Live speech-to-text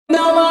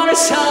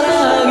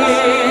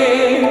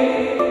사랑해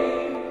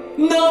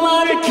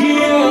너만을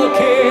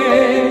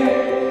기억해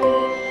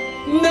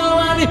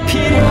너만이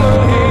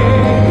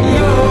필요해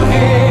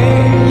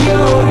요해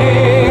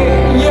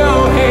요해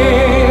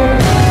요해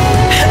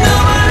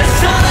너만을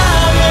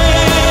사랑해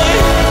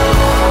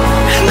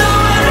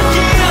너만을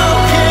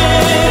기억해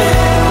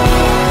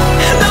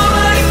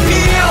너만이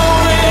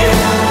필요해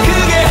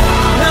그게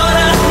너란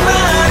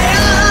말이야.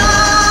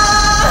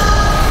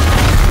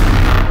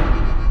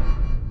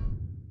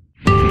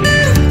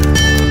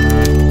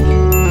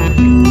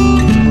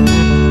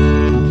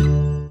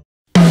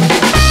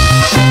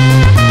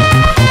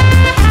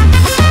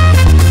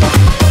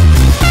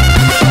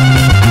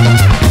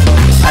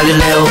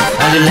 알릴레오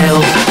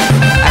알릴레오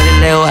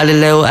알릴레오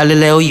알릴레오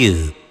알릴레오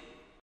유.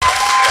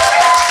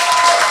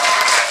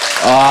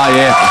 아,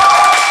 예.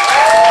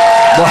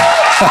 뭐.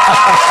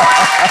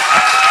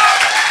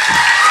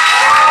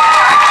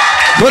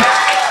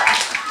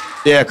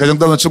 예, 그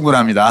정도면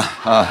충분합니다.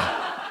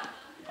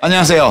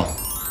 안녕하세요.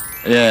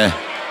 예,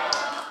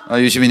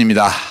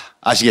 유시민입니다.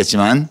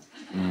 아시겠지만.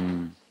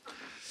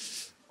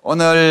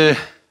 오늘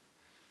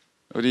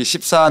우리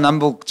 14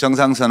 남북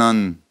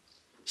정상선언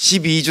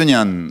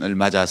 12주년을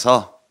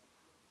맞아서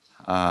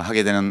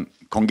하게 되는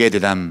공개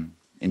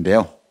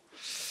대담인데요.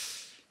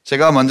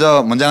 제가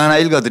먼저 문장 하나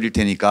읽어드릴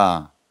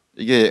테니까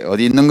이게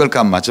어디 있는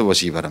걸까 한번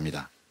맞춰보시기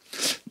바랍니다.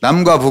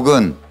 남과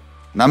북은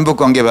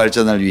남북관계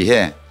발전을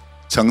위해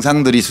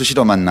정상들이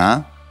수시로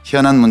만나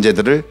현안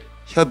문제들을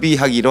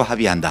협의하기로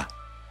합의한다.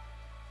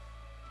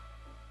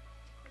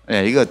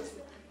 예, 이거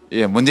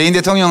문재인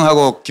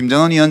대통령하고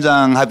김정은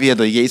위원장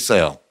합의에도 이게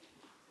있어요.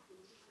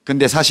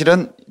 근데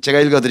사실은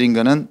제가 읽어드린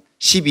거는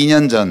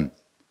 12년 전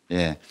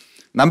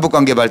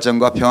남북관계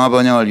발전과 평화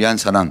번영을 위한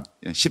선언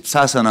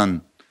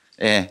 14선언의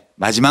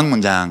마지막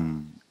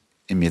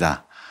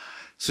문장입니다.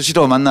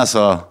 수시로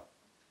만나서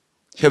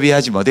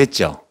협의하지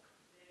못했죠.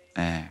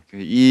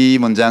 이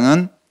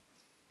문장은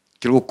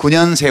결국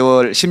 9년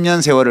세월,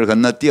 10년 세월을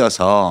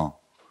건너뛰어서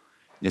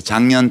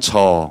작년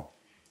초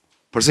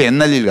벌써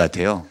옛날 일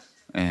같아요.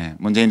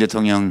 문재인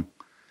대통령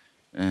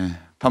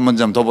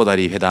판문점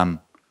도보다리 회담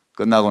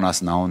끝나고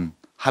나서 나온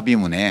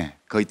합의문에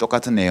거의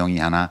똑같은 내용이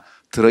하나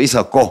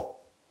들어있었고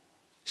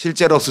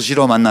실제로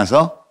수시로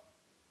만나서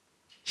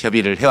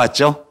협의를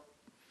해왔죠.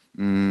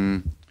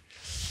 물론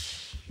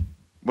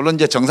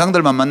이제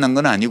정상들만 만난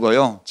건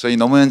아니고요. 저희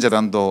노무현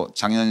재단도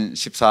작년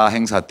 14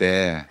 행사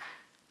때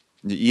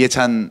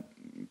이해찬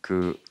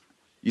그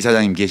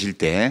이사장님 계실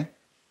때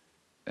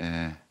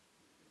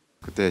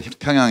그때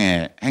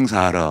평양에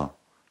행사하러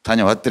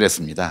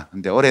다녀왔더랬습니다.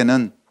 근데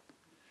올해는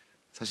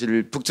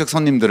사실 북측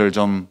손님들을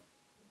좀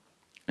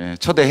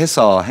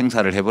초대해서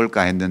행사를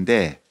해볼까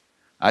했는데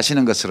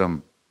아시는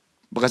것처럼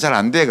뭐가 잘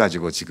안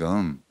돼가지고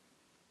지금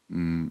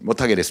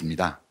못하게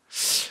됐습니다.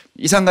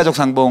 이산가족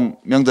상봉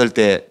명절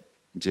때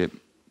이제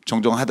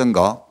종종 하던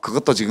거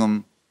그것도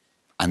지금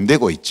안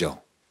되고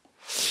있죠.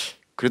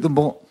 그래도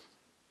뭐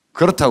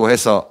그렇다고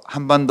해서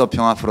한반도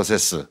평화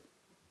프로세스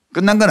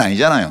끝난 건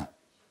아니잖아요.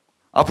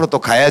 앞으로 또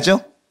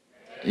가야죠.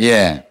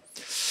 예.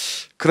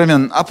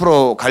 그러면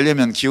앞으로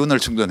가려면 기운을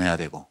충전해야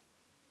되고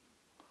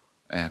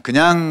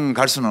그냥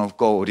갈 수는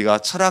없고 우리가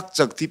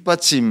철학적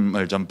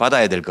뒷받침을 좀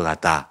받아야 될 것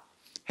같다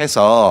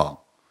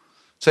해서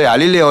저희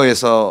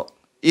알릴레오에서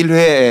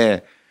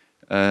 1회에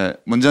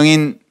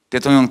문정인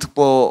대통령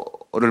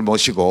특보를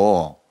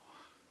모시고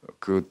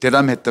그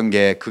대담했던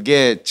게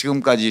그게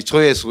지금까지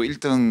조회수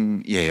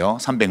 1등이에요.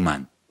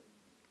 300만.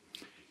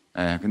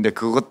 근데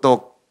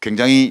그것도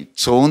굉장히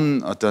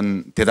좋은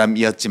어떤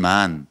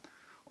대담이었지만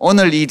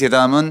오늘 이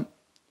대담은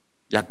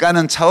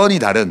약간은 차원이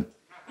다른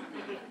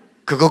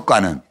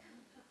그것과는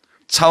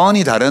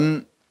차원이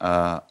다른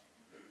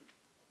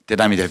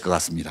대담이 될 것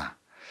같습니다.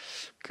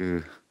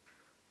 그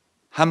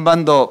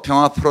한반도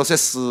평화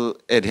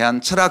프로세스에 대한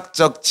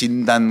철학적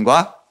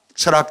진단과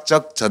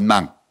철학적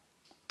전망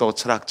또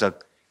철학적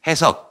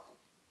해석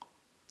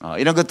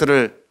이런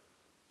것들을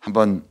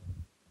한번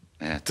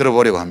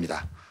들어보려고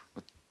합니다.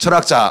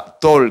 철학자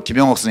돌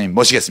김영옥 선생님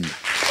모시겠습니다.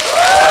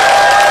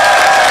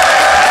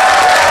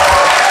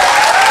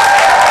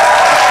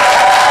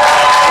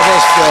 어서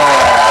오십시오.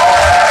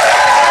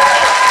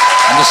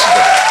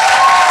 앉으시죠.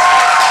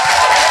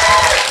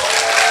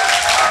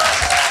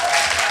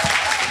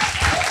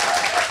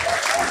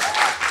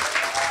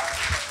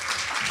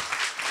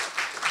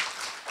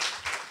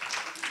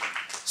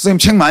 선생님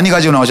책 많이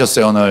가지고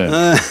나오셨어요 오늘.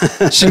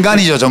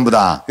 신간이죠 전부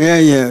다.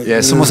 예.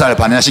 20살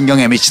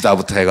반야신경에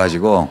미치다부터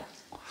해가지고.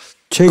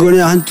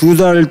 최근에 한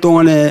 2달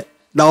동안에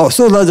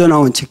쏟아져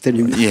나온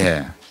책들입니다.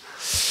 예.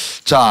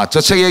 자,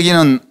 저 책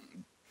얘기는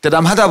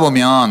대담하다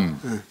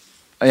보면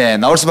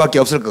나올 수밖에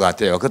없을 것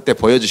같아요. 그때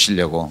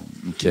보여주시려고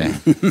이렇게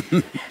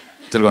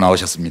들고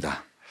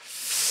나오셨습니다.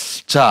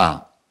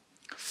 자,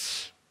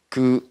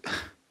 그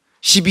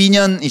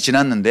 12년이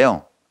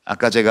지났는데요.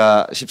 아까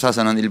제가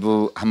 14선언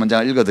일부 한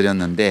문장을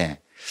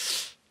읽어드렸는데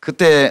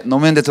그때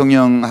노무현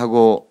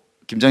대통령하고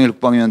김정일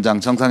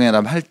국방위원장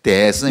정상회담 할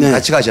때 선생님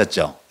같이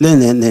가셨죠?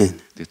 네네네.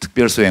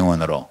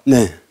 특별수행원으로.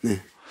 네.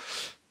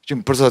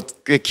 지금 벌써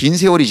꽤 긴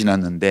세월이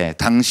지났는데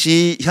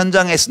당시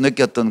현장에서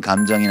느꼈던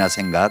감정이나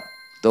생각,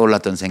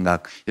 떠올랐던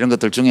생각 이런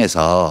것들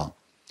중에서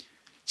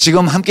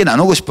지금 함께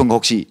나누고 싶은 거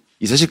혹시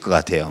있으실 것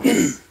같아요.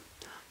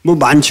 뭐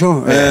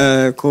많죠.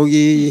 네.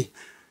 거기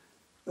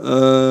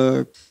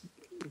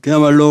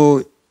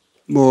그야말로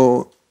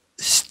뭐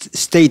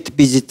스테이트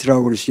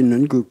비지트라고 그럴 수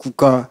있는 그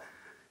국가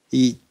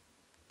이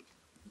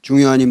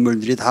중요한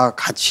인물들이 다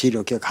같이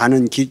이렇게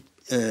가는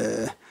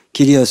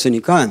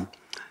길이었으니까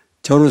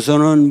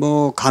저로서는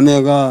뭐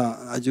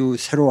감회가 아주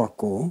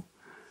새로웠고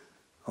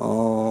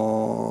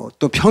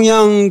또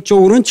평양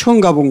쪽으로는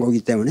처음 가본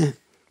거기 때문에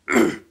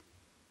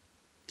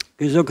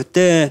그래서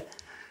그때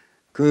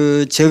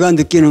그 제가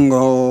느끼는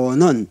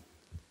거는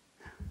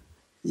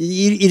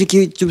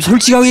이렇게 좀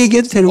솔직하게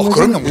얘기해도 되는 거죠?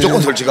 그럼요. 무조건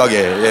예. 솔직하게.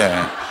 예.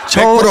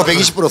 100%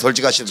 120%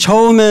 솔직하시는.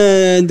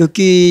 처음에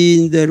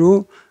느낀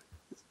대로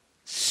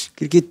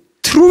그렇게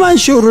트루만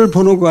쇼를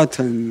보는 것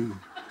같은.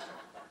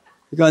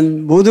 그러니까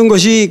모든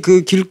것이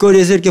그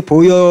길거리에서 이렇게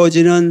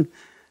보여지는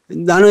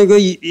나는 그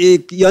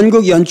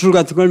연극 연출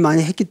같은 걸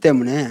많이 했기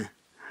때문에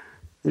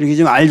이렇게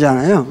좀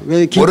알잖아요.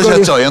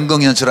 모르셨죠?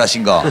 연극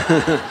연출하신 거.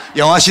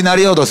 영화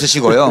시나리오도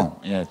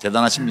쓰시고요. 예,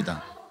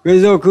 대단하십니다.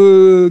 그래서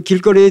그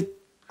길거리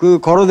그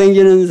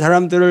걸어다니는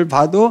사람들을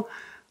봐도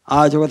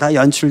아 저거 다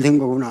연출된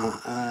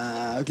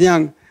거구나.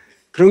 그냥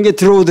그런 게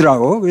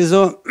들어오더라고.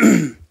 그래서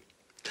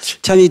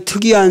참 이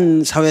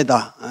특이한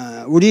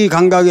사회다. 우리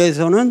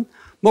감각에서는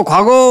뭐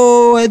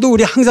과거에도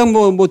우리 항상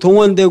뭐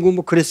동원되고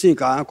뭐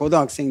그랬으니까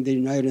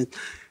고등학생들이나 이런.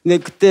 근데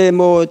그때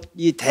뭐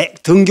이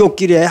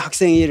등교길에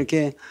학생이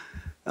이렇게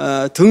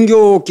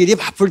등교길이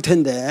바쁠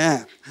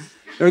텐데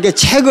이렇게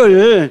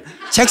책을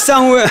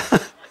책상 위에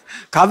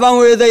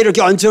가방 위에다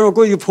이렇게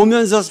얹혀놓고 이렇게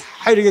보면서 싹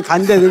이렇게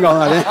간다든가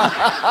말이에요.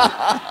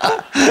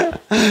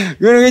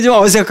 그런 게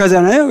좀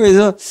어색하잖아요.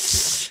 그래서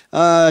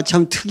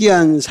참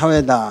특이한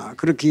사회다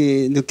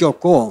그렇게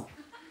느꼈고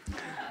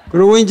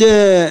그리고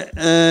이제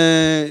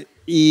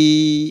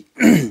이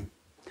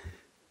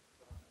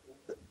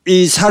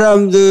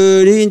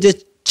사람들이 이제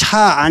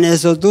차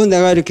안에서도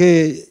내가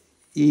이렇게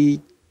이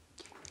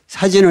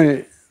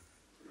사진을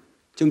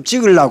좀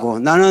찍으려고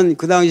나는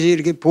그 당시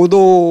이렇게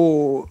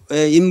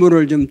보도의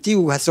임무를 좀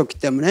띄고 갔었기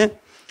때문에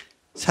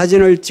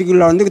사진을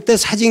찍으려고 하는데 그때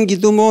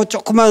사진기도 뭐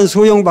조그만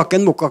소형밖에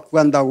못 갖고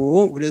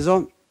간다고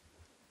그래서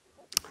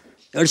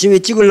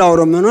열심히 찍으려고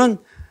그러면은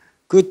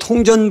그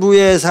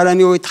통전부의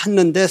사람이 거기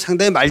탔는데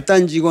상당히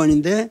말단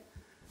직원인데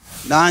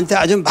나한테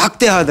아주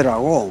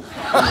막대하더라고.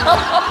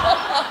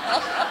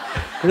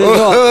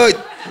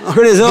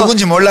 그래서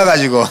누군지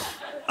몰라가지고.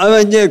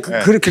 이제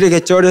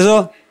그러겠죠.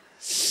 그래서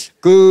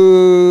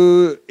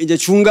그 이제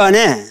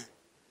중간에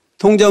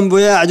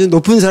통전부에 아주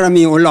높은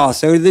사람이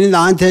올라왔어요. 그러더니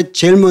나한테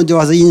제일 먼저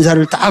와서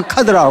인사를 딱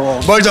하더라고.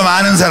 뭘 좀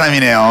아는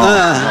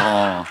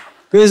사람이네요.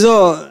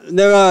 그래서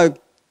내가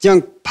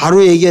그냥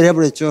바로 얘기를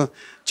해버렸죠.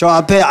 저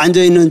앞에 앉아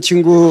있는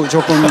친구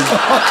조금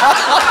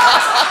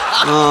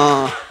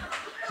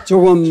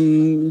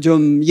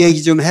좀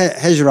얘기 좀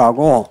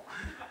해주라고.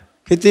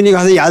 그랬더니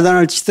가서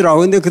야단을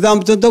치더라고. 근데 그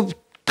다음부터 또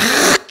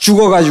탁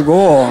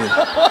죽어가지고.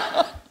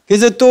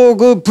 그래서 또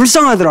그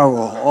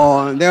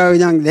불쌍하더라고. 내가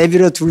그냥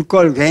내버려 둘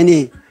걸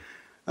괜히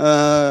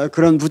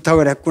그런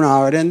부탁을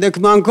했구나. 그랬는데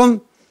그만큼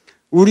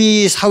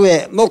우리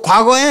사회 뭐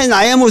과거의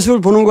나의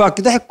모습을 보는 것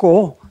같기도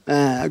했고,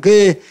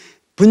 그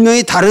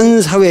분명히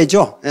다른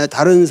사회죠.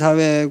 다른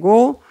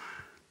사회고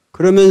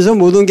그러면서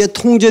모든 게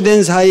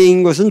통제된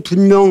사회인 것은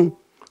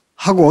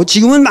분명하고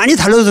지금은 많이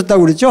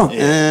달라졌다고 그랬죠.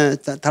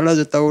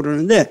 달라졌다고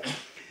그러는데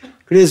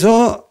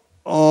그래서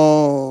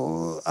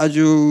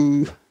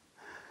아주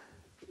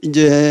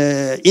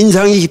이제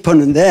인상이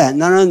깊었는데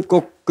나는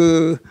꼭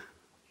그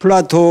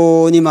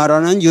플라톤이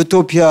말하는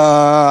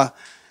유토피아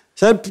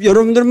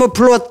여러분들 뭐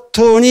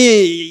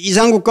플라톤이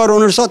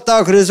이상국가론을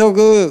썼다 그래서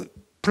그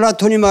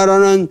플라톤이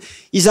말하는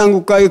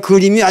이상국가의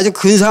그림이 아주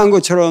근사한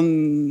것처럼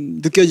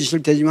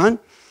느껴지실 테지만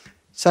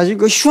사실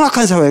그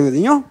흉악한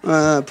사회거든요.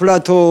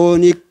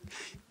 플라톤이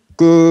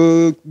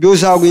그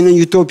묘사하고 있는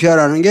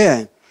유토피아라는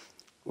게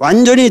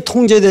완전히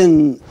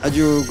통제된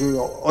아주 그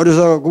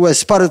어려서 그 왜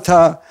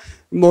스파르타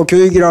뭐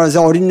교육이라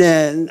해서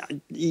어린애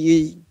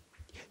이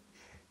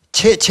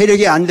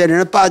체력이 안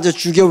되는 애 빠져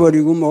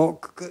죽여버리고 뭐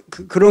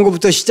그런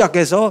것부터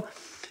시작해서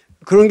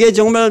그런 게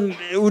정말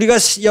우리가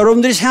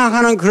여러분들이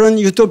생각하는 그런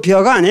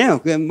유토피아가 아니에요.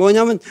 그게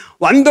뭐냐면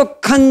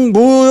완벽한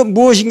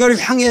무엇인가를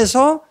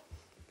향해서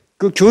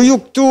그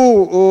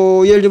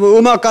교육도 예를 들면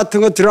음악 같은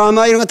거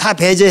드라마 이런 거 다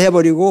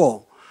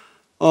배제해버리고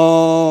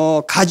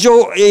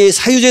가족의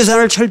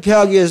사유재산을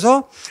철폐하기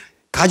위해서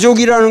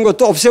가족이라는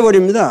것도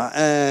없애버립니다.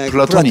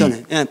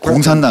 플라톤이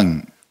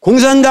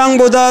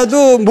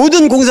공산당보다도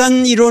모든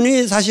공산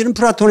이론이 사실은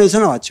플라톤에서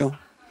나왔죠.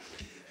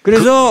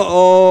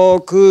 그래서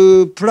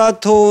그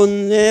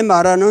플라톤의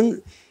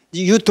말하는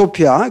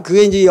유토피아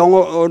그게 이제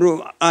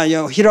영어로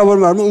히라보로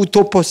말하면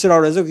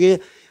우토포스라고 해서 그게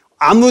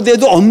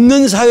아무데도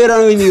없는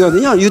사회라는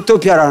의미거든요.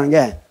 유토피아라는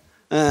게.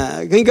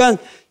 그러니까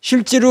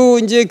실제로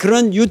이제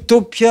그런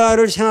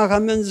유토피아를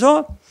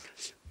생각하면서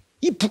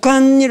이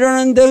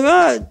북한이라는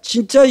데가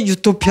진짜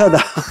유토피아다.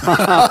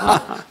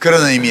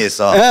 그런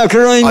의미에서. 예,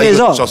 그런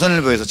의미에서. 이거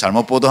조선일보에서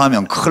잘못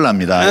보도하면 큰일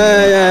납니다.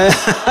 예.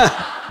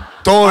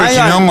 돌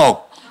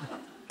김영옥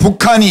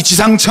북한이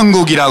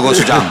지상천국이라고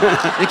주장.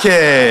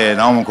 이렇게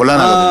나오면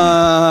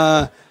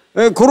곤란하거든요.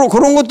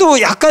 그런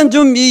것도 약간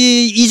좀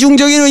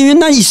이중적인 의미는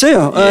난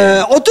있어요.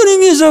 예. 어떤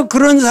의미에서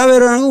그런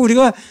사회라는 거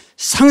우리가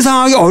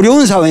상상하기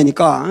어려운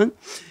사회니까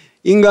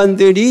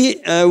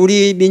인간들이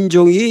우리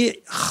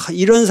민족이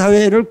이런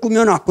사회를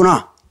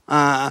꾸며놨구나.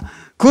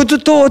 그것도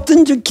또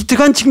어떤 좀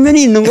기특한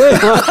측면이 있는 거예요.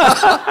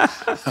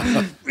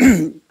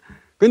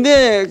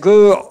 근데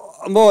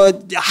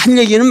한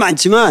얘기는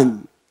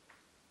많지만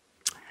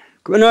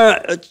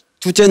그날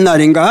둘째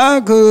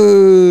날인가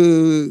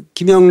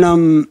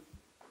김영남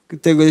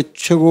그때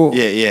최고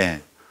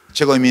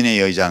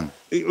최고인민회 의장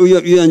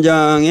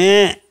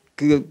위원장의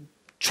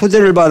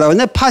초대를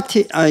받아왔는데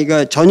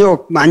그러니까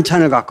저녁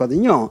만찬을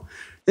갔거든요.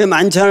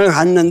 만찬을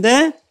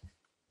갔는데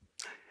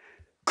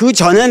그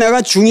전에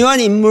내가 중요한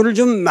인물을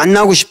좀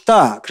만나고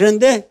싶다.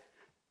 그런데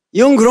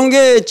영 그런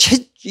게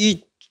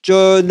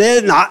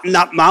내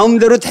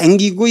마음대로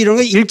댕기고 이런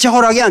게 일체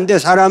허락이 안 돼.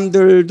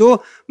 사람들도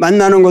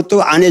만나는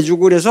것도 안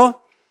해주고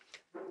그래서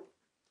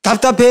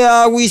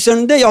답답해하고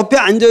있었는데 옆에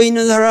앉아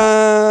있는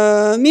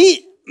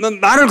사람이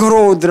말을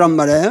걸어오더란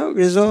말이에요.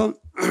 그래서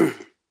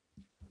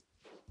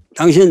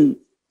당신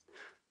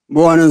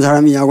뭐 하는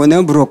사람이냐고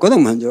내가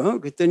물었거든 먼저.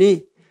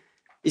 그랬더니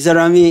이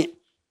사람이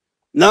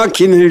나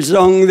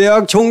김일성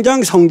대학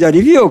총장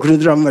성자립이요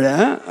그러더란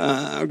말이에요.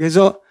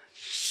 그래서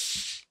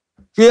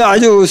그게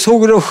아주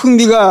속으로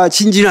흥미가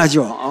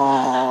진진하죠.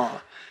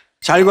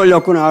 잘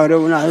걸렸구나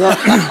그러고 나서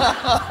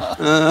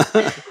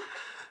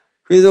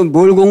그래서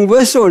뭘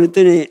공부했어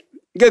그랬더니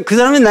그러니까 그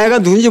사람이 나이가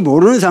누군지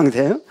모르는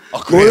상태예요.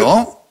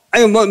 그래요?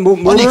 아니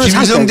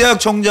김일성 대학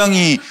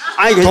총장이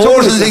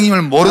도올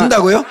선생님을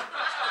모른다고요?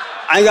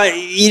 그러니까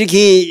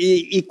이렇게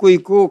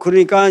있고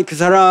그러니까 그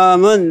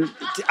사람은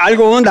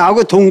알고 보면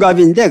나하고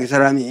동갑인데 그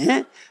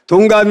사람이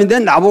동갑인데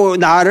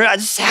나를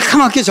아주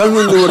새카맣게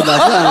젊은 놈으로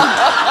봐서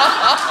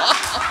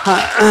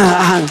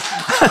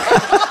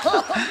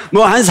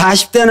뭐 한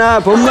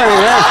 40대나 본만에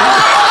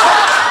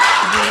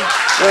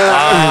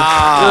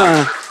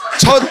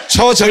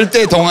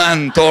절대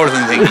동안 도올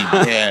선생님.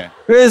 예.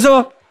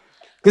 그래서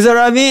그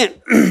사람이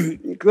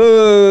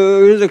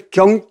그래서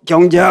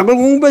경제학을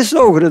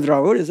공부했어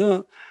그러더라고.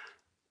 그래서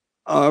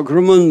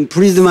그러면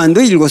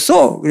프리드만도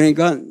읽었어.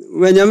 그러니까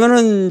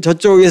왜냐면은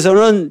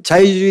저쪽에서는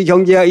자유주의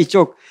경제학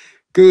이쪽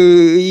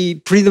이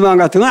프리드만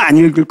같은 건 안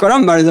읽을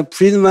거란 말이에요.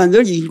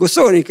 프리드만을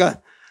읽었어. 그러니까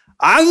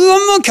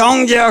그건 뭐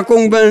경제학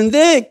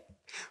공부하는데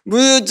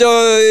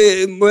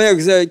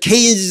그래서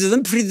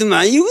케인즈든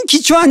프리드만 이건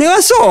기초 안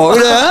해왔어.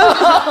 그래.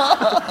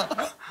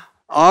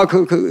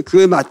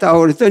 그게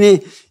맞다고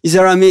그랬더니 이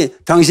사람이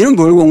당신은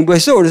뭘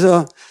공부했어?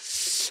 그래서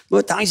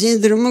뭐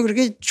당신이 들으면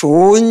그렇게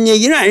좋은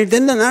얘기는 아닐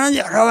텐데 나는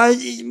여러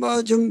가지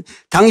좀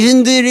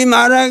당신들이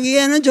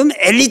말하기에는 좀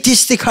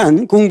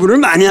엘리티스틱한 공부를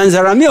많이 한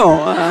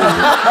사람이요.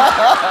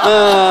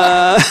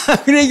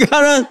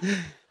 그러니까는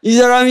이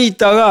사람이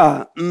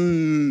있다가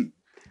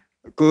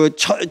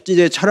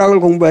이제 철학을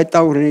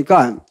공부했다고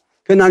그러니까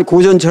난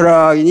고전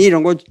철학이니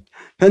이런 거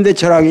현대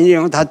철학이니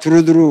이런 거 다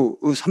두루두루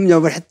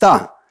섭렵을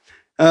했다.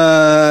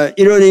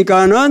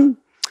 이러니까는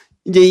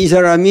이제 이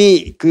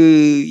사람이 그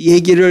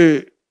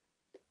얘기를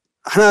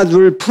하나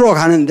둘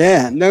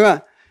풀어가는데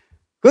내가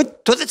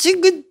도대체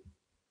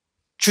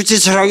주체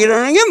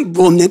철학이라는 게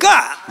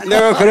뭡니까?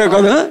 내가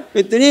그랬거든.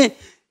 그랬더니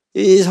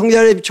이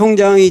성자립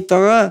총장이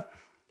있다가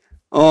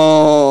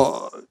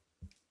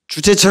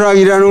주체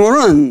철학이라는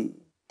거는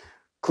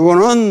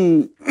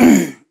그거는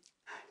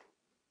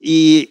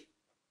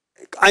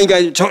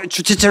그러니까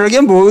주체 철학이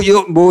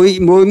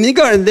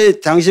뭡니까? 그런데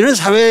당신은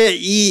사회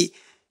이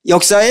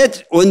역사의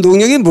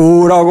원동력이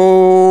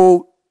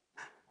뭐라고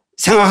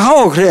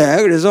생각하고 그래.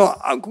 그래서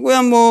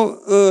그거야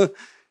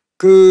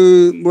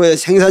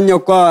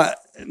생산력과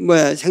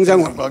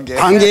생산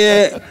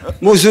관계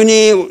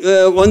모순이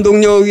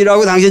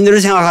원동력이라고 당신들은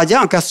생각하지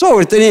않겠어?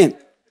 그랬더니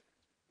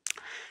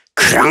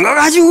그런 거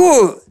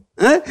가지고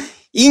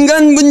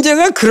인간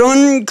문제가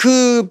그런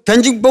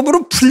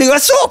변증법으로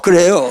풀리겠어?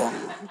 그래요.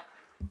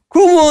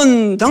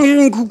 그러면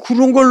당신은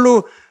그런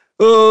걸로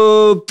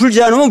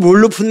풀지 않으면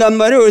뭘로 푼단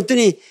말이에요?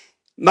 그랬더니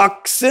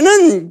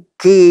막스는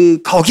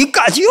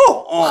거기까지요.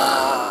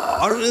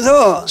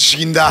 그러면서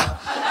죽인다.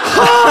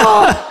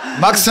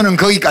 막스는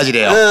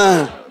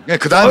거기까지래요.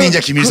 그 다음에 이제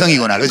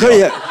김일성이구나, 그죠?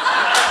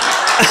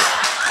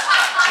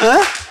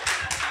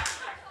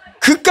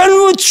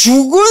 그러니까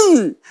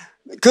죽은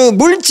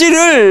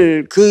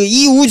물질을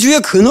이 우주의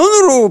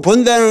근원으로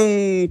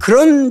본다는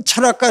그런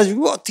철학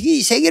가지고 어떻게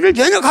이 세계를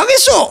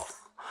변혁하겠어?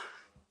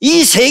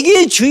 이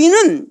세계의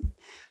주인은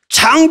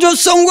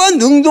창조성과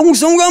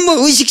능동성과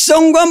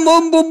의식성과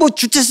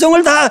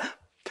주체성을 다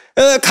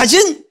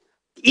가진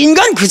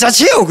인간 그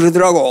자체예요.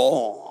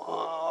 그러더라고.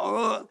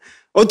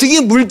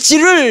 어떻게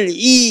물질을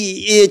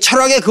이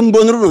철학의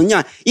근본으로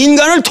놓냐?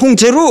 인간을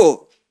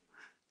통째로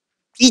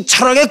이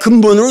철학의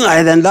근본으로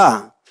놔야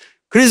된다.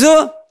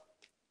 그래서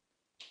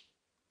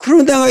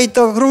그런 데가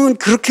있다가 그러면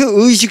그렇게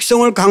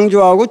의식성을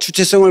강조하고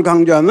주체성을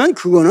강조하면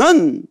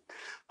그거는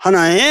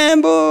하나의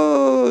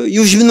뭐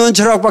유시민론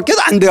철학밖에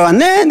안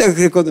배웠네. 내가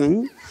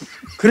그랬거든.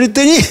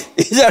 그랬더니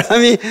이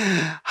사람이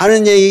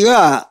하는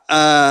얘기가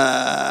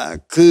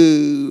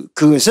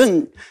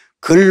그것은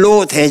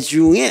근로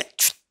대중의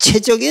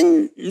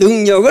주체적인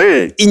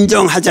능력을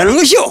인정하자는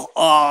것이요.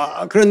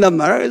 그런단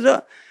말이야.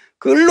 그래서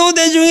근로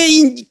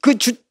대중의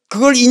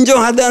그걸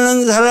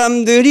인정하다는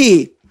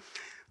사람들이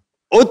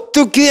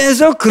어떻게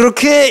해서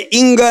그렇게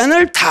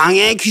인간을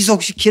당에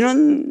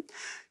귀속시키는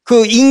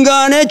그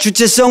인간의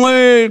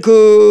주체성을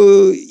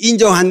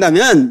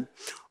인정한다면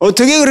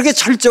어떻게 그렇게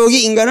철저하게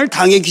인간을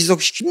당에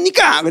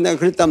귀속시킵니까? 그냥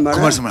그랬단 말이야.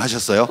 그 말씀을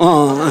하셨어요?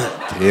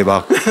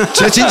 대박.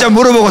 제가 진짜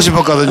물어보고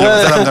싶었거든요.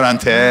 그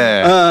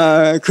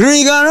사람들한테.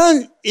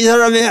 그러니까는 이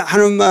사람이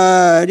하는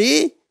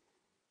말이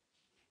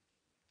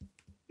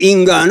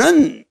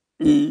인간은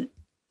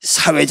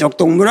사회적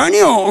동물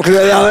아니요.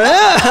 그래야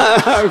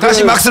말이야.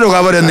 다시 막스로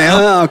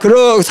가버렸네요.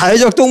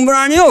 사회적 동물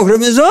아니요.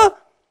 그러면서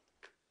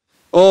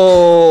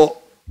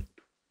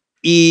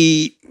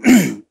이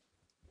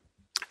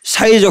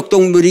사회적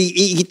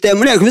동물이기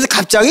때문에 그러면서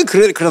갑자기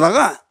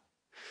그러다가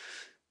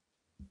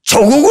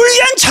조국을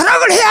위한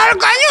철학을 해야 할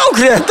거 아니요.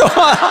 그래 또.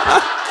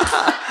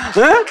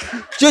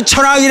 저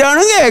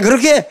철학이라는 게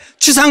그렇게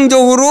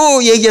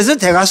추상적으로 얘기해서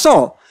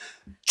돼갔어.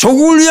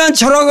 조국을 위한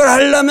철학을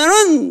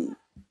하려면은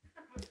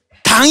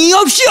당이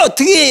없이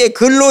어떻게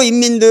근로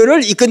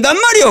인민들을 이끈단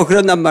말이요.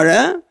 그런단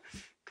말이야.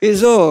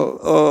 그래서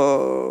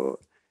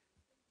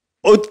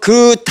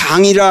그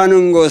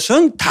당이라는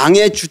것은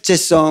당의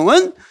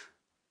주체성은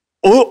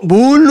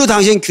뭘로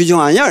당신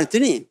규정하냐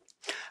그랬더니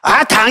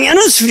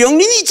당에는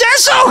수령님이 있지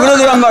않소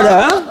그러더란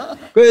말이야.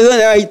 그래서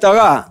내가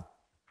이따가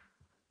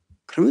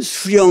그러면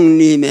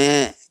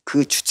수령님의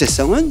그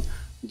주체성은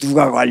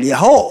누가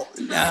관리하오?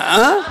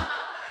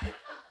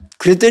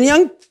 그랬더니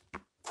그냥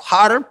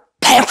화를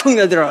팍팍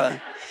내더라.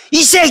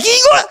 이 새끼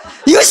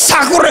이거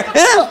사고를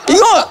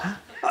이거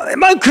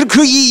막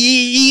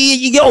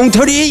이게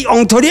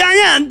엉터리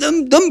아니야?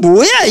 넌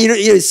뭐야?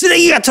 이런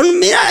쓰레기 같은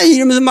놈이야?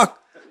 이러면서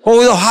막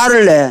거기서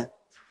화를 내.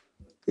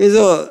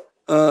 그래서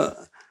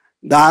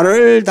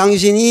나를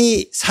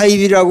당신이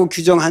사입이라고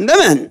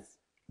규정한다면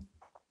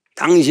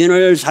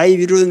당신을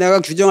사입이로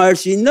내가 규정할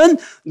수 있는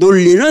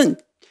논리는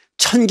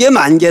 1000개,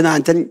 10,000개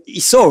나한테는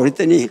있어.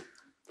 그랬더니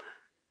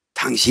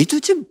당신이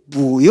도대체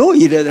뭐요?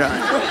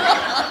 이래더라.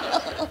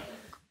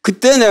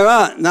 그때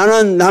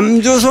나는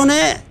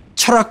남조선의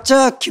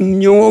철학자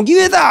김용옥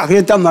기회다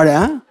그랬단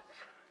말이야.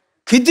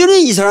 그때는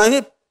이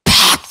사람이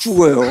팍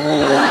죽어요.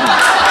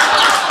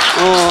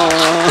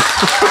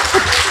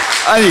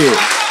 아니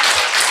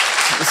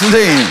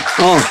선생님.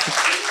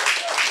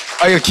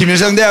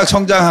 김일성 대학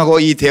총장하고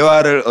이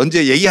대화를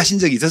언제 얘기하신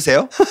적이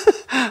있으세요?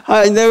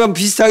 내가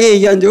비슷하게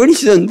얘기한 적은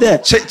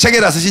있었는데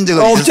책에다 쓰신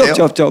적은 있으세요?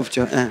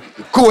 없죠.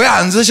 그거 왜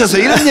안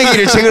쓰셨어요? 이런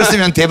얘기를 책을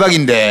쓰면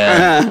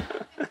대박인데.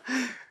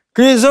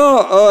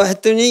 그래서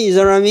했더니 이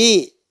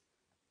사람이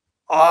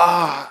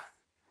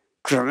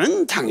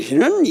그러면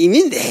당신은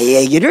이미 내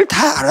얘기를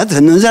다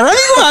알아듣는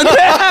사람이구만.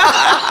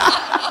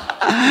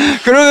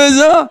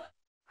 그러면서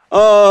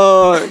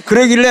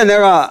그러길래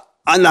내가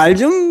날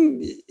좀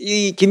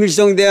이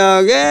김일성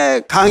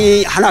대학에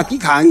강의 한 학기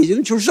강의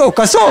좀 줄 수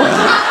없겠어?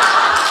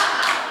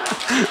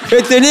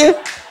 그랬더니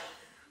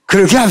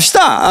그렇게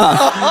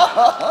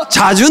합시다.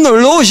 자주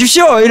놀러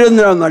오십시오.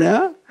 이러느란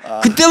말이야.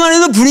 그때만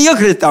해도 분위기가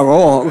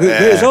그랬다고.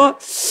 그래서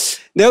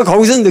내가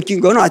거기서 느낀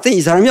건 하여튼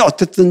이 사람이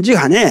어떻든지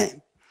간에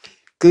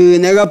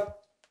내가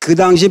그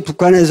당시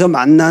북한에서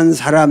만난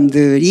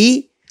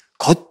사람들이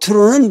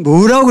겉으로는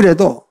뭐라고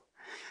그래도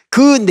그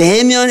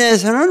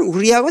내면에서는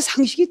우리하고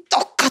상식이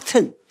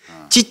똑같은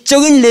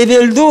지적인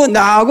레벨도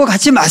나하고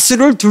같이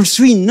맞서를 둘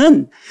수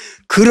있는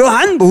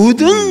그러한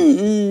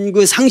모든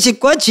그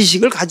상식과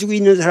지식을 가지고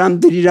있는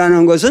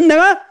사람들이라는 것은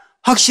내가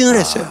확신을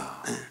했어요.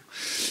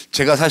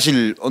 제가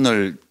사실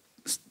오늘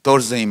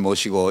도울 선생님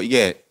모시고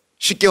이게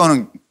쉽게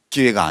오는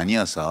기회가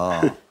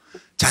아니어서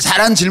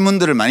자잘한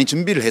질문들을 많이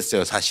준비를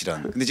했어요,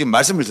 사실은. 근데 지금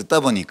말씀을 듣다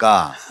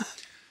보니까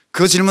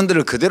그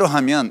질문들을 그대로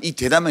하면 이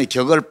대담의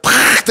격을 팍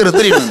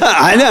떨어뜨리는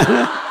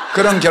아니야.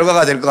 그런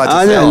결과가 될 것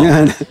같아서요.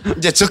 아니야.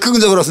 이제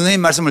적극적으로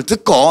선생님 말씀을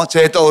듣고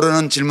저의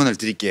떠오르는 질문을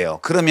드릴게요.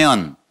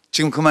 그러면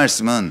지금 그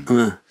말씀은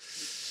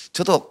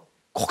저도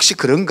혹시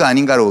그런 거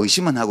아닌가로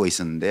의심은 하고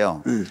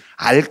있었는데요.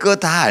 알 거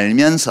다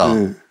알면서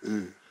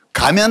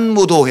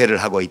가면무도회를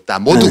하고 있다.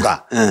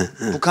 모두가.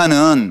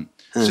 북한은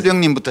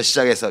수령님부터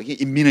시작해서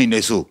인민의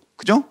내수,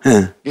 그죠?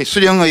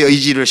 수령의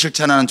의지를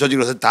실천하는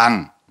조직으로서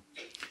당,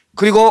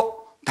 그리고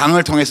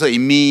당을 통해서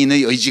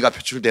인민의 의지가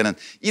표출되는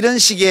이런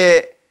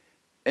식의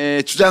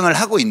주장을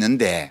하고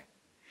있는데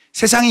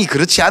세상이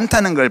그렇지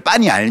않다는 걸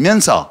빤히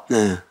알면서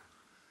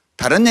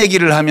다른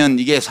얘기를 하면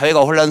이게 사회가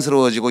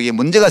혼란스러워지고 이게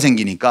문제가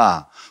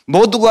생기니까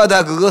모두가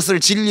다 그것을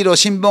진리로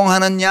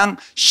신봉하는 양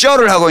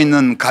쇼를 하고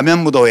있는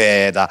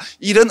가면무도회다.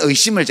 이런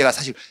의심을 제가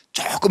사실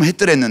조금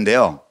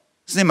했더랬는데요.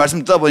 선생님 말씀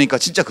듣다 보니까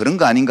진짜 그런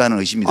거 아닌가 하는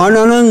의심이 아,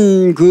 들어요.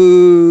 나는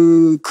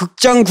그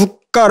극장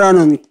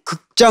국가라는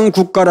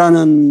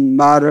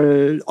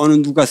말을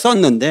어느 누가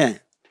썼는데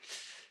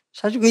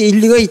사실 그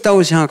일리가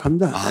있다고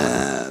생각합니다.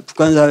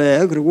 북한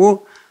사회에.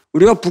 그리고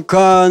우리가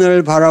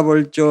북한을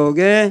바라볼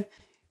적에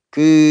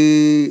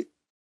그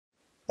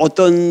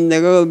어떤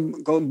내가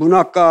그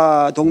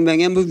문학가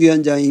동맹의 뭐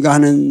위원장인가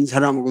하는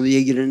사람하고도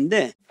얘기를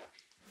했는데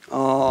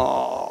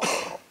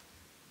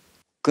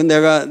그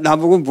내가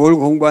나보고 뭘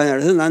공부하냐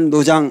그래서 난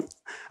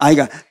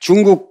그러니까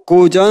중국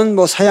고전,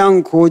 뭐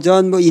서양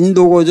고전, 뭐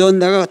인도 고전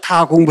내가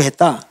다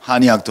공부했다.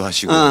 한의학도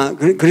하시고.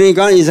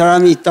 그러니까 이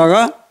사람이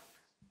있다가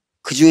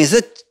그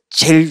중에서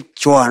제일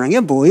좋아하는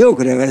게 뭐예요?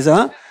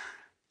 그래서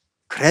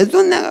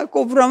그래도 내가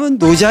꼽으라면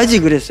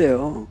노자지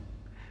그랬어요.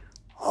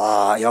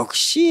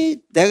 역시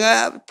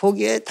내가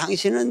보기에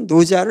당신은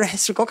노자를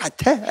했을 것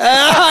같아.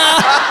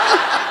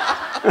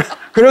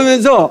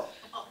 그러면서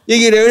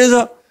얘기를 해요.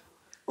 그래서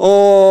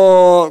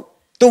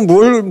또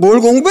뭘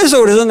공부했어?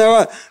 그래서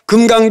내가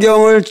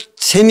금강경을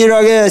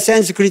세밀하게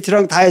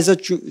산스크리트랑 다 해서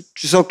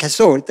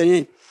주석했어.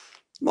 그랬더니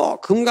뭐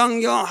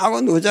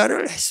금강경하고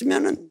노자를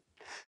했으면은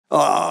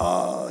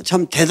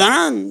참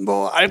대단한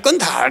뭐 알 건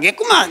다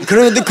알겠구만.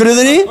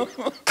 그러더니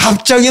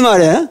갑자기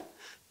말해.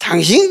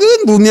 당신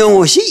그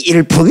무명옷이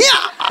일품이야.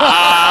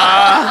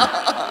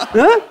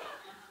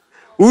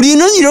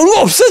 우리는 이런 거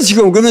없어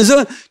지금.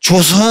 그러면서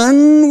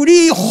조선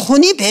우리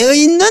혼이 배어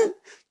있는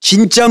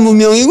진짜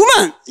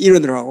무명이구만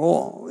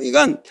이러더라고.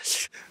 그러니까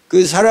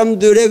그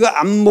사람들의 그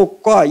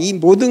안목과 이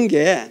모든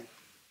게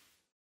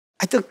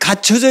하여튼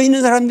갖춰져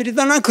있는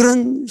사람들이다. 나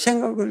그런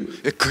생각을.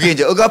 그게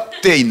이제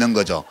억압돼 있는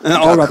거죠.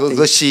 그러니까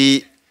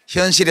그것이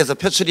현실에서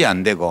표출이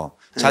안 되고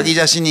자기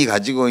자신이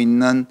가지고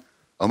있는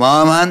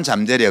어마어마한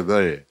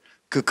잠재력을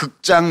그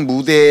극장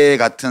무대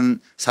같은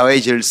사회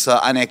질서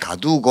안에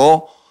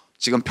가두고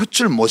지금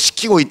표출 못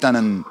시키고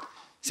있다는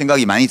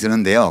생각이 많이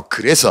드는데요.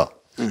 그래서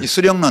이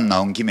수령론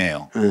나온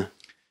김에요.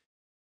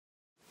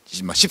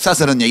 뭐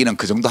 14서른 얘기는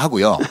그 정도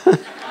하고요.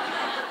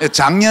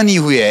 작년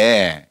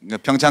이후에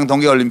평창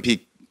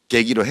동계올림픽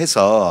계기로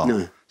해서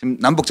지금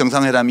남북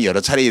정상회담이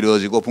여러 차례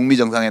이루어지고 북미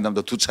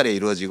정상회담도 2차례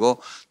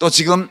이루어지고 또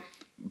지금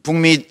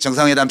북미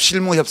정상회담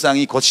실무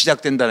협상이 곧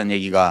시작된다는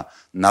얘기가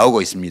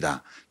나오고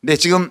있습니다. 근데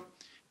지금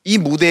이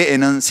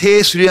무대에는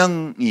새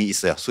수령이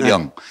있어요.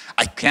 수령.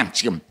 그냥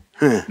지금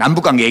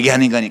남북 관계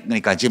얘기하는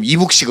거니까 지금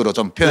이북식으로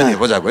좀 표현해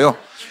보자고요.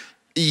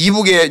 이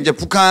이북에 이제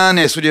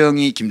북한의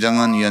수령이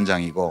김정은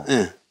위원장이고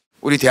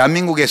우리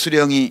대한민국의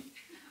수령이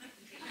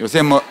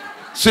요새 뭐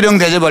수령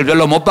대접을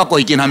별로 못 받고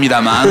있긴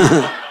합니다만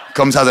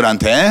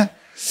검사들한테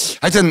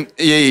하여튼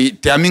이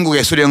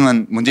대한민국의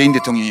수령은 문재인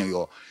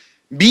대통령이고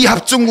미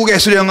합중국의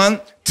수령은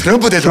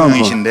트럼프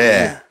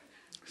대통령이신데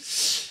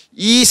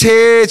이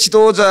세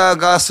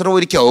지도자가 서로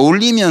이렇게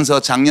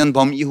어울리면서 작년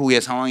봄 이후에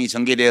상황이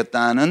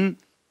전개되었다는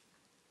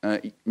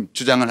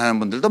주장을 하는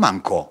분들도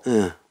많고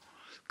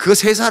그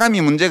세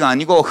사람이 문제가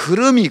아니고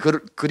흐름이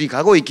그리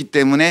가고 있기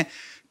때문에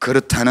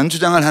그렇다는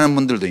주장을 하는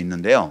분들도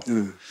있는데요.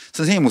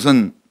 선생님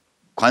무슨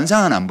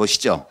관상은 안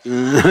보시죠?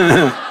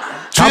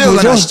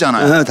 주역은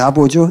하시잖아요. 다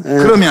보죠.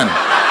 그러면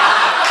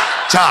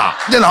자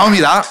이제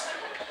나옵니다.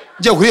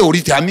 이제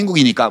우리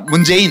대한민국이니까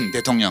문재인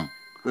대통령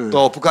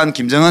또 북한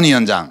김정은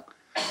위원장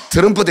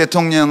트럼프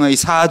대통령의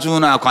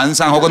사주나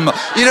관상 혹은 뭐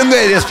이런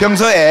거에 대해서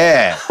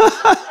평소에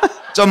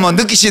좀 뭐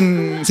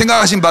느끼신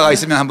생각하신 바가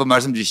있으면 한번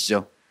말씀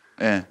주시죠.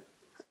 예.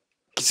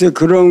 글쎄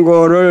그런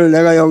거를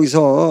내가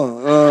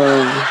여기서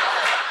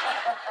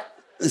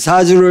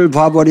사주를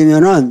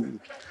봐버리면은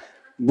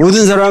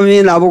모든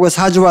사람이 나보고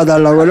사주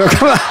봐달라고 그러고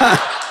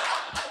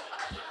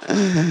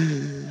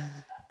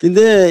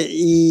근데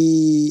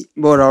이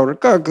뭐라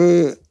그럴까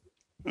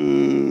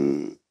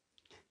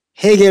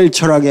해겔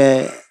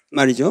철학의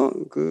말이죠.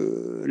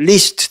 그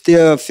리스트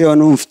데어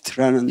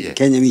페어눈프트라는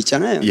개념이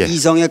있잖아요.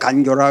 이성의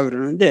간교라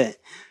그러는데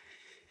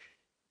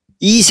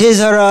이 세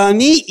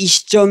사람이 이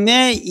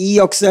시점에 이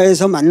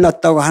역사에서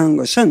만났다고 하는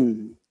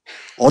것은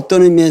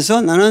어떤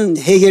의미에서 나는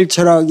해겔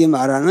철학이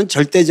말하는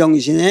절대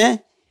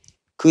정신의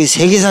그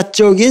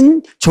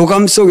세계사적인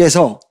조감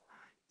속에서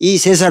이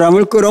세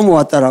사람을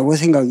끌어모았다라고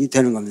생각이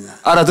되는 겁니다.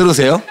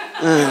 알아들으세요?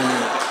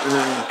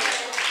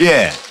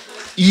 예.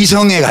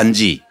 이성의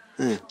간지,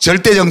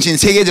 절대 정신,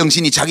 세계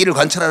정신이 자기를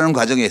관찰하는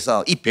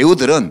과정에서 이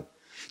배우들은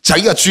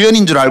자기가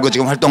주연인 줄 알고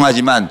지금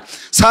활동하지만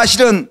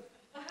사실은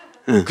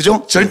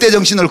그죠? 절대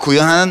정신을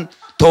구현하는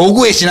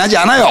도구에 지나지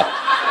않아요.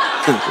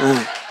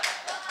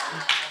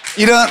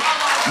 이런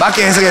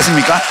맞게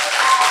해석했습니까?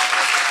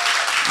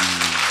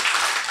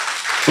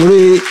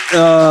 우리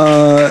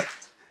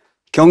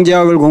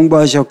경제학을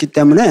공부하셨기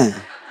때문에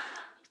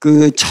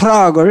그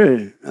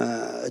철학을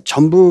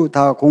전부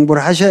다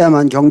공부를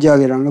하셔야만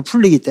경제학이라는 걸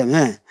풀리기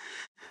때문에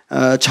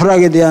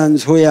철학에 대한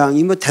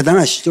소양이 뭐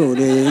대단하시죠.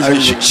 우리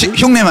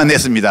흉내만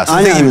냈습니다.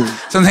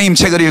 선생님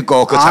책을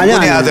읽고 그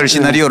장군의 아들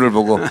시나리오를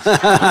보고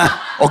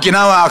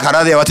오키나와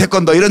가라데와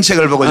태권도 이런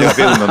책을 보고 제가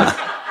배운 겁니다.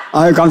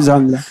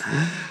 감사합니다.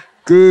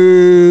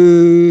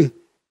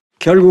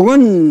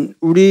 결국은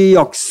우리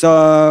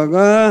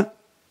역사가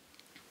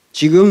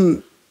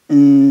지금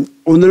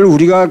오늘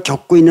우리가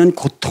겪고 있는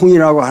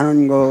고통이라고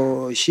하는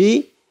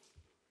것이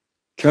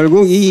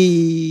결국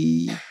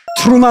이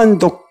트루만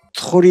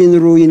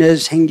독트린으로 인해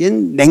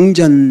생긴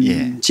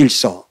냉전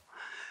질서.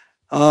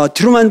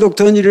 트루만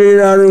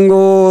독트린이라는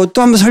것도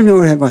한번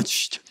설명을 해봐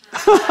주시죠.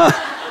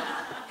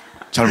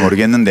 잘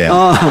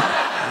모르겠는데요.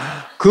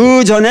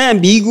 그 전에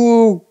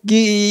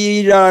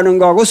미국이라는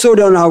거하고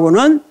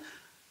소련하고는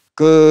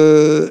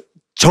그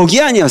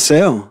적이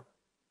아니었어요.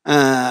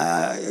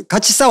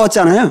 같이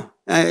싸웠잖아요.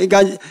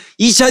 그러니까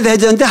 2차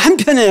대전 때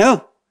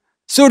한편이에요.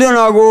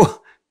 소련하고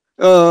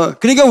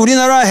그러니까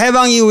우리나라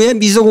해방 이후에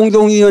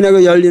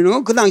미소공동위원회가 열리는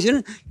거 그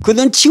당시에는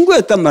그던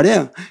친구였단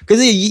말이에요.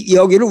 그래서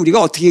여기를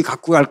우리가 어떻게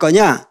갖고 갈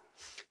거냐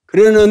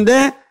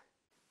그러는데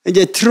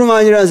이제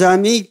트루만이라는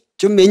사람이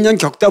좀 몇 년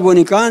겪다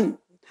보니까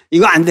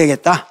이거 안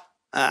되겠다.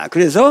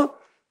 그래서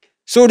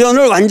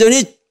소련을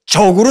완전히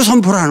적으로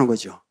선포를 하는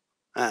거죠.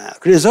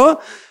 그래서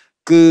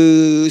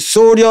그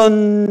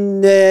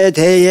소련에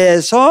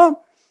대해서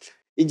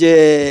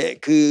이제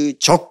그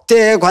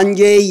적대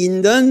관계에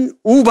있는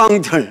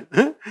우방들,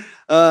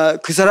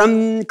 그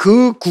사람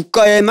그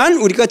국가에만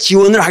우리가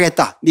지원을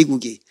하겠다,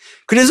 미국이.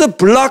 그래서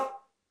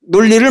블락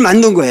논리를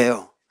만든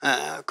거예요.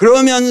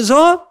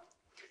 그러면서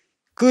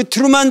그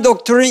트루만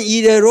독트린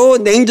이래로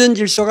냉전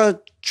질서가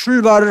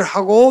출발을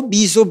하고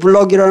미소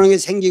블럭이라는 게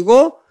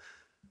생기고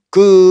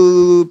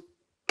그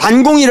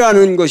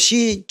반공이라는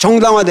것이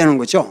정당화되는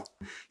거죠.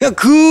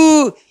 그러니까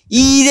그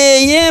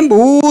이래의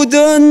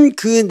모든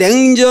그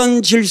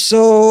냉전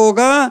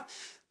질서가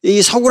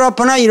이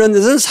서구라파나 이런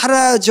데서는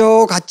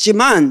사라져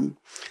갔지만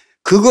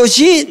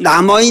그것이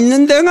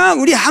남아있는 데가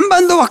우리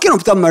한반도밖에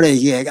없단 말이에요.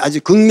 이게 아주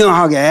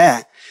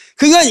극명하게.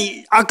 그러니까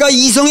아까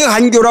이성의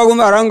간교라고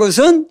말한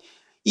것은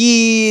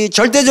이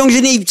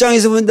절대정신의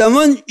입장에서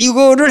본다면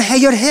이거를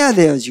해결해야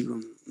돼요,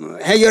 지금.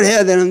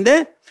 해결해야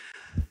되는데,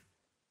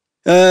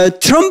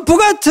 트럼프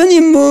같은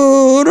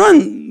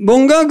인물은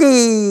뭔가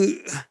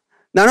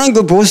나는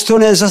그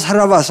보스턴에서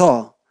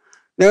살아봐서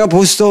내가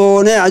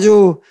보스턴에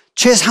아주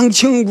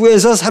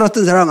최상층부에서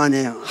살았던 사람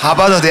아니에요.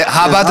 하버드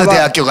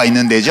대학교가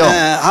있는 데죠?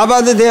 네,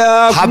 하버드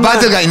대학.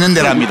 하버드가 있는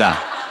데랍니다.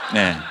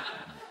 네.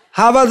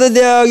 하버드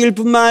대학일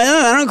뿐만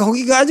아니라 나는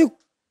거기가 아주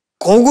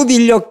고급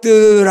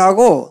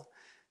인력들하고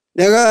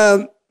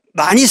내가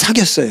많이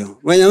사귀었어요.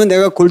 왜냐하면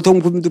내가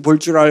골동품도 볼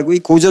줄 알고 이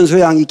고전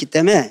소양이 있기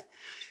때문에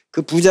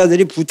그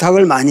부자들이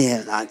부탁을 많이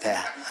해요, 나한테.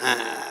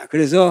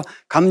 그래서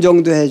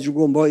감정도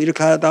해주고 뭐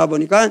이렇게 하다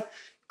보니까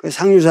그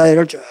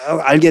상류사회를 쭉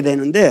알게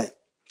되는데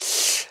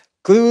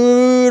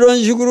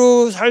그런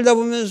식으로 살다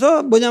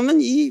보면서 뭐냐면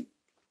이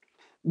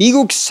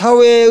미국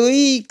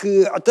사회의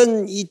그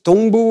어떤 이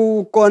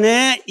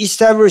동부권의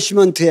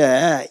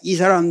이스태블리시먼트에 이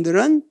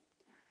사람들은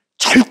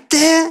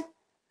절대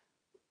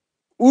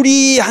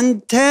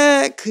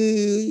우리한테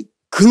그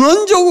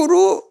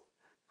근원적으로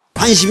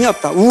관심이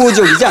없다.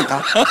 우호적이지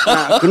않다.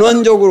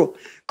 근원적으로.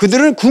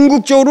 그들은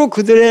궁극적으로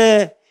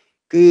그들의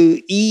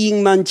그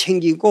이익만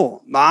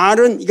챙기고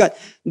말은, 그러니까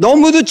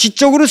너무도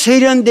지적으로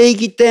세련되어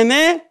있기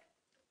때문에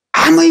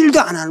아무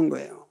일도 안 하는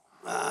거예요.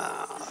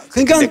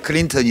 그러니까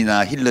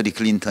클린턴이나 힐러리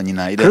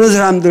클린턴이나 이런 그런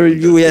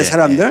사람들, 유의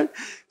사람들.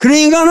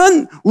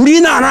 그러니까는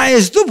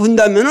우리나라에서도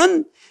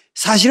본다면은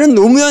사실은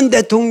노무현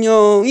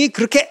대통령이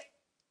그렇게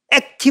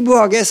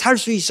액티브하게 살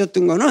수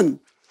있었던 거는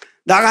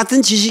나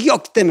같은 지식이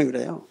없기 때문에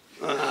그래요.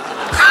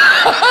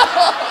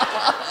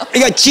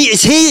 그러니까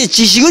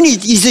지식은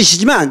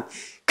있으시지만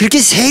그렇게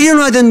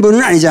세련화된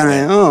분은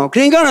아니잖아요.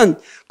 그러니까는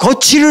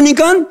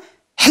거칠으니까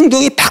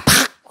행동이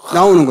팍팍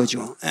나오는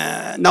거죠.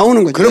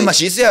 나오는 거죠. 그런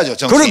맛이 있어야죠.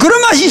 정치.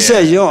 그런 맛이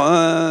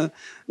있어야죠.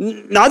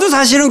 나도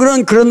사실은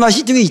그런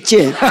맛이 좀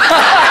있지.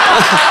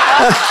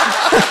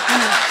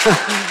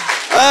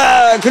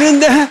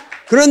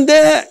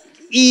 그런데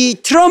이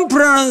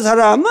트럼프라는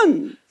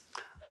사람은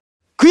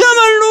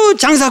그야말로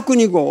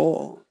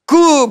장사꾼이고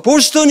그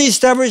보스턴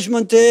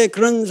이스태블리시먼트의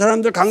그런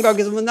사람들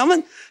감각에서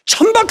본다면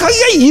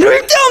천박하기가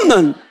이를 데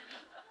없는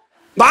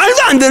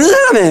말도 안 되는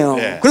사람이에요.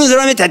 네. 그런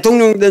사람이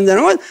대통령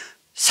된다는 건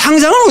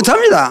상상을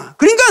못합니다.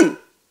 그러니까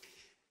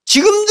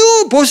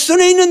지금도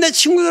보스턴에 있는 내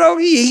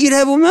친구들하고 얘기를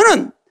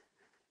해보면은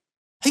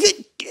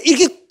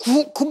이렇게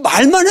그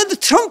말만 해도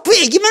트럼프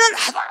얘기만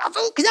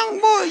하더라도 그냥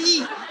뭐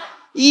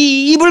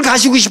이 입을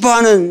가시고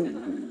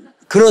싶어하는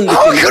그런 느낌.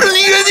 그런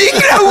이런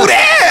얘기라고 그래.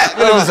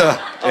 그러면서.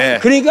 예.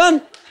 그러니까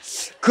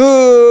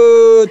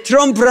그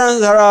트럼프라는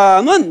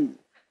사람은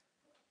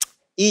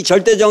이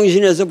절대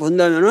정신에서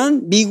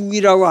본다면은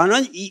미국이라고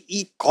하는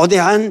이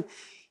거대한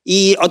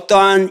이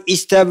어떠한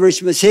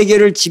이스태블리시먼트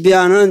세계를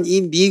지배하는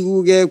이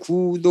미국의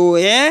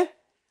구도에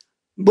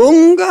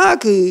뭔가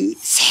그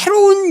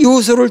새로운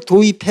요소를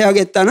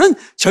도입해야겠다는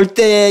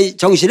절대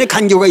정신의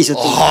간교가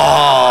있었던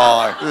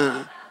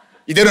거예요.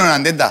 이대로는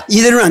안 된다.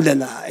 이대로는 안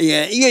된다.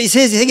 이게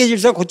세계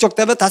질서가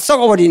고쪽되면 다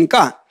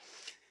썩어버리니까.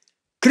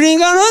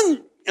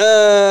 그러니까는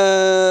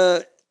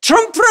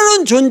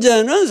트럼프라는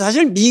존재는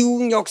사실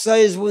미국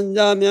역사에서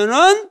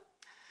본다면은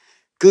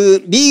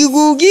그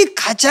미국이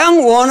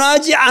가장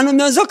원하지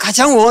않으면서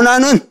가장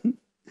원하는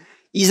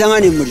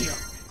이상한 인물이죠.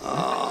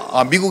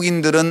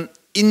 미국인들은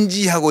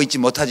인지하고 있지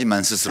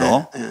못하지만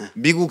스스로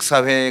미국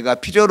사회가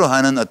필요로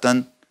하는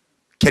어떤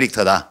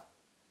캐릭터다.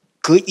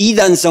 그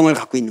이단성을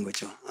갖고 있는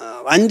거죠.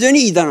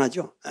 완전히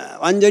이단하죠.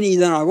 완전히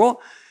이단하고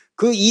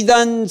그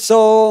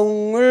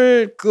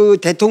이단성을 그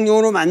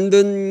대통령으로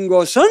만든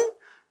것은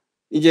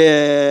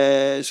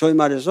이제 소위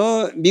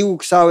말해서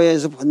미국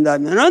사회에서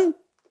본다면은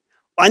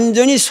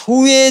완전히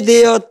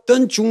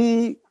소외되었던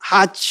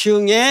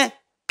중하층의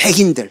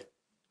백인들.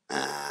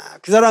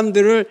 그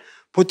사람들을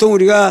보통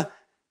우리가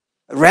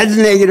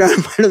레드넥이라는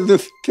말로도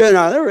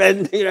표현하는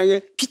레드넥이라는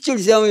게 핏줄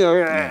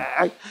세우면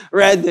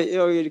레드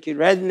여기 이렇게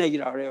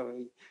레드넥이라고 그래요.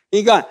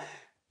 그러니까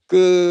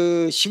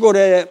그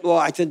시골에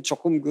뭐 하여튼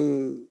조금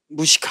그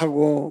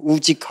무식하고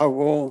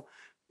우직하고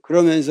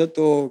그러면서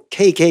또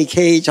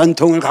KKK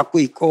전통을 갖고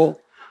있고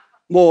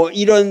뭐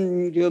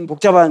이런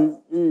복잡한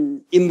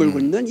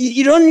인물군들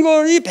이런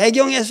거를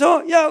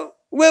배경에서 야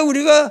왜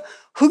우리가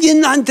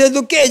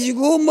흑인한테도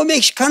깨지고 뭐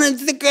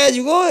멕시칸한테도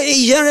깨지고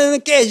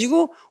에이시안한테도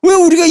깨지고 왜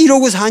우리가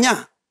이러고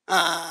사냐?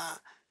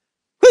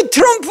 그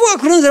트럼프가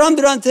그런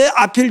사람들한테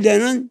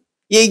아필되는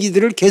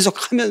얘기들을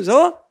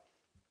계속하면서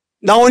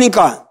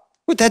나오니까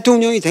그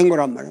대통령이 된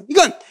거란 말이에요.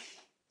 그러니까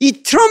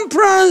이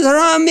트럼프라는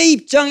사람의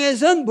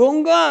입장에선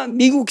뭔가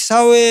미국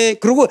사회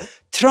그리고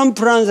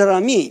트럼프라는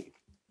사람이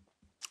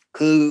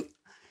그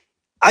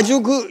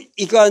아주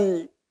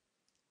그러니까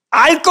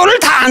알 거를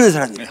다 아는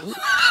사람이에요.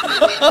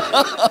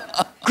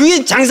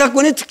 그게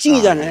장사꾼의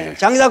특징이잖아요.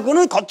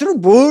 장사꾼은 겉으로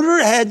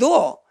뭐를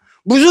해도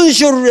무슨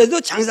쇼를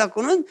해도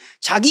장사꾼은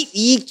자기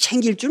이익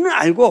챙길 줄은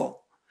알고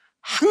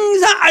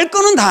항상 알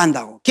거는 다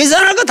한다고.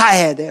 계산할 거 다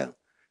해야 돼요.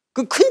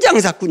 그 큰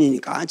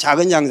장사꾼이니까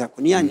작은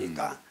장사꾼이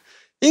아니니까.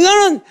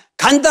 이거는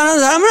간단한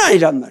사람은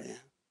아니란 말이에요.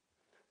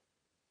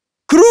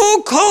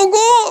 그렇고 하고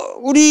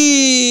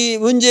우리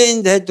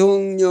문재인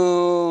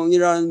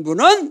대통령이라는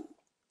분은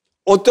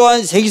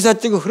어떠한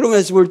세계사적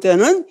흐름에서 볼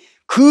때는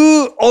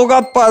그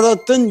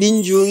억압받았던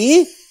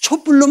민중이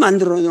촛불로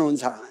만들어 놓은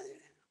사람이에요.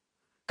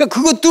 그러니까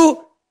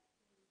그것도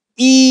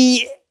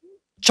이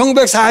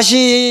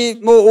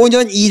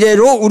 1945년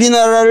이래로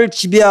우리나라를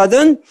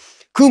지배하던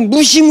그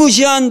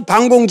무시무시한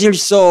반공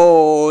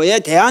질서에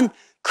대한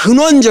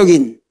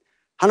근원적인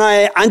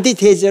하나의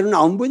안티테제로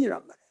나온 분이란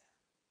말이에요.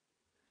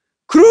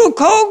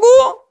 그렇고 하고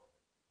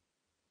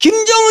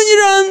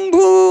김정은이라는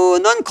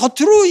분은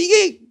겉으로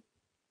이게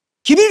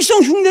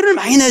김일성 흉내를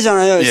많이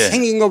내잖아요. 예.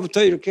 생긴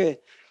것부터 이렇게.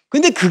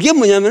 근데 그게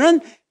뭐냐면은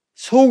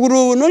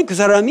속으로는 그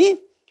사람이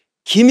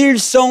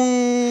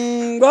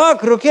김일성과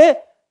그렇게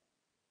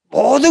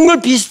모든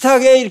걸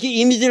비슷하게 이렇게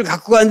이미지를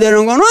갖고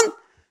간다는 거는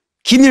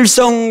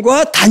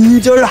김일성과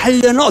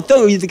단절하려는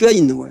어떤 의도가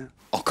있는 거예요.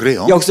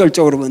 그래요?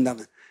 역설적으로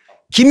본다면.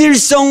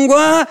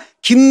 김일성과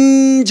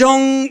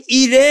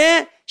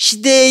김정일의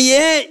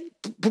시대에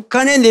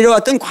북한에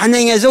내려왔던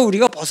관행에서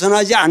우리가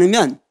벗어나지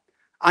않으면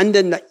안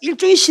된다.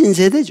 일종의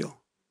신세대죠.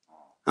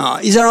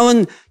 이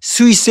사람은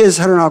스위스에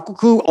살아났고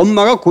그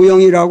엄마가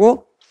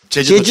고영이라고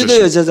제주도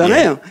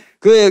여자잖아요.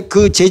 예.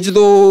 그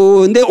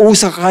제주도인데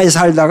오사카에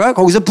살다가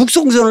거기서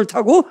북송선을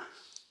타고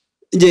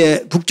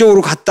이제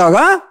북쪽으로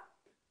갔다가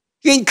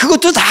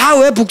그것도 다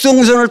왜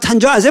북송선을 탄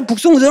줄 아세요?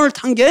 북송선을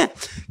탄 게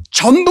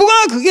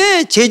전부가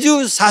그게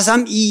제주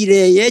 4.3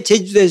 이래에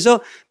제주도에서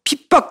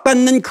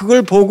핍박받는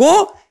그걸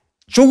보고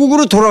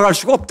조국으로 돌아갈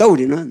수가 없다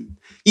우리는.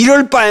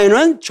 이럴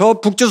바에는 저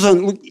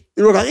북조선으로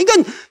가. 그러니까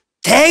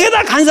대개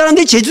다 간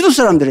사람들이 제주도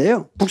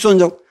사람들이에요.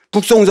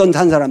 북송선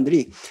탄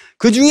사람들이.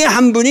 그 중에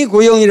한 분이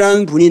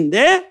고영이라는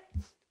분인데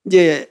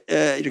이제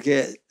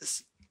이렇게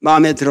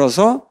마음에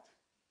들어서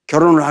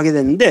결혼을 하게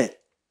됐는데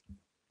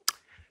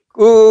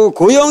그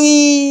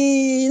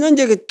고영이는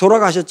이제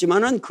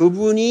돌아가셨지만은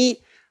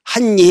그분이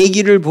한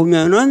얘기를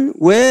보면은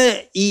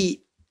왜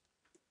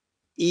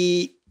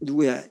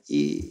누구야?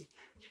 이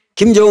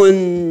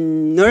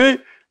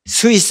김정은을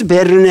스위스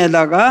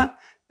베른에다가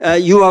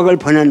유학을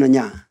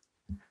보냈느냐.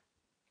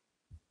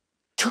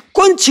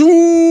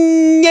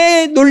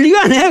 특권층의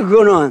논리가 아니에요.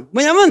 그거는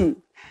뭐냐면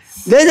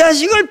내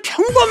자식을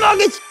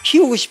평범하게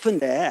키우고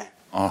싶은데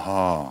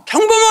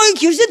평범하게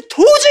키울 때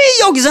도저히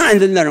여기서는 안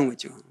된다는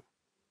거죠.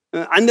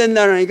 안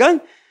된다니까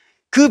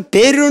그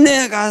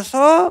베른에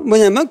가서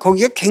뭐냐면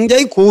거기가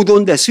굉장히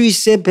고도인데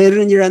스위스의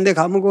베른이라는 데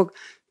가면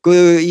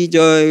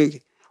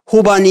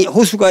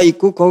호수가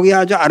있고 거기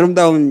아주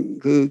아름다운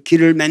그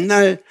길을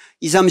맨날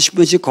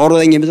 20-30분씩 걸어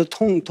다니면서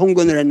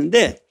통근을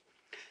했는데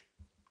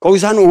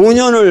거기서 한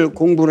 5년을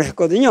공부를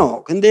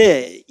했거든요.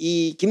 근데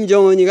이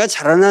김정은이가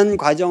자라난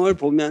과정을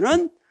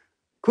보면은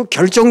그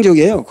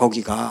결정적이에요.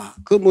 거기가.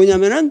 그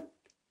뭐냐면은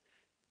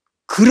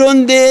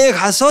그런 데에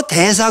가서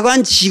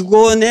대사관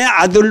직원의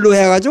아들로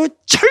해가지고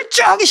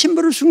철저하게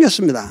신분을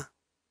숨겼습니다.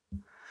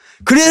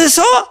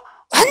 그래서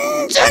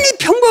완전히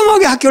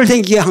평범하게 학교를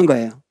다니게 한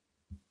거예요.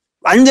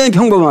 완전히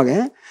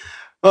평범하게.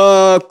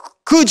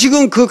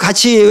 지금 그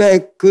같이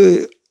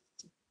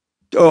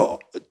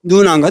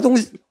누나인가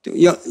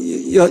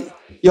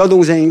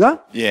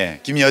여동생인가? 예,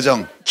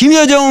 김여정.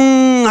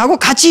 김여정하고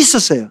같이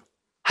있었어요.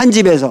 한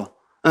집에서.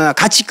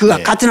 같이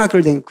같은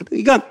학교를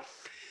다녔거든요. 그러니까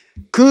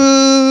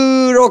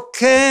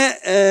그렇게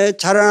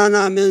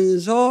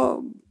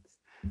자라나면서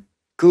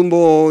그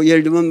뭐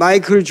예를 들면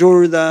마이클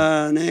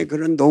조던의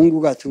그런 농구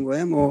같은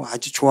거에 뭐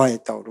아주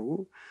좋아했다고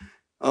그러고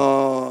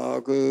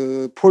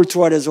그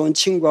포르투갈에서 온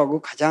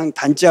친구하고 가장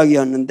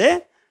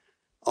단짝이었는데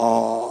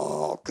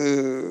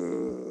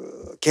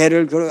그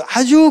걔를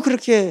아주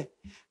그렇게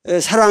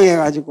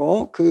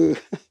사랑해가지고 그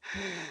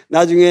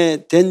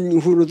나중에 된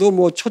후로도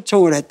뭐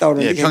초청을 했다고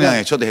그러는데 예,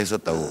 평양에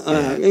초대했었다고.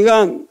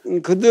 그러니까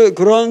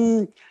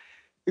그런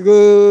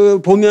그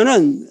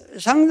보면은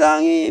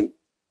상당히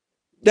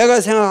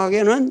내가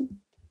생각하기에는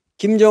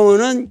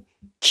김정은은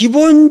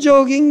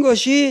기본적인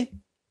것이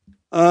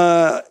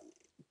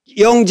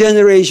영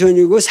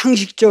제너레이션이고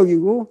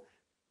상식적이고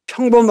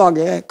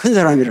평범하게 큰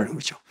사람이라는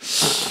거죠.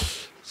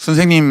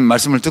 선생님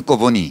말씀을 듣고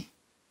보니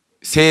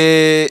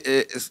세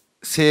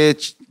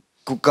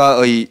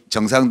국가의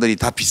정상들이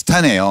다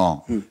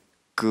비슷하네요.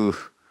 그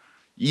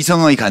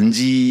이성의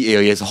간지에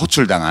의해서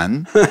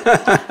호출당한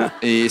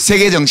이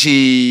세계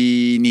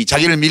정신이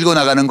자기를 밀고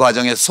나가는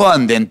과정에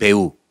소환된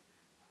배역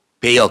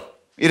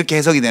이렇게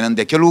해석이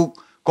되는데 결국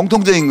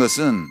공통적인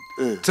것은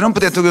트럼프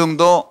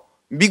대통령도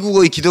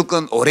미국의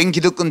기득권 오랜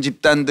기득권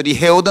집단들이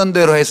해오던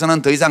대로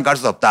해서는 더 이상 갈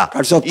수 없다.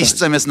 이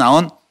시점에서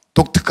나온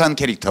독특한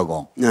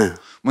캐릭터고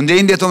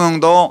문재인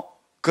대통령도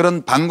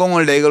그런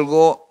반공을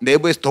내걸고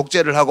내부에서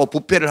독재를 하고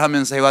부패를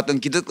하면서 해왔던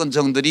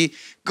기득권층들이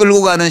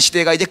끌고 가는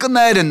시대가 이제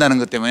끝나야 된다는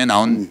것 때문에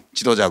나온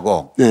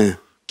지도자고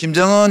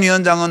김정은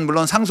위원장은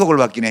물론 상속을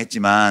받기는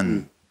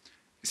했지만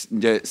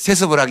이제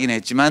세습을 하긴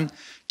했지만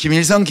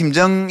김일성,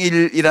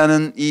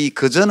 김정일이라는 이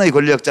그전의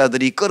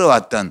권력자들이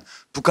끌어왔던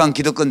북한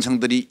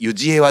기득권층들이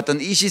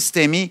유지해왔던 이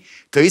시스템이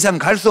더 이상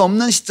갈 수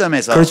없는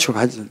시점에서 그렇죠.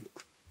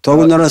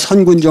 더군다나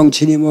선군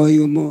정치니 뭐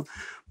이거 뭐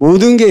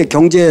모든 게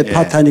경제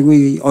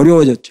파탄이고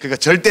어려워졌죠. 그러니까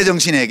절대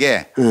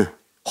정신에게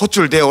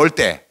호출되어 올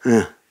때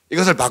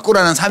이것을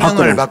바꾸라는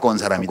사명을 받고 온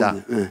사람이다.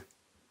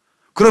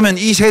 그러면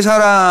이 세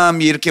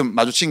사람이 이렇게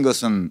마주친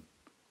것은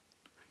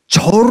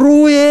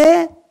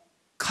절호의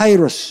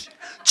카이로스,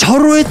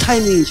 절호의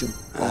타이밍이죠.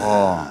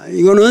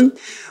 이거는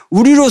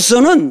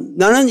우리로서는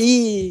나는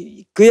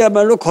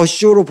그야말로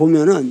거시적으로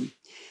보면은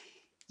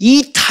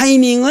이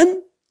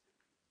타이밍은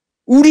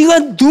우리가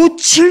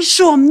놓칠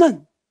수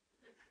없는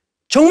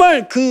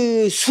정말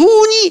그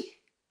수훈이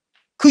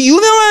그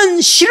유명한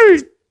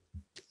시를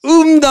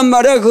읊단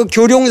말이야. 그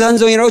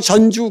교룡산성이라고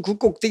전주 그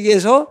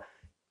꼭대기에서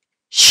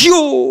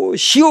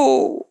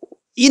시오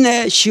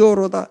이내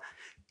시오로다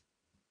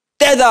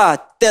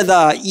때다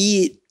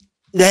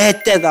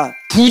내 때다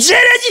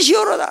부재래지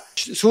시오로다.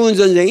 수훈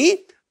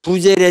선생이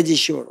부재래지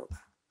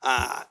시오로다.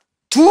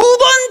 두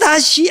번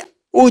다시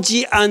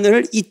오지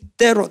않을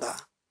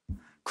이때로다.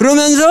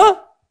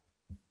 그러면서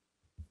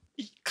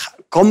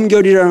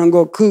검결이라는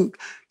거,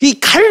 이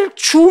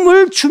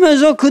칼춤을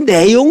추면서 그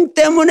내용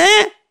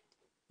때문에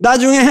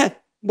나중에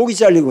목이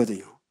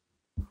잘리거든요.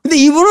 근데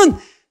이분은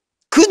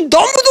그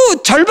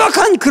너무도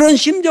절박한 그런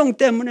심정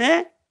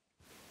때문에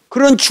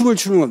그런 춤을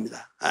추는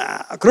겁니다.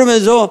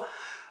 그러면서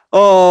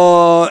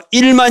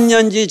 1만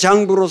년지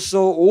장부로서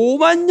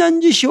 5만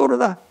년지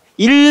시오로다.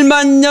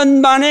 1만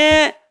년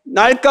만에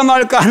날까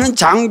말까 하는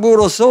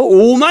장부로서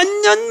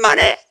 5만 년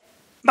만에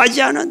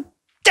맞이하는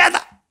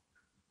때다.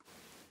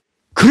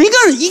 그러니까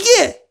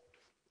이게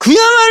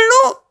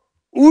그야말로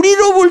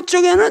우리로 볼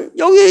적에는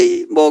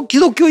여기 뭐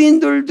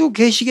기독교인들도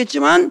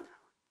계시겠지만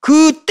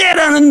그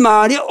때라는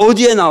말이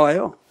어디에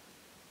나와요?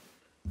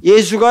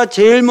 예수가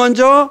제일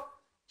먼저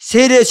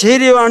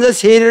세례요한한테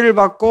세례를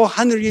받고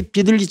하늘이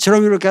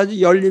비둘기처럼 이렇게 아주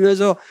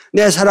열리면서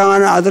내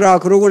사랑하는 아들아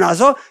그러고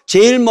나서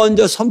제일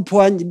먼저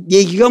선포한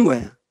얘기가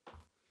뭐예요?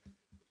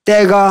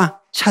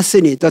 때가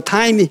찼으니 the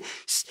time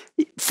is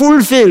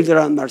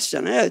fulfilled라는 말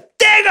쓰잖아요.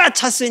 때가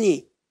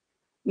찼으니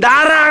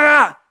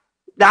나라가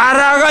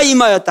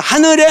임하였다.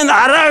 하늘의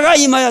나라가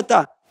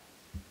임하였다.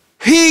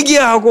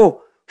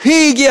 회개하고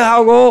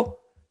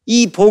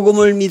이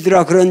복음을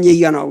믿으라 그런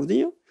얘기가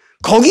나오거든요.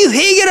 거기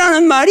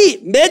회개라는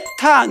말이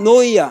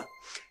메타노이아.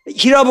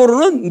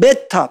 히라보로는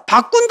메타,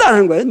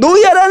 바꾼다는 거예요.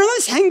 노이아라는 건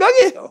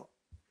생각이에요.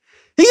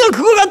 그러니까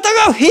그걸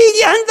갖다가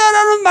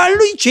회개한다라는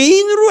말로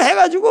죄인으로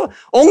해가지고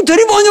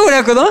엉터리 번역을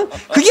했거든.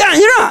 그게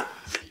아니라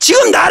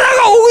지금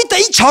나라가 오고 있다.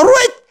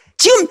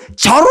 지금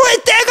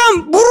절호의 때가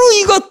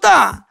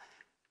무르익었다.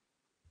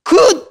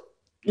 그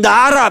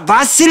나라,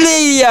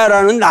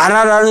 바실레이아라는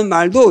나라라는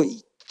말도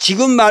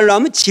지금 말로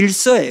하면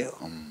질서예요.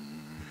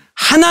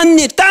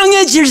 하나님,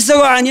 땅의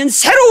질서가 아닌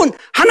새로운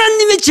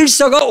하나님의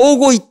질서가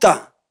오고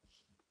있다.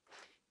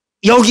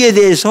 여기에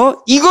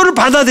대해서 이거를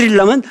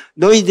받아들이려면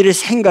너희들의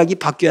생각이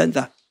바뀌어야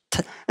한다.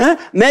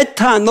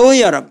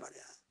 메타노이아란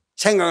말이야.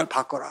 생각을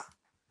바꿔라.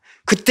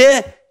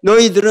 그때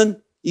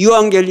너희들은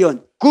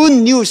유앙겔리온, 굿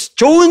뉴스,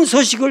 좋은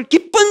소식을,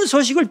 기쁜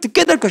소식을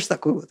듣게 될 것이다.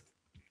 그거거든.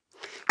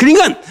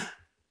 그러니까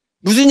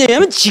무슨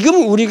얘기냐면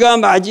지금 우리가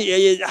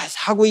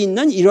하고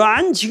있는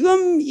이러한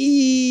지금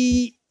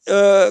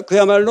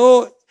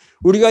그야말로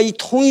우리가 이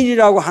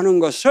통일이라고 하는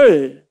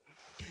것을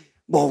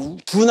뭐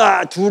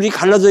둘이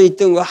갈라져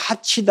있던 거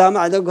합치다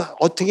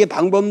어떻게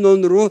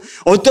방법론으로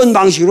어떤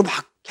방식으로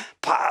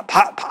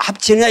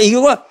합치느냐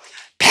이거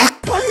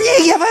 100번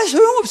얘기해봐야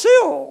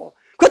소용없어요.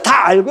 그거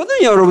다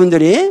알거든요,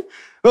 여러분들이.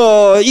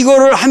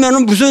 이거를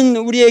하면은 무슨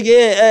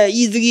우리에게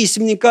이득이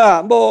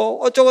있습니까? 뭐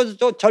어쩌고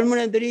저 젊은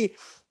애들이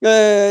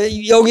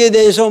여기에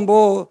대해서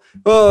뭐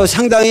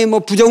상당히 뭐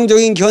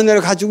부정적인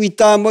견해를 가지고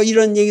있다 뭐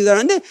이런 얘기도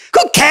하는데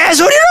그거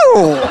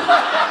개소리라고.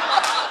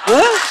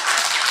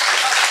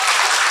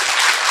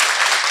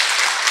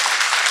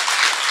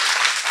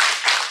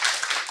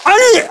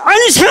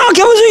 아니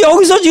생각해보세요.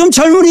 여기서 지금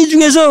젊은이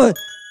중에서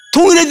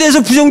통일에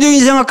대해서 부정적인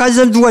생각 가진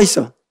사람 누가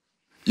있어?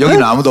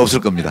 여기는 아무도 없을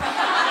겁니다.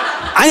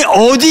 아니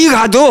어디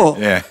가도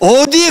예.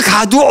 어디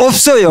가도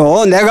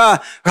없어요.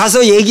 내가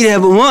가서 얘기를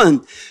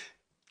해보면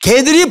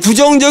걔들이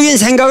부정적인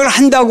생각을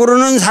한다고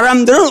그러는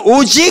사람들은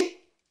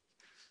오직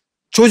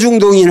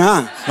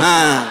조중동이나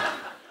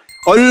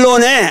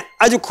언론에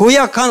아주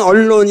고약한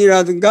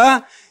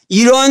언론이라든가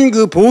이런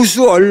그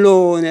보수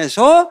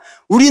언론에서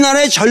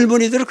우리나라의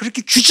젊은이들을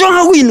그렇게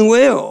규정하고 있는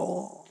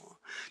거예요.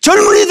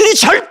 젊은이들이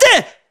절대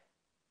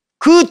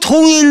그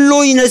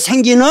통일로 인해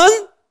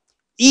생기는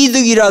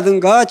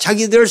이득이라든가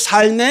자기들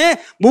삶의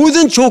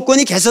모든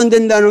조건이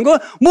개선된다는 거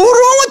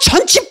모르면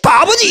천치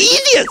바보지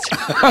이디였어요.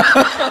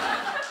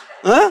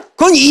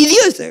 그건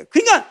이디였어요.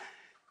 그러니까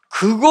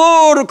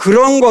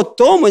그런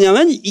것도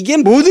뭐냐면 이게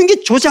모든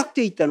게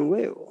조작되어 있다는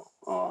거예요.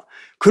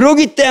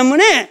 그러기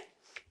때문에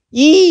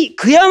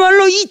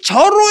그야말로 이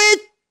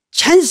절호의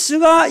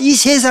찬스가 이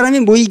세 사람이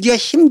모이기가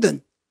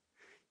힘든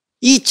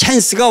이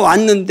찬스가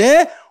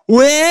왔는데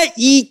왜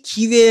이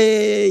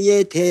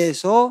기회에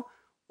대해서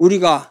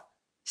우리가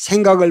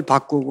생각을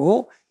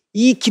바꾸고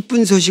이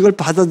기쁜 소식을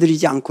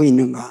받아들이지 않고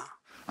있는가?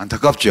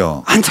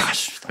 안타깝죠.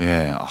 안타깝습니다.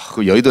 예,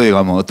 그 여의도에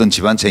가면 어떤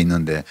집 한 채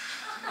있는데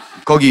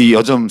거기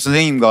요즘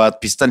선생님과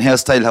비슷한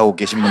헤어스타일 하고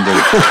계신 분들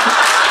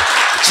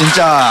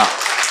진짜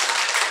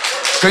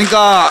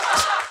그러니까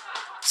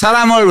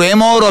사람을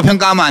외모로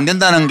평가하면 안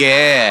된다는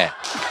게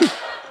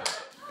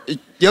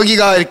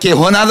여기가 이렇게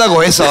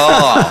훤하다고 해서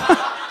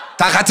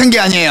다 같은 게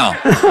아니에요.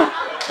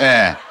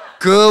 예,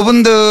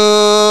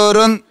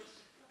 그분들은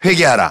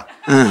회개하라.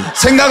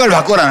 생각을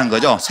바꾸라는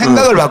거죠.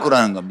 생각을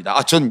바꾸라는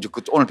겁니다. 전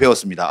오늘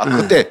배웠습니다.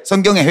 그때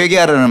성경에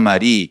회개하라는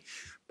말이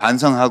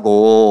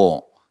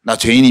반성하고 나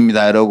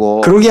죄인입니다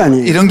이러고 그런 게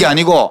아니에요. 이런 게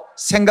아니고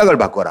생각을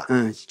바꿔라.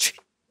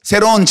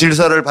 새로운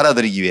질서를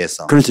받아들이기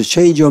위해서. 그렇죠.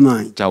 Change your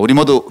mind. 자, 우리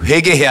모두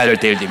회개해야 할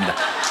때입니다.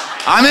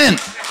 아멘.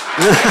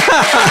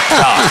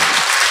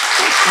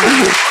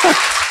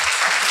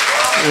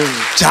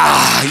 자,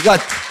 이거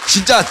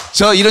진짜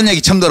저 이런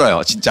얘기 처음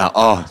들어요. 진짜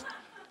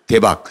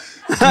대박.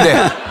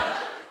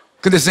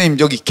 근데 선생님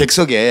여기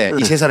객석에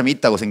이 세 사람이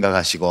있다고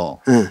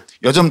생각하시고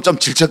요즘 좀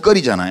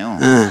질척거리잖아요.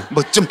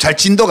 뭐 좀 잘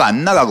진도가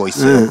안 나가고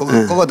있어요.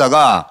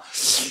 거기다가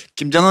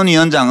김정은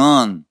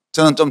위원장은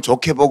저는 좀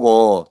좋게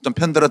보고 좀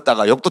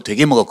편들었다가 욕도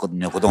되게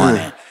먹었거든요.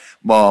 그동안에.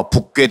 뭐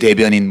북괴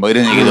대변인 뭐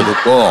이런 얘기도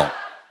듣고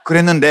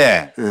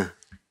그랬는데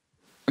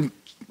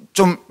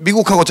좀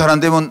미국하고 잘 안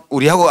되면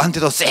우리하고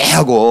한테도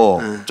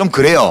쎄하고 좀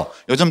그래요.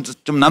 요즘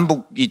좀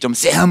남북이 좀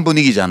쎄한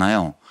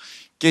분위기잖아요.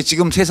 이게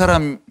지금 세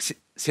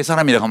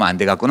사람이라고 하면 안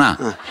되겠구나.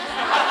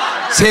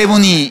 세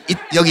분이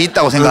여기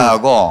있다고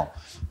생각하고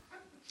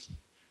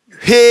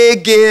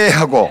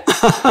회개하고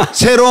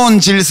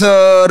새로운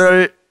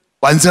질서를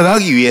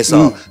완성하기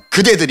위해서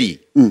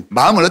그대들이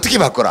마음을 어떻게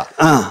바꿔라.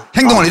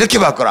 행동을 이렇게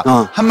바꿔라.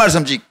 한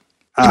말씀씩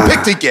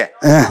임팩트 있게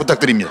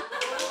부탁드립니다.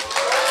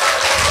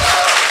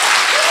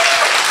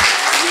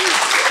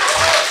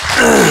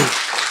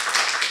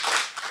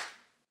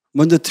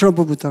 먼저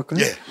트럼프부터 할까요?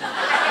 예.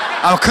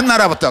 큰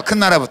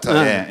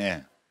나라부터.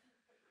 예.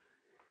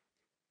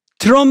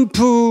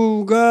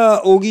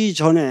 트럼프가 오기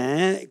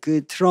전에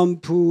그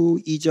트럼프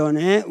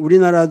이전에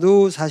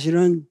우리나라도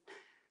사실은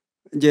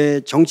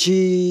이제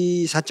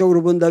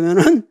정치사적으로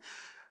본다면은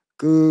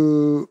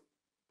그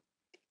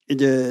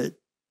이제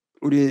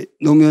우리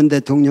노무현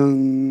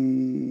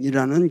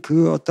대통령이라는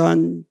그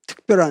어떠한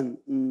특별한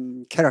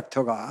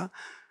캐릭터가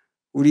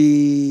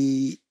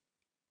우리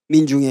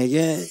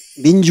민중에게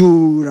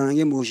민주라는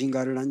게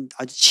무엇인가를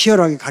아주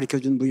치열하게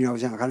가르쳐준 분이라고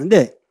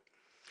생각하는데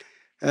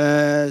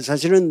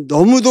사실은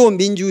너무도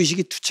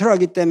민주의식이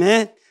투철하기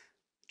때문에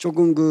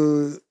조금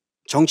그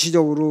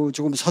정치적으로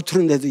조금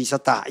서투른 데도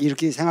있었다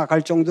이렇게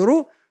생각할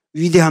정도로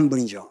위대한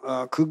분이죠.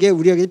 그게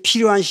우리에게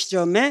필요한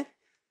시점에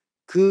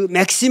그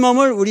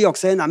맥시멈을 우리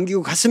역사에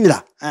남기고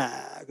갔습니다.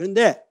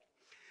 그런데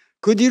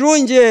그 뒤로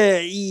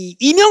이제 이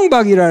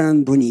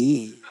이명박이라는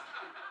분이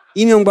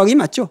이명박이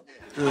맞죠?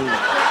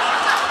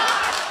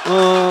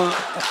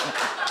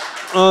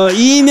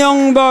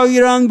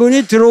 이명박이라는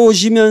분이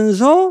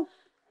들어오시면서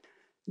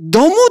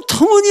너무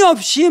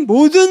터무니없이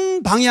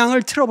모든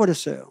방향을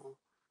틀어버렸어요.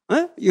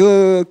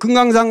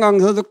 금강산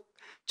강서도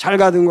잘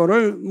가던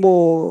거를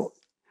뭐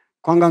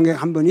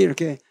관광객 한 분이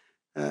이렇게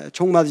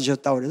총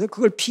맞으셨다고 그래서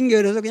그걸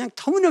핑계를 해서 그냥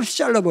터무니없이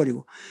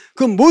잘라버리고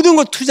그 모든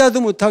거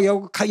투자도 못하게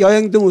하고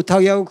여행도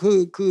못하게 하고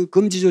그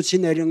금지 조치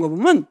내리는 거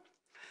보면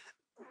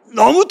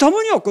너무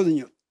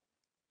터무니없거든요.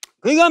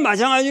 그러니까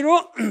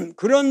마찬가지로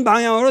그런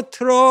방향으로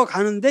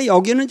틀어가는데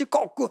여기는 이제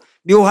거꾸로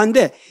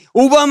묘한데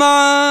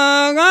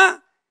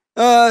오바마가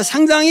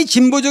상당히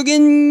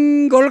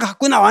진보적인 걸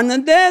갖고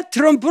나왔는데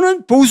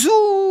트럼프는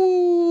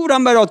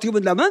보수란 말을 어떻게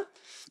본다면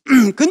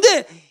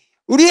근데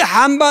우리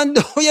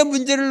한반도의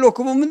문제를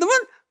놓고 보면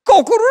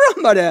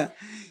거꾸로란 말이야.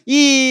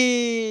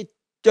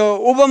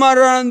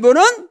 오바마라는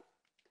분은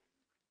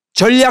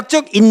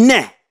전략적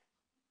인내라는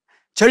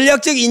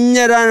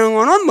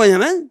거는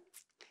뭐냐면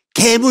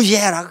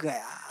개무시해라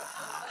그거야.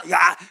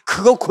 야,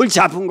 그거 골치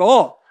아픈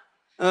거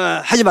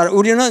하지 마라.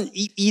 우리는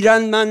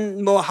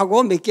이란만 뭐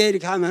하고 몇 개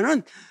이렇게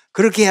하면은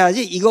그렇게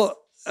해야지. 이거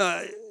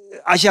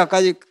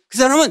아시아까지 그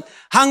사람은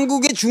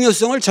한국의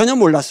중요성을 전혀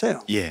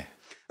몰랐어요. 예.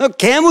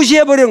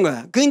 개무시해 버린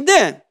거야.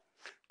 그런데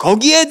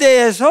거기에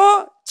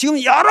대해서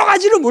지금 여러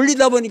가지로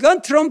몰리다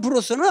보니까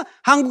트럼프로서는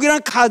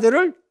한국이라는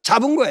카드를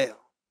잡은 거예요.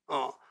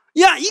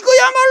 야,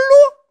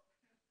 이거야말로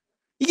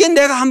이게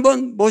내가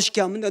한번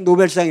멋있게 하면 내가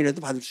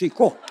노벨상이라도 받을 수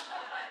있고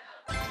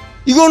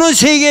이거는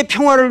세계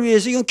평화를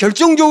위해서 이건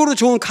결정적으로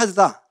좋은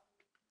카드다.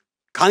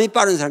 감이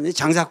빠른 사람이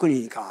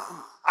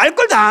장사꾼이니까 알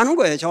걸 다 아는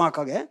거예요,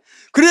 정확하게.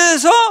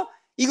 그래서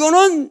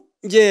이거는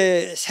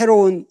이제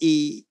새로운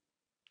이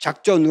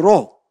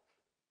작전으로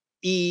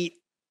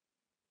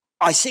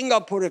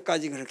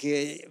싱가포르까지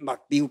그렇게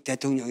막 미국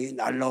대통령이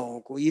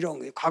날라오고 이런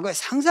거 과거에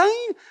상상이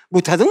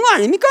못하던 거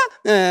아닙니까?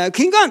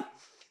 그러니까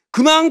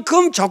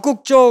그만큼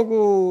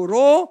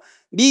적극적으로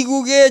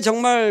미국의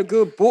정말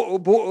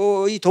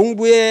이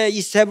동부의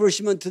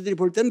이스태블리시먼트들이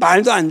볼 때는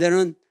말도 안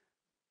되는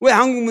왜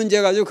한국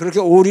문제 가지고 그렇게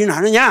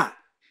올인하느냐?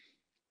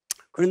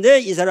 그런데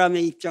이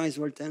사람의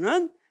입장에서 볼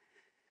때는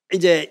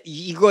이제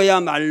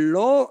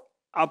이거야말로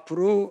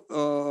앞으로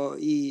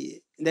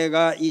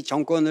내가 이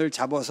정권을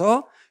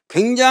잡아서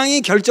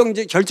굉장히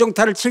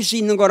결정타를 칠 수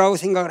있는 거라고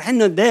생각을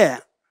했는데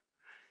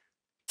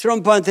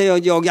트럼프한테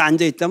여기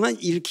앉아 있다면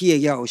이렇게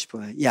얘기하고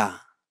싶어요.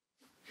 야,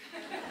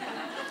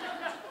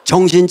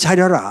 정신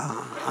차려라.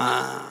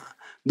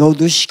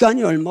 너도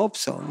시간이 얼마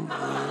없어.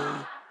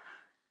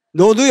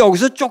 너도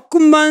여기서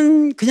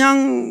조금만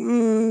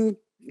그냥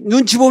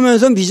눈치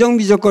보면서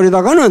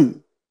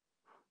미적미적거리다가는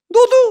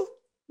너도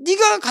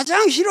네가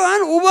가장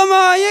싫어하는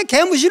오바마의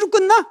개무시로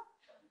끝나.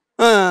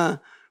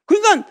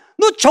 그러니까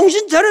너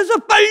정신 차려서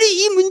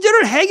빨리 이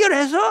문제를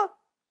해결해서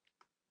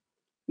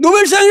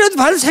노벨상이라도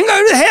받을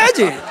생각을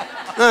해야지.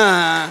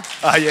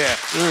 예.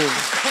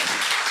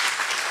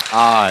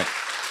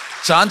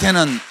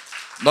 저한테는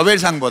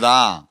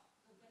노벨상보다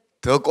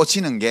더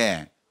꽂히는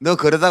게 너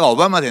그러다가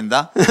오바마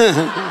된다?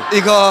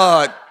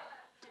 이거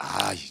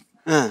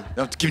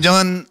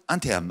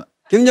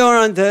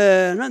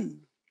김정은한테는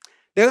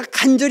내가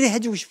간절히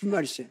해주고 싶은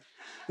말이 있어요.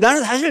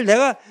 나는 사실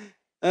내가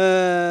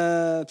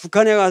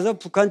북한에 가서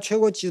북한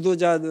최고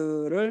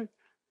지도자들을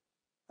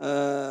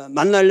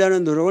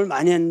만나려는 노력을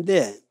많이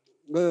했는데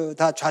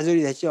다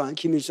좌절이 됐죠.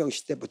 김일성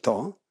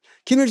시대부터.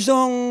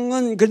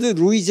 김일성은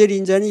그래도 루이제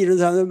린자니 이런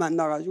사람들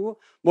만나가지고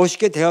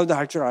멋있게 대화도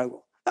할 줄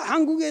알고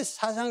한국의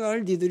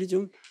사상가를 니들이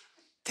좀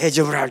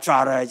대접을 할 줄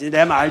알아야지.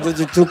 내 말도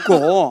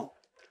듣고.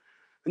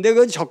 근데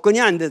그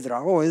접근이 안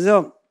되더라고.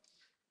 그래서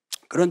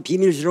그런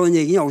비밀스러운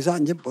얘기는 여기서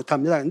이제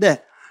못합니다.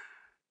 근데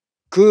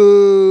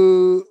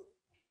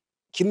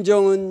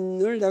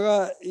김정은을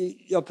내가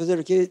옆에서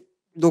이렇게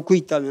놓고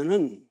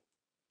있다면은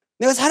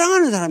내가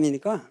사랑하는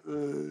사람이니까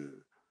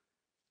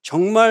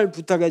정말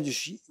부탁해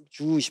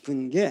주고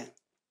싶은 게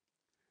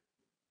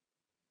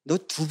너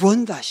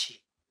 2번 다시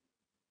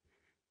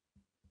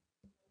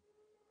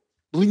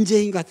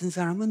문재인 같은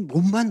사람은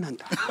못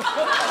만난다.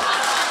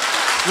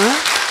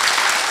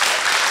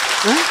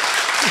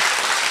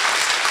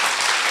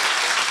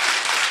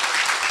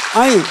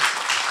 아니,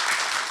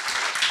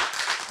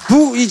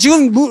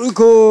 지금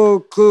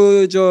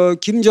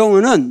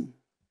김정은은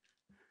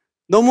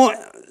너무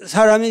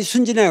사람이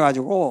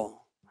순진해가지고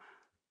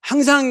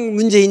항상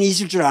문재인이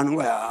있을 줄 아는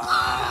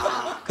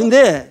거야.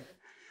 근데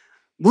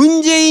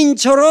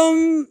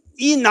문재인처럼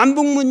이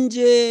남북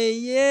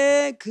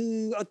문제의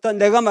어떤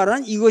내가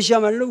말하는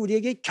이것이야말로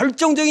우리에게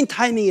결정적인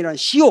타이밍이란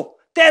시효,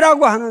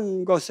 때라고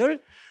하는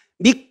것을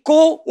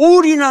믿고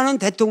올인하는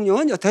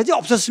대통령은 여태까지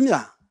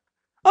없었습니다.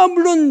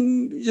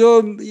 물론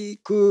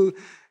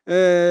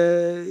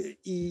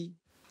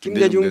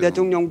김대중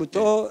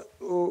대통령부터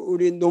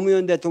우리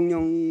노무현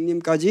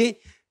대통령님까지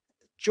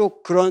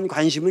쭉 그런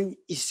관심은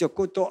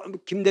있었고 또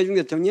김대중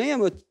대통령이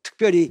뭐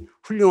특별히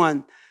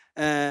훌륭한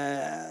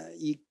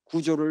이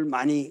구조를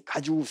많이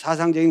가지고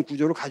사상적인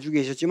구조를 가지고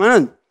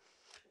계셨지만은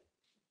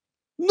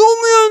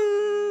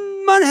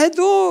노무현만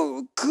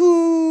해도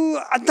그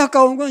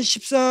안타까운 건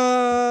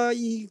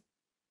 14이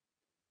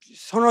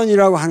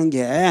선언이라고 하는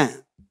게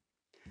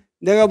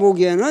내가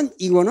보기에는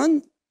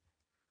이거는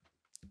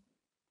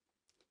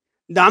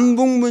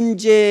남북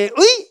문제의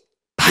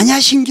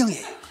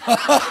반야신경이에요.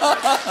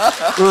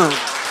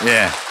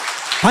 예.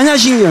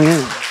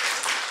 반야신경이에요.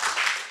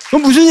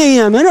 그건 무슨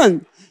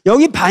얘기냐면은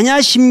여기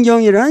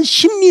반야심경이라는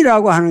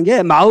심리라고 하는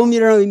게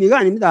마음이라는 의미가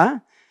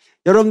아닙니다.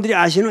 여러분들이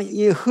아시는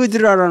이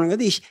흐드라라는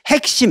것도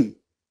핵심,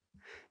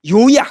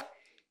 요약,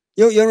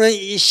 여러분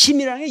이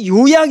심이라는 게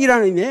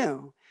요약이라는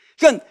의미예요.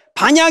 그러니까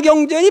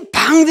반야경전이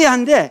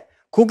방대한데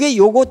그게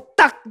요거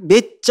딱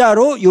몇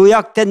자로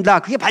요약된다.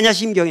 그게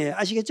반야심경이에요.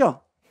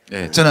 아시겠죠?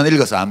 네, 저는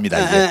읽어서 압니다.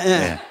 이제.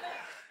 네.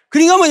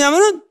 그러니까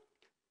뭐냐면은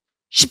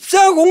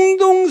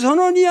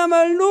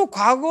 14공동선언이야말로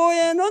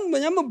과거에는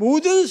뭐냐면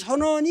모든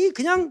선언이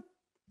그냥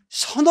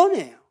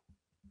선언이에요.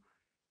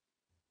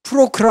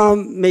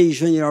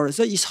 프로크라메이션이라고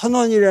해서 이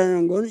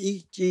선언이라는 거는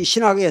이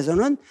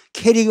신학에서는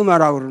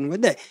캐리그마라고 그러는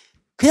건데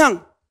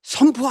그냥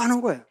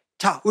선포하는 거예요.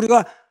 자,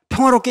 우리가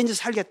평화롭게 이제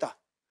살겠다.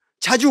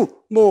 자주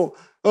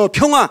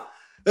평화,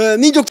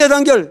 민족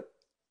대단결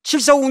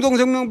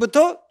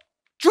 7.4공동성명부터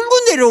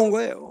줄곧 내려온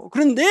거예요.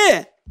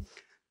 그런데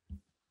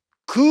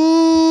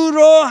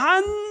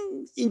그러한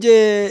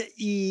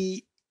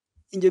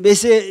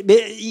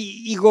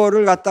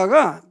이거를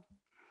갖다가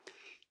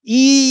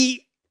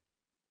이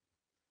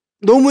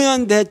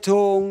노무현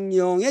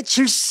대통령의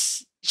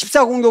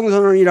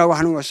 14공동선언이라고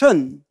하는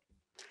것은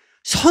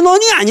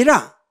선언이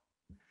아니라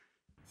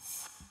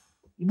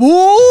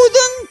모든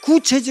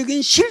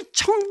구체적인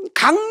실천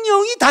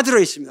강령이 다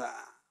들어있습니다.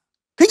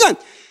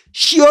 그러니까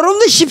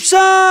여러분들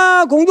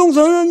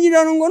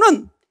 14공동선언이라는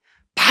거는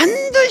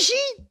반드시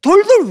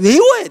돌돌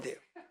외워야 돼요.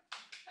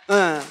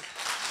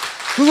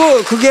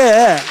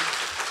 그게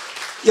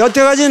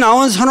여태까지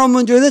나온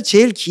선언문 중에서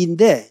제일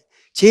긴데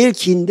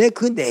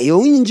그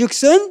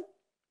내용인즉슨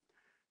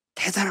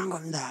대단한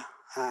겁니다.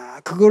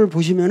 그걸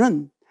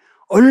보시면은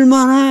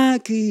얼마나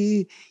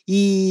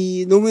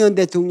이 노무현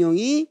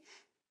대통령이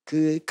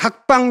그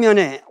각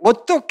방면에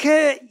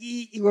어떻게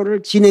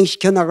이거를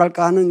진행시켜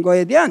나갈까 하는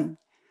거에 대한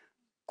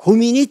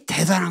고민이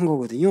대단한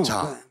거거든요.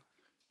 자,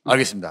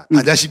 알겠습니다.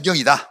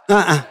 반야심경이다.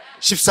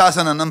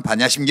 14선언은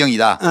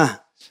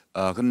반야심경이다.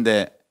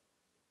 그런데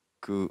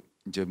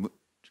이제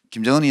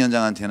김정은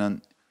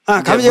위원장한테는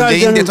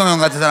문재인 대통령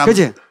같은 사람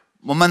그치?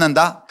 못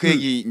만난다? 그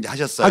얘기 이제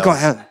하셨어요.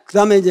 그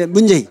다음에 이제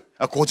문재인.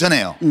 그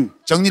전에요.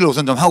 정리를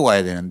우선 좀 하고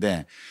가야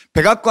되는데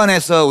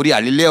백악관에서 우리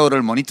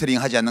알릴레오를 모니터링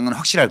하지 않는 건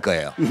확실할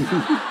거예요.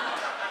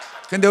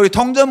 근데 우리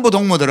통전부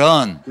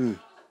동무들은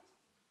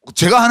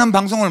제가 하는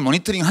방송을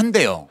모니터링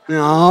한대요.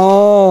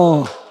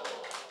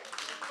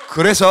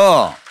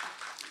 그래서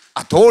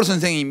도올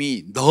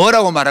선생님이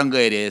너라고 말한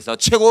거에 대해서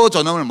최고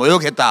존엄을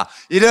모욕했다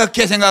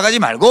이렇게 생각하지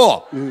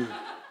말고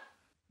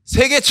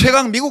세계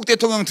최강 미국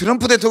대통령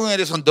트럼프 대통령에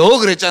대해서 너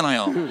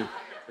그랬잖아요.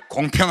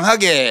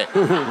 공평하게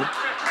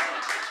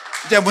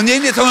이제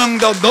문재인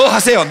대통령도 너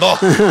하세요. 너.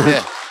 네.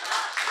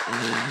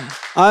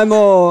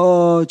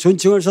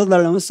 존칭을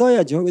써달라면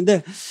써야죠.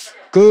 근데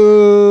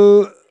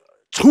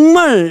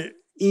정말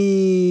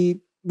이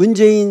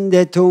문재인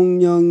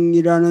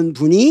대통령이라는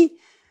분이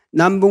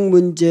남북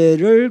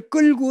문제를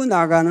끌고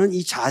나가는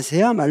이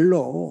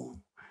자세야말로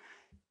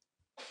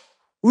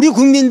우리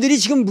국민들이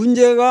지금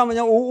문제가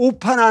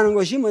오판하는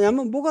것이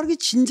뭐냐면 뭐가 그렇게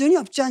진전이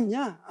없지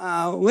않냐.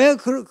 왜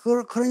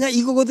그러냐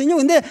이거거든요.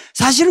 근데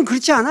사실은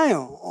그렇지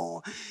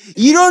않아요.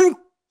 이런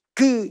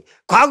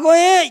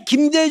과거에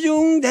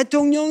김대중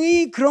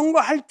대통령이 그런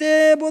거 할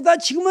때보다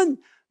지금은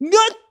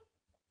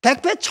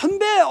백배,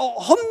 천배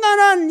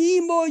험난한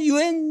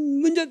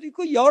유엔 문제도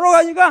있고 여러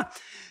가지가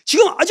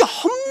지금 아주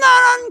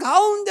험난한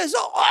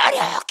가운데서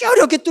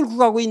어렵게 뚫고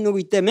가고 있는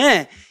거기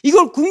때문에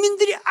이걸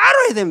국민들이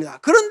알아야 됩니다.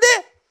 그런데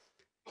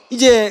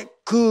이제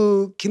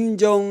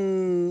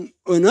김정은은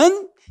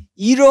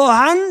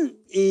이러한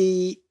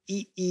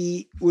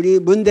우리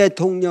문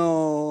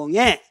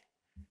대통령의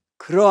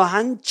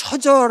그러한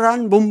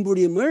처절한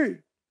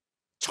몸부림을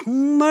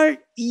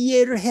정말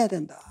이해를 해야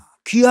된다.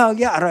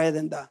 귀하게 알아야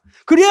된다.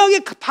 그래야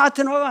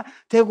파트너가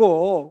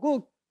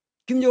되고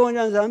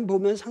김정은이라는 사람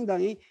보면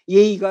상당히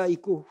예의가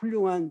있고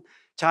훌륭한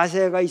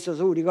자세가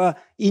있어서 우리가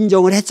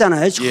인정을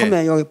했잖아요.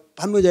 처음에 여기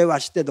판문점에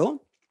왔을 때도.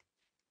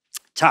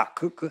 자,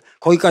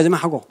 거기까지만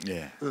하고.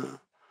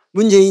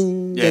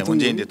 문재인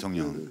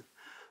대통령.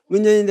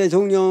 문재인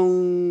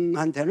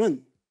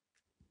대통령한테는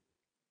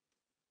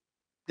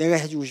내가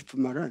해주고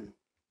싶은 말은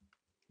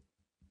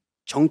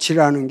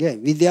정치라는 게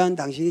위대한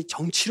당신이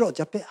정치를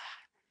어차피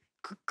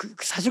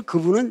사실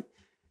그분은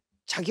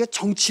자기가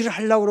정치를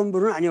하려고 그런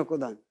분은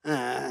아니었거든.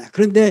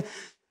 그런데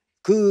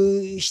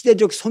그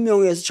시대적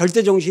소명에서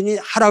절대 정신이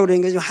하라고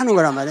그러는 게 좀 하는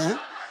거란 말이야.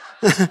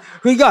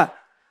 그러니까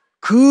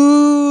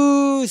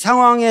그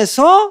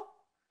상황에서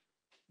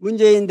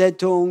문재인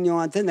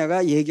대통령한테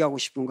내가 얘기하고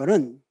싶은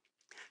거는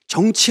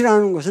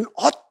정치라는 것은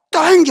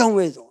어떠한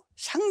경우에도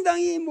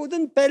상당히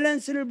모든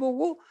밸런스를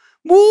보고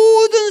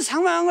모든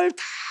상황을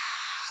다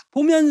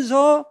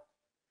보면서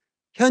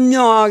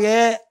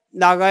현명하게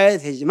나가야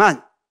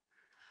되지만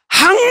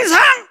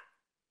항상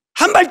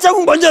한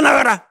발자국 먼저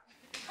나가라.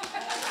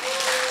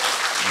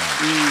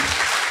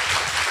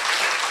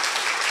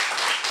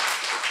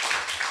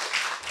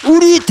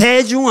 우리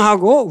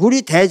대중하고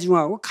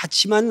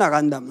같이만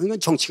나간다면 이건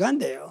정치가 안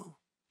돼요.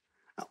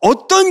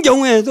 어떤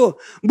경우에도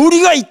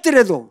무리가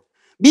있더라도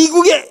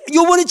미국의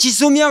요번에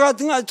지소미아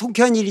같은 거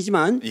통쾌한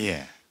일이지만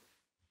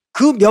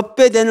그 몇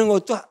배 되는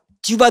것도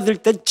뒤받을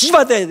때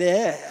뒤받아야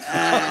돼.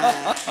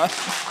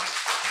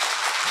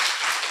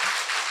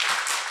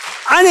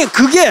 아니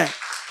그게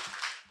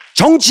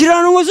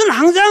정치라는 것은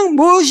항상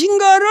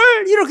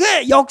무엇인가를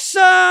이렇게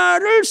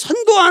역사를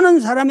선도하는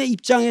사람의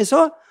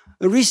입장에서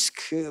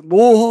리스크,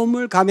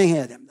 모험을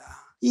감행해야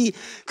됩니다.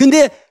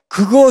 근데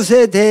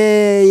그것에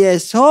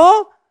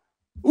대해서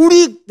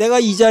내가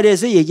이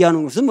자리에서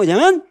얘기하는 것은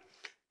뭐냐면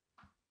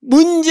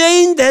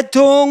문재인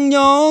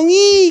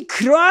대통령이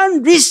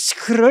그러한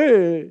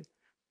리스크를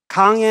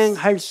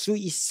강행할 수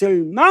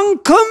있을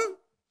만큼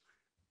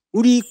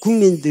우리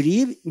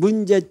국민들이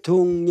문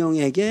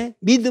대통령에게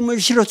믿음을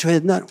실어줘야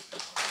된다는 거예요.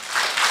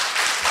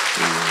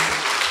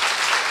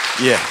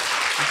 예.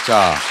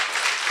 자,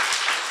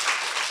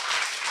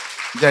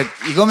 이제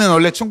이거면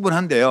원래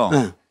충분한데요.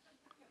 네.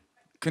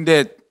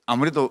 근데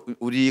아무래도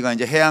우리가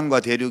이제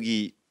해안과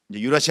대륙이 이제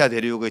유라시아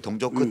대륙의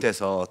동쪽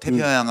끝에서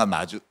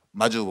태평양과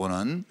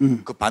마주보는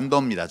그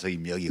반도입니다. 저기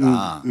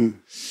여기가.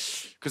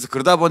 그래서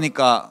그러다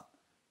보니까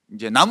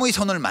이제 남의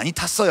손을 많이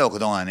탔어요.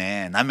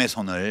 그동안에 남의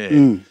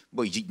손을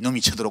뭐 이놈이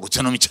쳐들어오고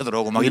저놈이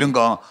쳐들어오고 막 이런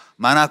거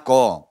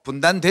많았고,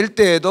 분단될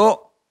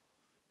때에도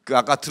그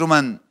아까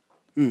트루만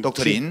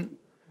독트린,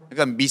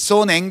 그러니까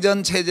미소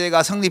냉전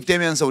체제가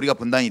성립되면서 우리가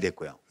분단이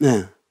됐고요.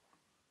 네.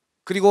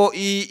 그리고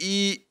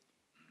이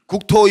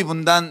국토의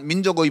분단,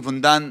 민족의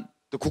분단,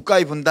 또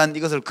국가의 분단,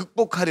 이것을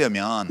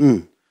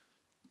극복하려면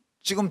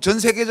지금 전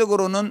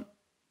세계적으로는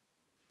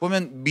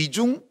보면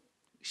미중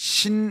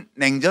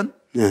신냉전,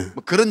 네.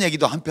 뭐 그런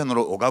얘기도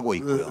한편으로 오가고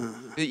있고요.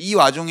 이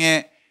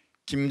와중에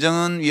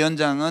김정은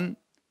위원장은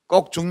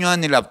꼭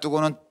중요한 일을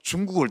앞두고는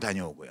중국을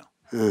다녀오고요.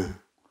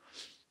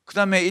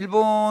 그다음에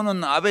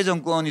일본은 아베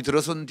정권이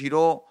들어선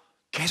뒤로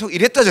계속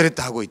이랬다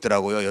저랬다 하고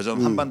있더라고요.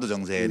 요즘 한반도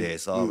정세에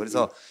대해서.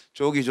 그래서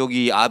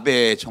조기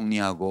아베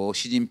총리하고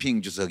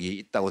시진핑 주석이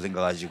있다고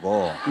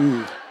생각하시고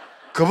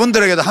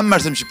그분들에게도 한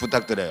말씀씩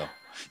부탁드려요.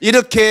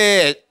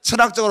 이렇게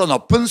철학적으로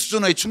높은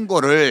수준의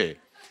충고를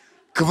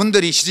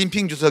그분들이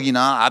시진핑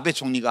주석이나 아베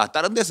총리가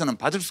다른 데서는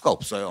받을 수가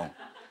없어요.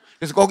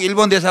 그래서 꼭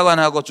일본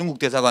대사관하고 중국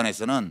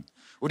대사관에서는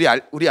우리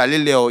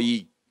알릴레오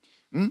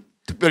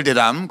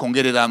특별대담,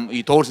 공개대담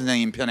이 도울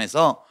선생님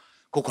편에서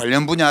그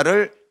관련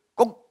분야를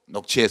꼭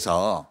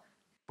녹취해서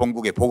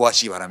본국에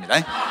보고하시기 바랍니다.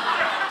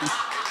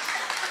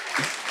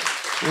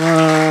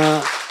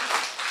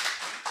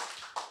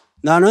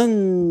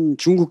 나는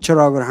중국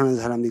철학을 하는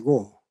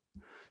사람이고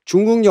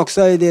중국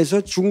역사에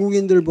대해서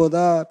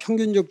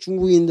평균적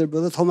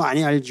중국인들보다 더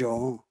많이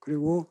알죠.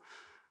 그리고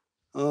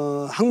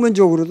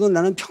학문적으로도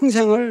나는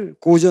평생을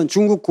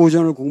중국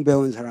고전을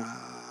공부해온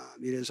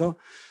사람이라서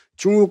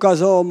중국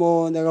가서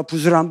뭐 내가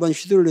붓을 한번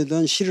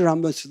휘두르든 시를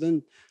한번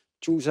쓰든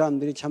중국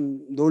사람들이 참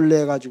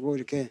놀래가지고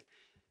이렇게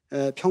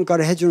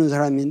평가를 해주는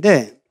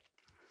사람인데,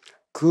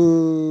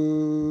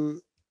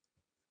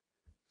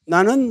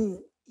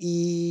 나는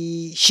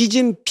이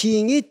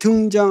시진핑이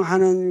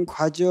등장하는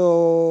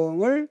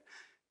과정을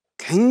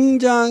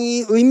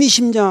굉장히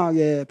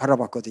의미심장하게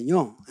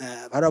바라봤거든요.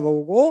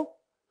 바라보고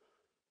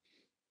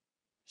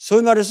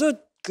소위 말해서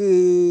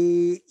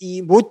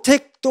이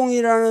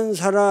모택동이라는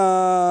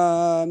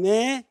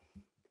사람의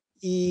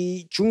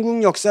이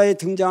중국 역사에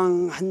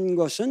등장한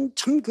것은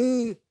참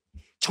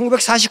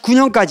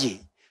 1949년까지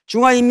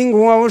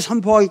중화인민공화국을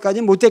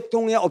선포하기까지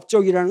모택동의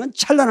업적이라는 건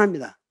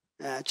찬란합니다.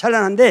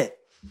 찬란한데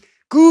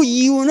그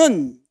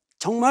이유는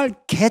정말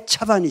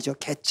개차반이죠.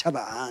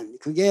 개차반.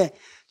 그게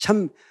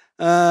참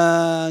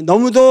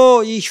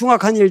너무도 이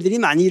흉악한 일들이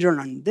많이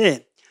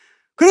일어났는데,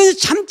 그래서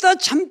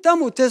참다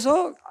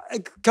못해서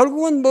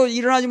결국은 뭐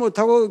일어나지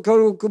못하고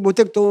결국 그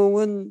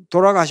모택동은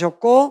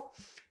돌아가셨고,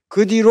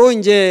 그 뒤로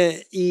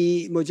이제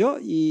이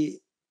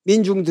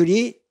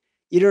민중들이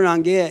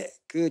일어난 게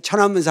그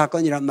천안문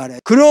사건이란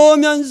말이에요.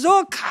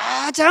 그러면서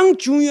가장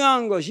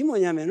중요한 것이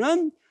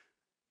뭐냐면은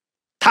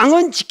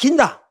당은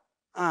지킨다.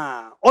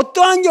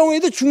 어떠한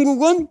경우에도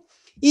중국은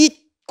이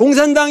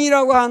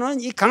공산당이라고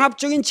하는 이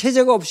강압적인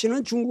체제가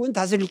없이는 중국은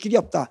다스릴 길이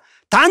없다.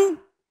 단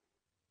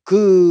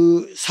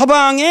그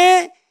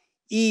서방의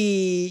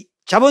이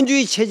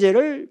자본주의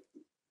체제를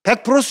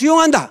 100%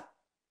 수용한다.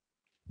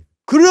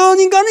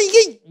 그러니까는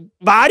이게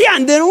말이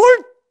안 되는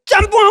걸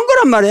짬뽕한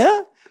거란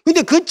말이에요.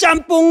 근데 그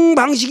짬뽕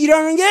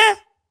방식이라는 게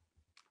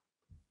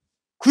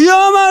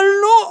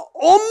그야말로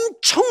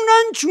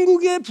엄청난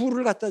중국의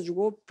부를 갖다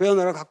주고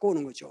변화를 갖고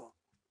오는 거죠.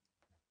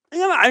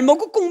 왜냐하면 알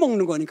먹고 꼭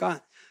먹는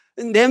거니까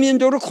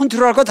내면적으로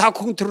컨트롤할 거 다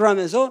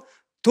컨트롤하면서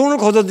돈을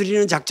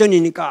걷어들이는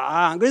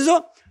작전이니까.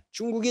 그래서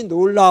중국이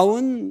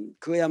놀라운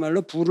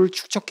그야말로 부를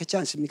축적했지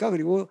않습니까?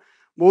 그리고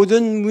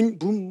모든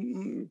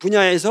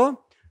분야에서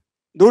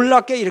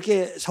놀랍게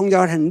이렇게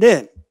성장을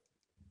했는데,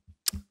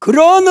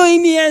 그런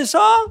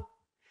의미에서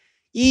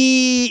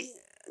이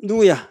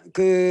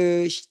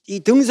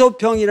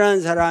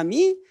등소평이라는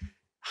사람이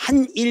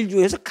한 일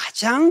중에서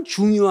가장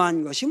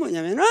중요한 것이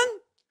뭐냐면은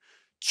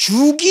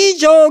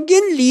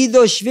주기적인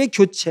리더십의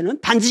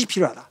교체는 반드시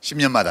필요하다.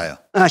 10년마다요.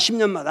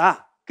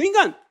 10년마다.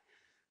 그러니까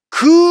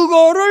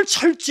그거를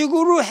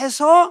철칙으로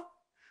해서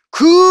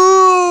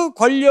그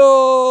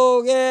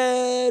권력을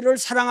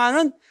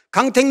사랑하는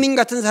강택민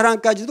같은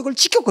사람까지도 그걸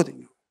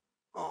지켰거든요.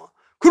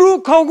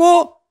 그렇게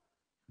하고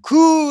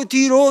그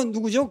뒤로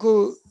누구죠?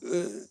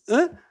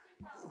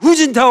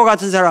 후진타오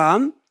같은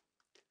사람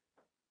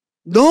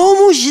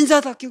너무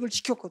신사답격을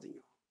지켰거든요.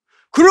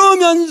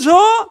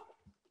 그러면서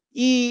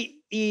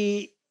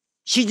이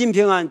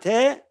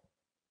시진핑한테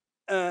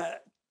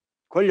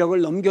권력을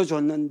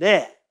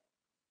넘겨줬는데,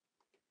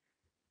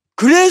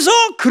 그래서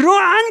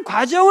그러한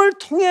과정을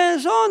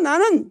통해서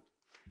나는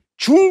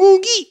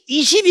중국이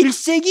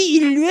 21세기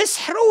인류의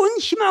새로운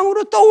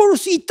희망으로 떠오를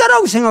수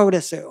있다라고 생각을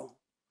했어요.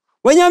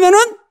 왜냐하면은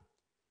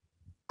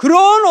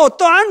그런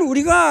어떠한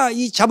우리가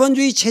이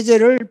자본주의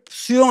체제를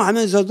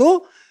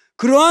수용하면서도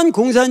그러한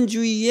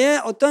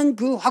공산주의의 어떤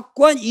그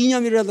확고한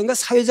이념이라든가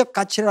사회적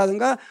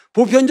가치라든가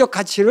보편적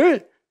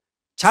가치를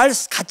잘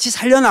같이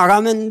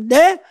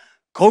살려나가는데,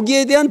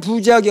 거기에 대한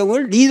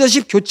부작용을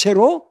리더십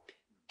교체로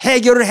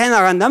해결을 해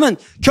나간다면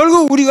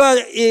결국 우리가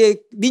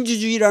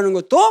민주주의라는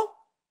것도,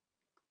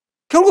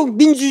 결국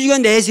민주주의가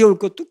내세울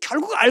것도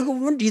결국 알고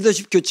보면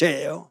리더십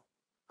교체예요.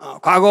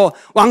 과거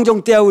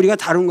왕정 때와 우리가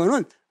다른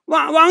거는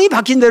왕이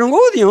바뀐다는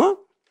거거든요.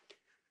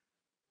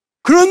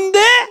 그런데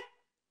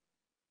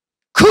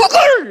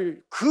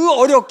그걸 그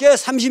어렵게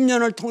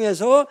 30년을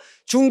통해서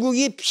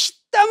중국이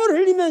피땀을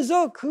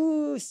흘리면서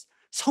그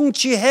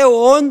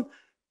성취해온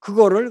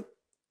그거를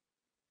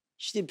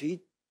시진핑이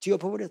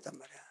뒤엎어버렸단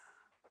말이야.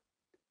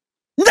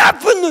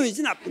 나쁜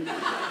놈이지, 나쁜 놈.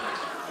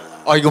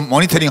 이거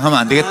모니터링 하면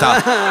안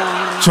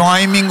되겠다.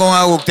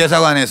 중화인민공화국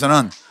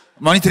대사관에서는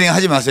모니터링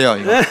하지 마세요.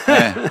 이거. 네.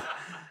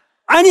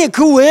 아니, 왜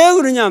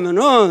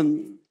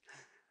그러냐면은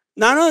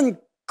나는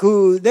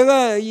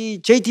내가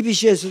이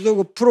JTBC에서도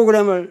그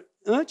프로그램을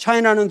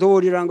차이나는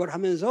도올이라는 걸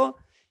하면서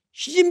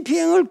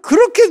시진핑을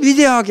그렇게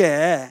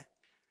위대하게,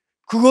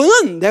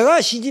 그거는 내가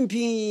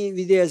시진핑이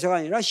위대해서가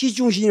아니라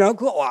시중신이라고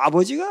그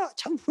아버지가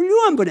참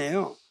훌륭한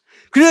분이에요.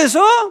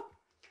 그래서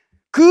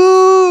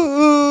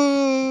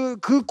그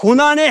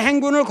고난의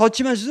행군을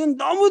거치면서도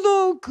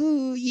너무도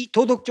이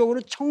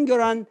도덕적으로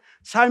청결한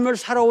삶을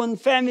살아온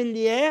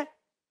패밀리에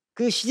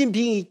그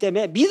시진핑이기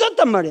때문에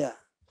믿었단 말이야.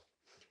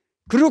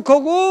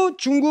 그렇고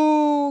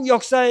중국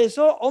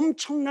역사에서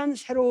엄청난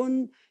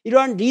새로운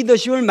이러한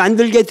리더십을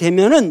만들게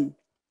되면은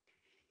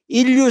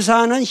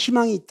인류사는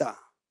희망이 있다.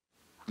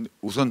 근데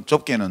우선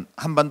좁게는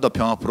한반도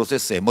평화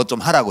프로세스에 뭐 좀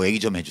하라고 얘기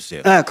좀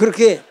해주세요.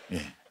 그렇게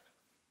예.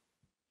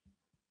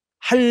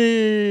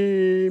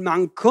 할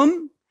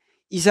만큼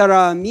이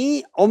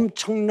사람이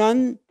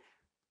엄청난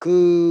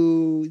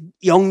그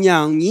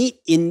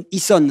역량이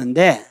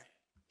있었는데,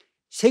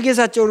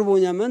 세계사적으로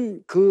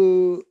보냐면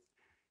그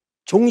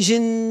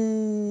종신에도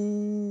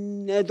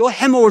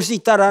해먹을 수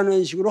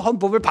있다라는 식으로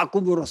헌법을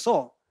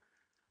바꿈으로써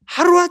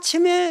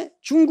하루아침에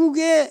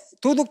중국의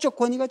도덕적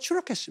권위가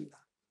추락했습니다.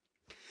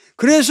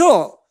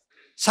 그래서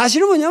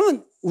사실은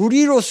뭐냐면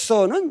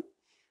우리로서는,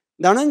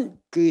 나는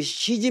그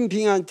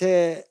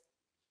시진핑한테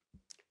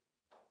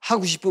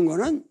하고 싶은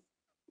거는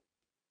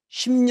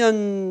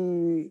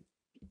 10년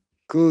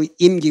그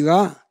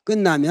임기가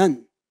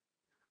끝나면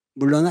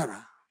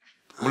물러나라.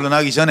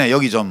 물러나기 전에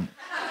여기 좀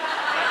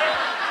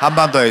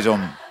한반도에 좀.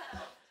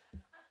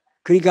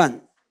 그러니까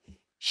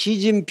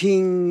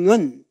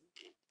시진핑은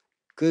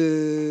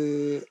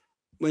그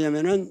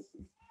뭐냐면은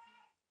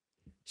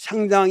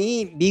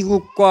상당히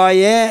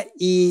미국과의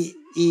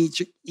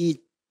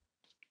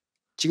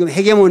지금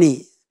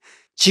헤게모니,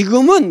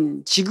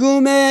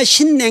 지금의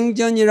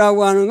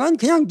신냉전이라고 하는 건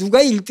그냥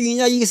누가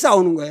 1등이냐 이게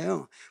싸우는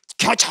거예요.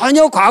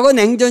 전혀 과거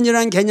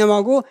냉전이라는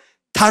개념하고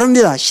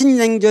다릅니다.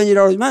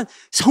 신냉전이라고 하지만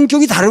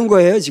성격이 다른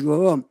거예요,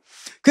 지금.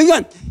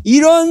 그러니까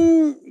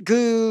이런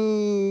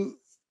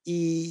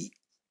이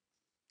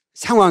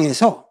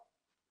상황에서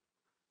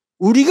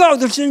우리가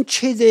얻을 수 있는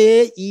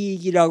최대의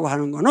이익이라고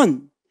하는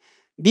거는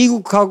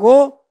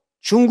미국하고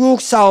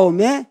중국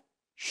싸움에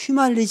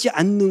휘말리지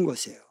않는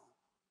것이에요.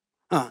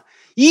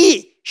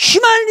 이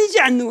휘말리지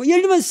않는 거,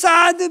 예를 들면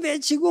사드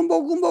배치고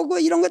뭐고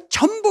이런 거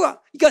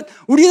전부가, 그러니까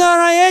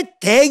우리나라의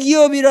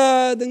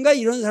대기업이라든가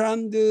이런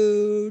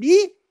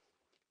사람들이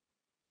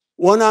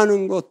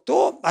원하는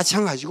것도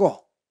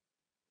마찬가지고,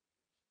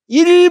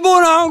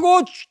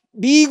 일본하고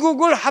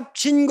미국을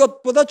합친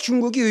것보다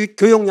중국이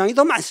교역량이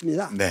더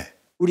많습니다. 네.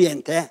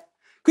 우리한테.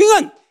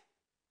 그러니까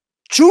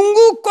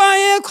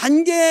중국과의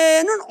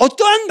관계는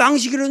어떠한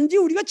방식이든지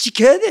우리가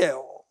지켜야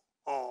돼요.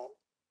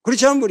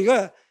 그렇지 않으면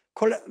우리가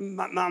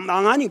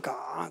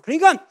망하니까.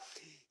 그러니까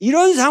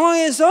이런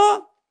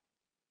상황에서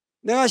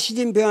내가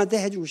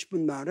시진핑한테 해주고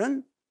싶은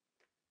말은,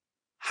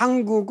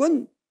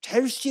 한국은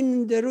될 수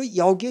있는 대로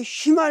여기에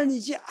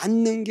휘말리지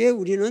않는 게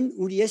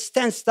우리의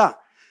스탠스다.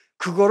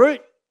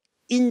 그거를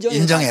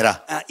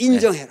인정해라.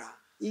 인정해라.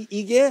 네.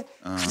 이게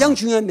가장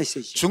중요한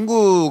메시지죠.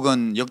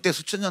 중국은 역대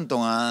수천 년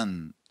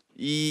동안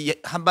이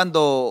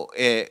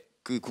한반도의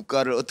그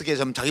국가를 어떻게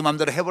좀 자기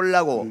마음대로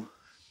해보려고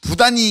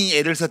부단히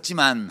애를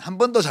썼지만 한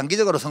번도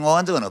장기적으로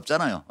성공한 적은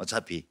없잖아요.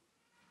 어차피.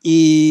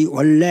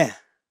 원래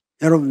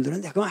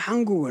여러분들은 그럼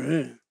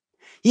한국을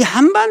이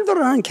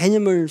한반도라는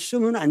개념을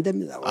쓰면 안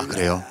됩니다. 원래.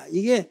 그래요?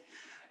 이게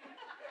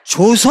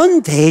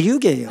조선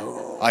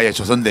대륙이에요. 예,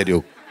 조선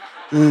대륙.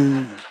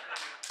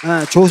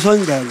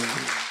 조선 대륙.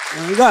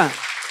 그러니까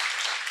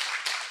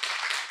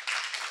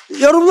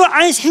여러분들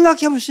아니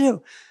생각해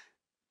보세요.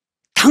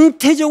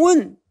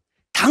 당태종은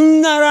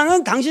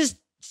당나라는 당시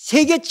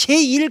세계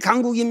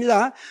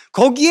제1강국입니다.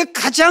 거기에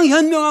가장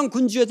현명한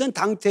군주였던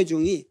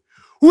당태종이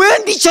왜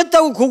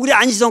미쳤다고 고구려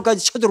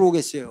안시성까지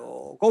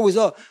쳐들어오겠어요.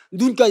 거기서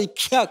눈까지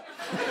키악.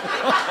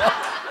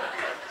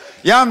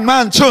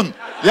 양만춘.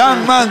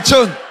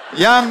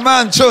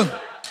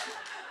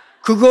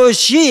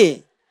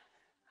 그것이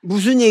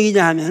무슨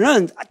얘기냐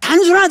하면은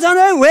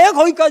단순하잖아요. 왜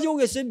거기까지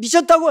오겠어요?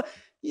 미쳤다고.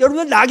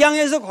 여러분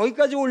낙양에서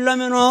거기까지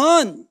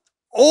오려면은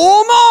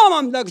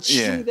어마어마합니다. 그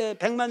지중대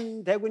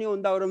 100만 대군이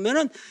온다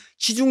그러면은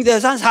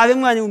지중대에서 한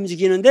 400만이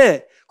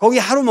움직이는데 거기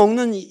하루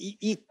먹는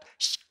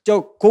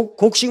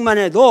곡식만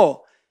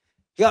해도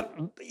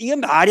이게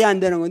말이 안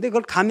되는 건데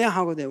그걸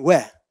감행하거든요.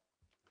 왜?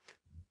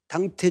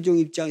 당태종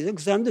입장에서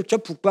그 사람들 저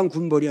북방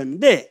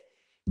군벌이었는데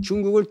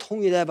중국을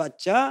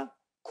통일해봤자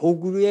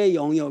고구려의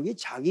영역이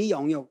자기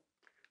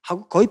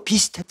영역하고 거의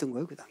비슷했던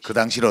거예요. 그 당시. 그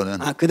당시로는.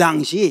 그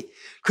당시.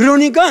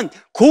 그러니까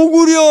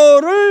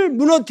고구려를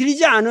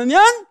무너뜨리지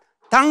않으면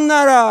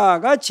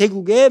당나라가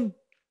제국의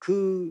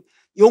그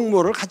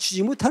용모를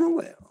갖추지 못하는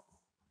거예요.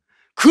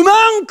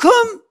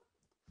 그만큼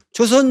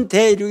조선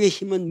대륙의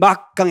힘은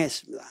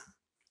막강했습니다.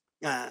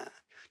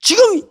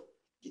 지금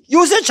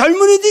요새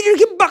젊은이들이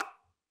이렇게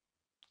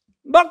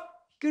막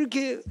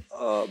그렇게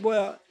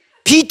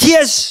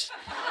BTS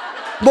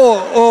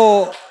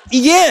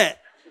이게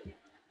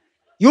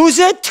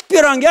요새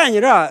특별한 게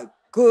아니라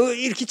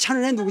이렇게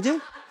차는 애 누구지?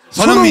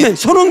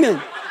 손흥민.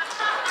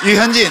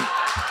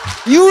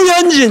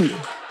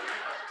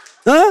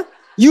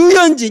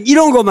 유현진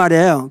이런 거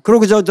말이에요.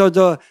 그리고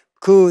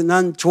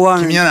난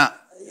좋아하는 김연아.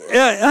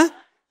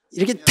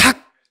 이렇게 탁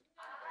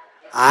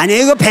아니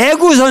이거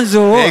배구 선수.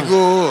 네,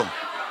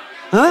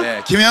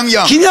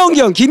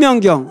 김연경.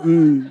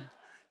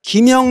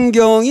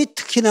 김연경이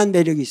특히나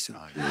매력이 있어.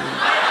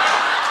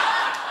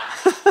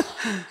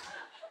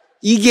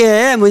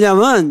 이게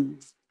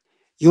뭐냐면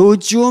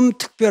요즘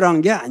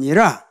특별한 게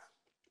아니라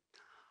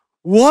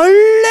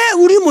원래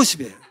우리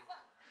모습이에요.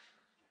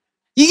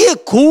 이게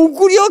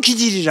고구려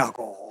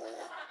기질이라고.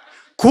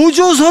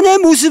 고조선의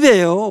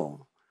모습이에요.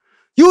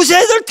 요새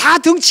애들 다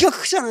덩치가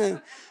크잖아요.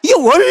 이게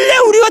원래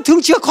우리가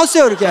덩치가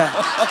컸어요, 이렇게.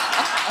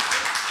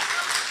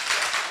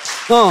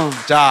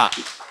 자,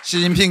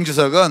 시진핑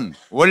주석은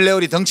원래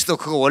우리 덩치도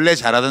크고 원래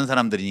잘하던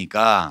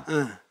사람들이니까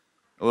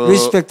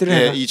리스펙트를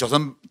해라. 이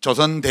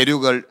조선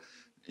대륙을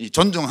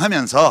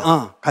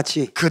존중하면서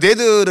같이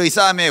그대들의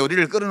싸움에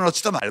우리를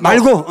끌어넣지도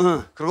말고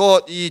그리고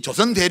이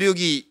조선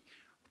대륙이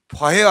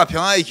화해와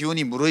평화의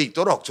기운이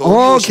무르익도록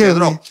좋은 기운이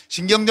되도록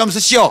신경 좀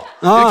쓰시오.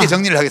 이렇게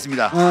정리를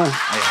하겠습니다.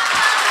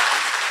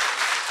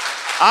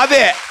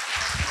 네.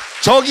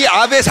 저기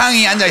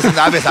아베상이 앉아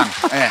있습니다. 아베상.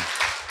 네.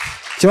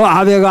 저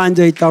아베가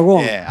앉아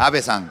있다고? 네,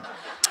 아베상.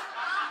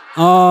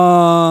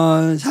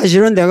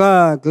 사실은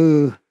내가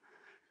그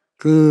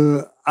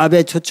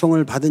아베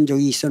초청을 받은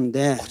적이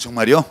있었는데.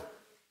 정말요?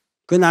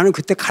 나는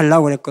그때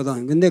가려고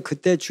그랬거든. 근데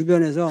그때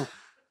주변에서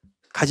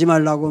가지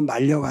말라고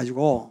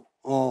말려가지고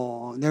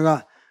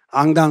내가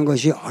안 간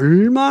것이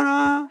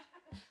얼마나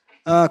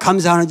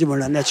감사하는지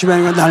몰라. 내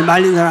주변에 날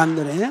말린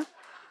사람들이.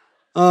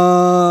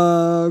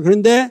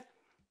 그런데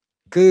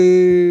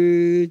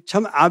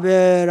참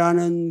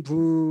아베라는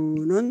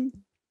분은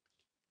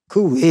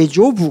그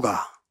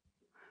외조부가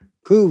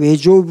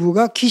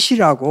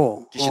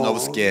키시라고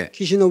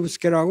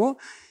키시노브스케라고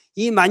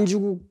이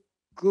만주국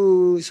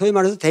소위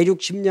말해서 대륙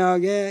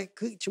침략의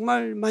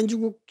정말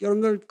만주국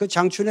여러분들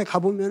장춘에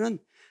가보면은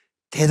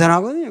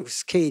대단하거든요. 그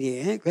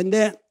스케일이.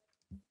 그런데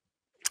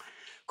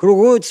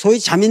그리고 소위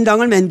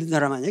자민당을 만든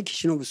사람 아니에요.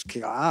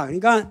 키시노브스케가.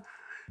 그러니까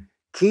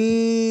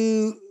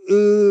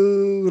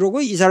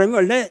그러고 이 사람이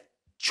원래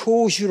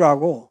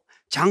초슈라고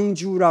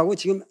장주라고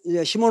지금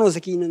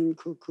시모노세키 있는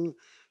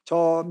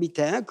저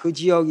밑에 그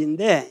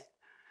지역인데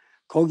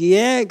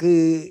거기에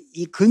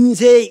이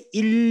근세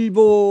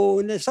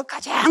일본에서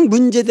가장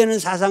문제되는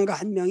사상가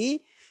한 명이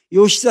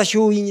요시다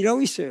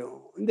쇼인이라고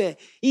있어요. 근데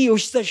이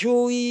요시다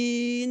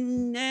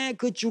쇼인의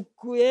그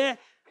죽구에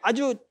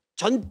아주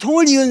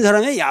전통을 이은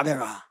사람이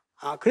야베가.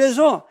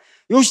 그래서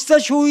요시다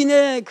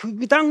쇼인의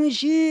그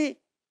당시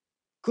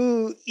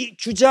이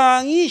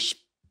주장이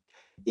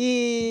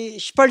이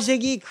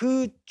 18세기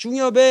그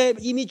중엽의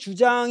이미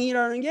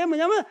주장이라는 게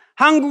뭐냐면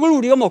한국을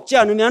우리가 먹지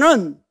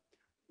않으면은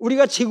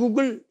우리가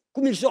제국을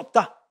꾸밀 수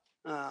없다.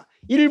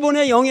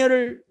 일본의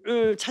영해를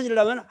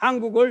찾으려면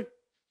한국을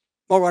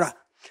먹어라.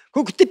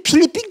 그때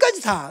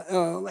필리핀까지 다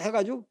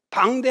해가지고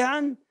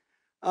방대한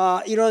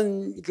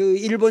이런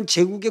일본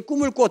제국의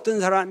꿈을 꿨던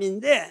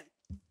사람인데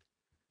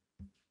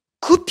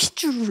그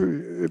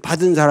핏줄을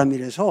받은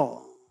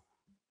사람이라서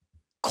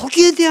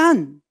거기에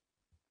대한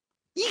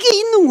이게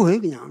있는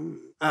거예요, 그냥.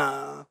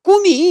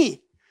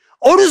 꿈이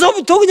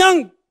어려서부터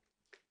그냥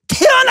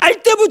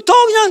태어날 때부터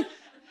그냥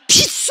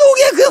피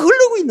속에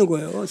흐르고 있는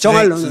거예요.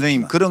 정말로.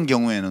 선생님 그런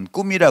경우에는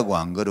꿈이라고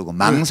안 그러고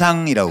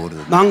망상이라고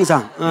그러거든요.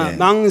 망상. 네.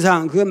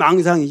 망상. 그게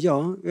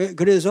망상이죠.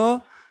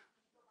 그래서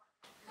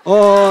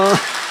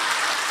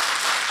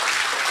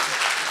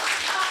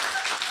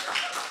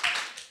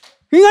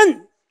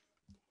그러니까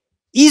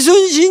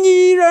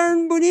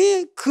이순신이라는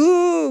분이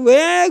그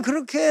왜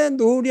그렇게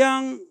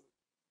노량이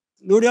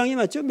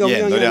맞죠?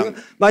 명량이 노량.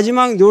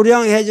 마지막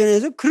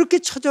노량해전에서 그렇게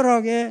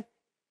처절하게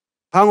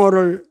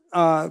방어를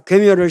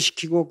괴멸을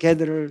시키고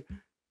걔들을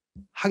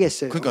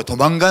하겠어요. 그러니까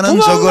도망가는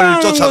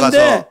적을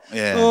쫓아가서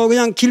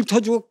그냥 길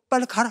터주고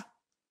빨리 가라.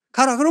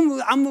 그럼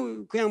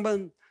아무 그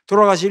양반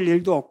돌아가실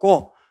일도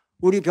없고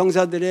우리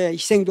병사들의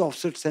희생도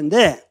없을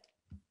텐데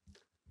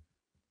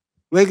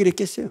왜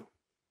그랬겠어요?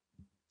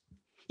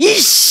 이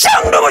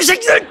쌍놈의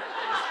새끼들!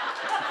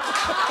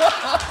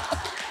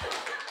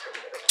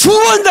 두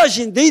번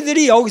다시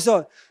너희들이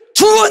여기서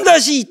두 번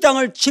다시 이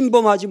땅을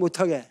침범하지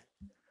못하게,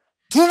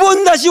 두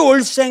번 다시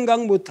올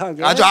생각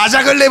못하게 아주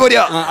아작을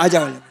내버려.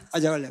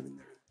 아작을 내버려.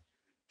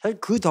 사실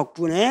그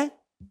덕분에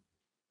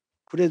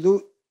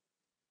그래도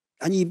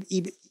한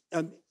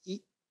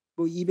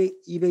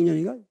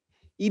 200년인가?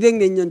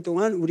 200몇 년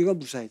동안 우리가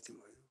무사했던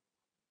거예요.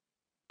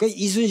 그러니까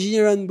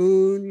이순신이라는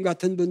분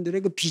같은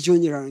분들의 그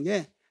비전이라는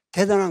게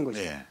대단한 거죠.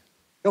 네.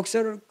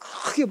 역사를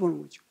크게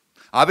보는 거죠.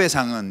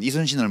 아베상은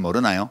이순신을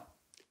모르나요?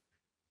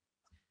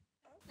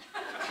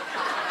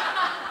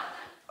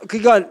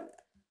 그러니까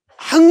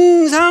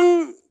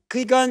항상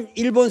그러니까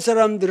일본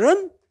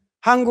사람들은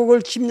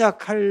한국을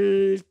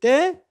침략할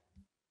때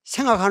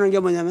생각하는 게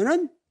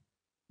뭐냐면은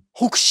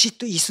혹시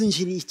또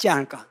이순신이 있지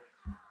않을까.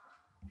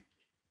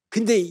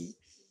 근데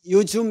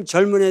요즘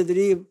젊은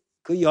애들이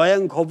그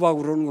여행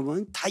거부하고 그러는 거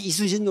보면 다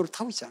이순신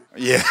노릇하고 있잖아요.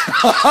 예.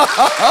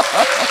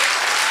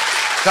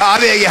 자,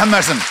 아베에게 한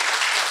말씀.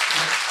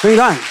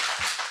 그러니까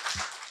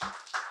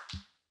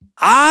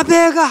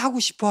아베가 하고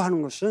싶어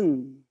하는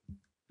것은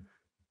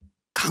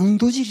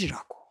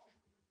강도질이라고.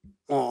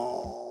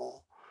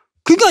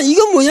 그러니까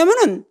이건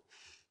뭐냐면은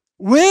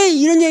왜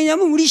이런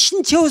얘기냐면 우리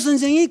신채호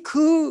선생이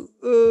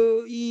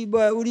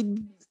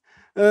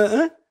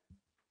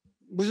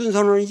무슨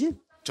선언이지?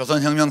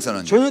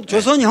 조선혁명선언.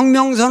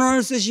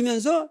 조선혁명선언을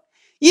쓰시면서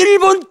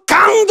일본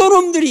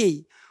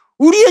강도놈들이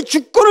우리의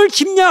주권을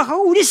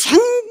침략하고 우리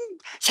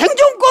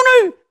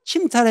생존권을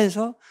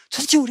침탈해서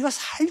도대체 우리가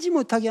살지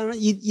못하게 하는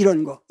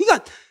이런 거.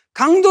 그러니까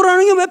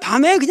강도라는 게 왜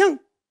밤에 그냥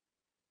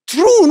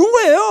들어오는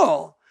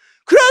거예요.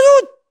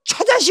 그래가지고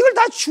처자식을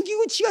다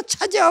죽이고 지가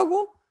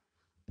차지하고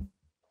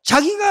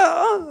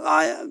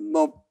자기가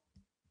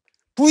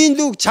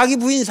부인도 자기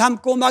부인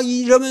삼고 막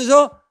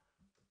이러면서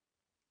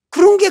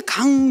그런 게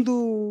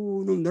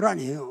강도놈들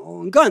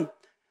아니에요. 그러니까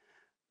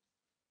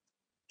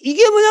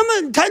이게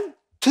뭐냐면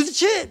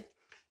도대체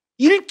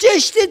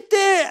일제시대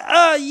때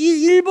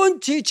일본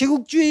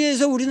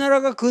제국주의에서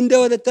우리나라가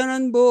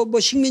근대화됐다는 뭐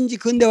식민지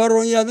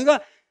근대화론이라든가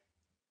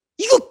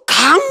이거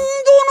강도놈들이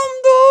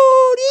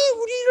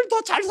우리를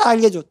더 잘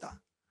살게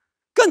해줬다.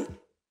 그러니까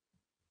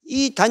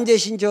이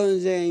단재신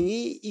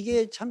선생이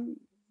이게 참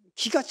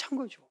기가 찬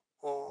거죠.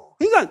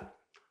 그러니까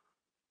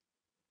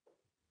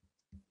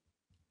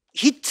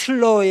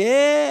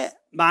히틀러의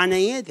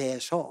만행에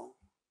대해서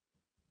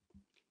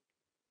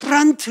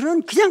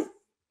브란트는 그냥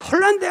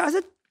폴란드에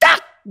가서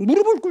딱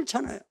무릎을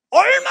꿇잖아요.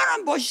 얼마나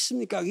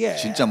멋있습니까, 그게.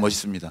 진짜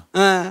멋있습니다.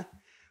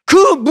 그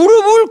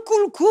무릎을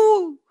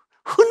꿇고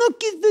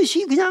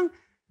흐느끼듯이 그냥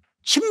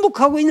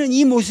침묵하고 있는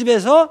이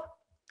모습에서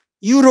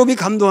유럽이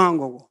감동한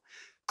거고,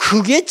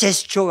 그게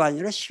제스처가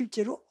아니라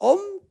실제로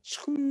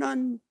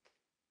엄청난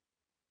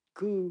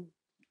그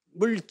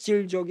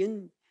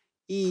물질적인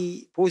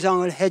이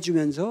보상을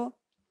해주면서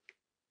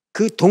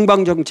그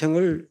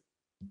동방정책을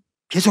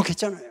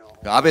계속했잖아요.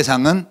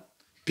 아베상은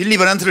빌리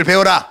브란트를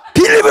배워라.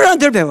 빌리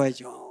브란트를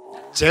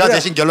배워야죠. 제가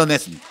대신 결론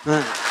냈습니다.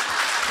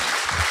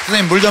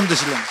 선생님 물 좀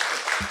드실래요?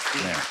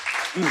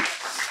 네.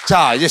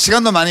 자, 이제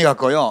시간도 많이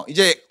갔고요.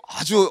 이제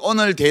아주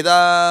오늘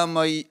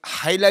대담의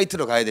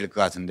하이라이트로 가야 될 것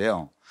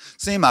같은데요.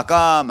 선생님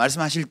아까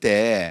말씀하실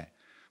때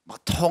뭐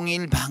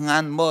통일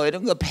방안 뭐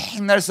이런 거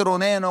백날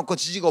서론해놓고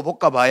지지고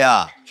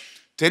볶아봐야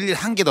될 일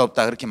한 개도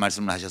없다 그렇게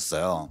말씀을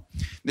하셨어요.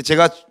 근데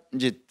제가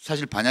이제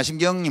사실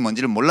반야심경이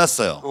뭔지를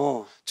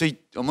몰랐어요. 저희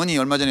어머니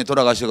얼마 전에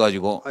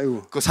돌아가셔가지고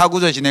아이고. 그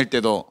사구제 지낼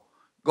때도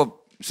그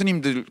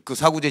스님들 그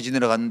사구제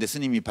지내러 갔는데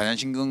스님이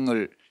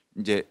반야심경을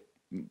이제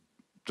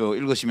또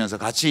읽으시면서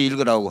같이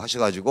읽으라고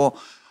하셔가지고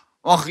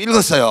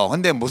읽었어요.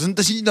 근데 무슨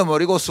뜻인지도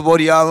모르고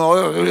수보리야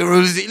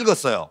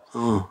읽었어요.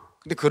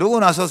 근데 그러고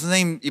나서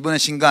선생님 이번에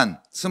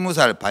신간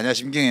 20살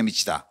반야심경에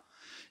미치다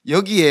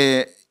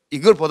여기에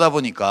이걸 보다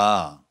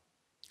보니까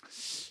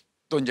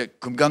또 이제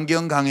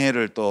금강경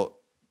강해를 또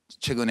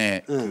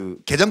최근에 그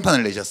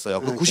개정판을 내셨어요.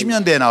 그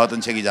 90년대에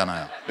나왔던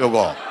책이잖아요.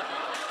 요거.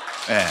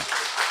 예. 네.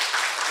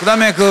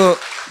 그다음에 그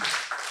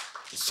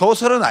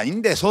소설은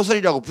아닌데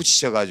소설이라고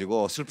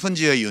붙이셔가지고 슬픈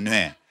지의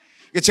윤회.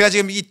 제가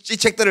지금 이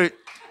책들을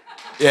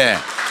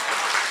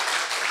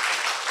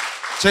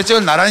제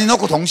책을 나란히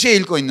놓고 동시에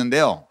읽고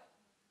있는데요.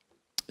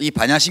 이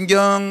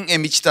반야심경에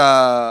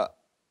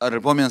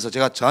미치다를 보면서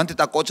제가 저한테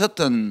딱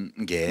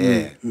꽂혔던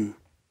게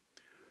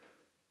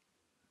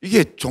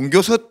이게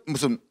종교서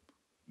무슨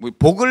뭐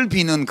복을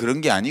비는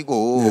그런 게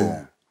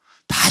아니고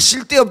다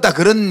쓸데없다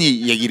그런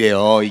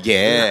얘기래요.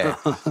 이게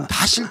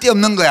다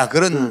쓸데없는 거야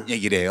그런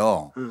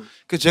얘기래요.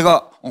 그래서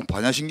제가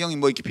반야신경이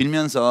뭐 이렇게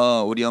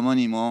빌면서 우리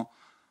어머니 뭐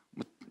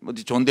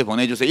어디 좋은 데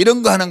보내주세요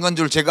이런 거 하는 건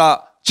줄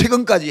제가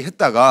최근까지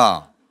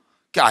했다가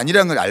그게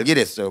아니라는 걸 알게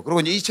됐어요.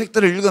 그리고 이제 이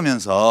책들을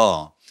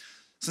읽으면서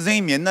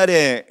선생님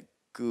옛날에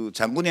그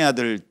장군의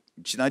아들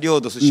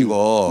시나리오도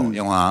쓰시고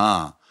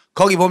영화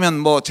거기 보면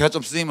뭐 제가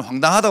좀 선생님을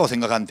황당하다고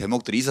생각하는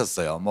대목들이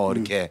있었어요. 뭐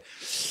이렇게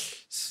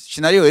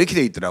시나리오가 이렇게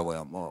돼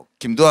있더라고요. 뭐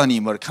김도환이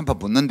뭐 이렇게 한판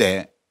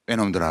붙는데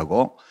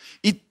외놈들하고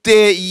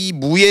이때 이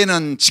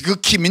무예는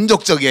지극히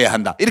민족적이어야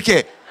한다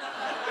이렇게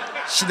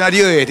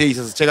시나리오에 돼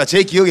있어서 제가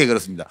제 기억에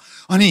그렇습니다.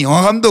 아니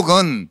영화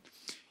감독은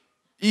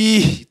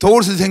이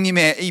도울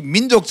선생님의 이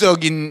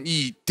민족적인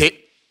이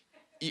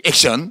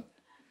액션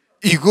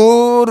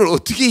이거를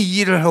어떻게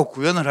이해를 하고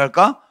구현을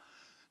할까?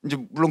 이제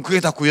물론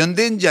그게 다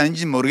구현된지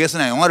아닌지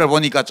모르겠으나 영화를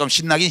보니까 좀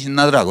신나긴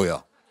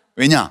신나더라고요.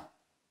 왜냐?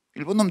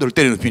 일본 놈들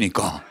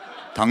때려눕히니까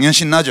당연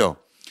신나죠.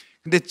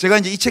 근데 제가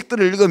이제 이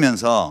책들을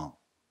읽으면서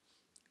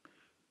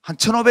한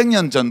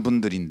 1500년 전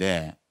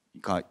분들인데,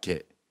 그러니까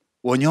이렇게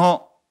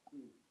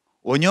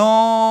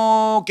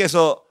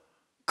원효께서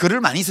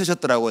글을 많이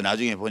쓰셨더라고요.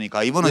 나중에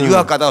보니까 이분은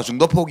유학 가다가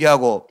중도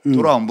포기하고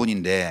돌아온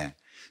분인데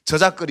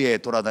저작거리에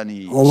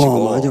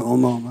돌아다니시고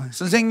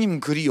선생님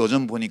글이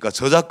요즘 보니까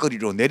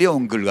저작거리로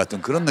내려온 글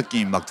같은 그런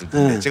느낌이 막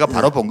들던데 제가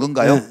바로 본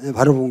건가요? 네,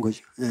 바로 본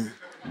거죠.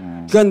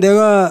 그러니까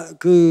내가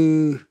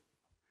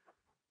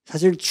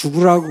사실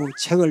죽으라고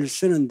책을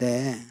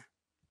쓰는데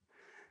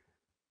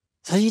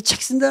사실 이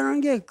책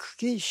쓴다는 게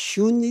그게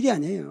쉬운 일이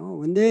아니에요.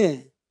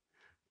 근데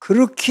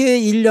그렇게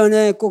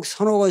 1년에 꼭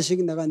서너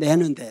권씩 내가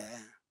내는데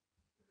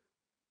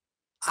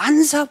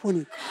안 사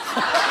보니까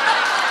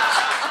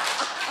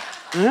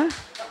네?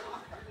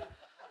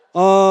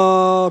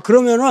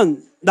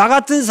 그러면은 나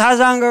같은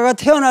사상가가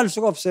태어날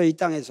수가 없어요, 이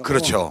땅에서.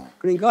 그렇죠.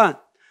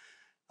 그러니까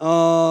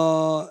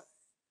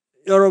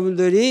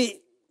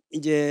여러분들이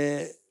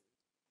이제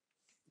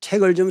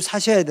책을 좀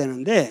사셔야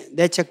되는데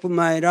내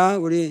책뿐만 아니라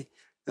우리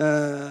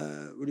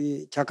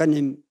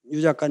작가님,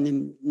 유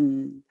작가님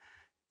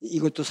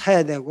이것도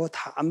사야 되고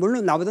다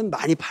물론 나보다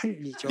많이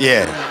팔리죠.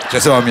 예,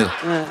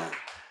 죄송합니다.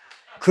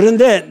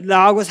 그런데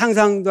나하고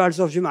상상도 할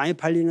수 없이 많이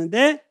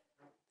팔리는데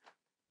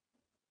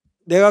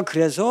내가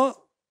그래서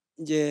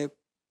이제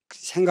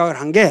생각을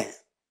한 게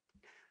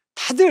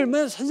다들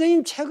뭐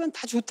선생님 책은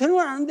다 좋다는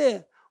건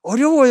아는데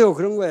어려워요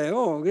그런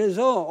거예요.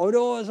 그래서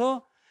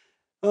어려워서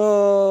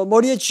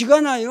머리에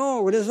쥐가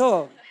나요.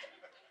 그래서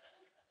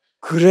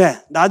그래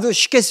나도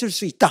쉽게 쓸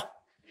수 있다.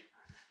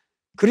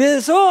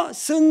 그래서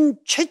쓴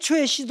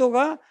최초의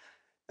시도가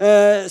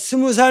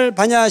 20살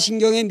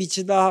반야신경에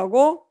미치다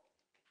하고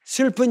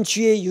슬픈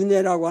쥐의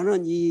윤회라고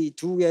하는 이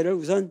두 개를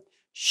우선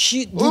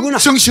누구나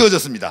엄청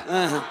쉬워졌습니다.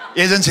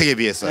 예전 책에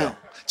비해서요.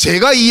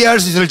 제가 이해할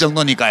수 있을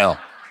정도니까요.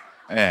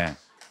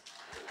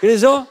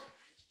 그래서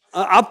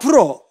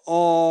앞으로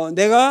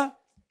내가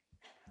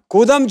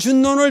고담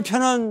준론을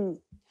펴는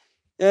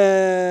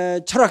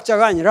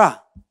철학자가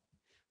아니라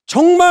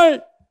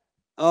정말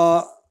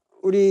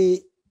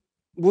우리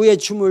무예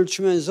춤을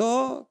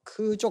추면서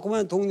그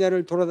조그만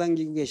동네를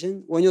돌아다니고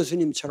계신 원효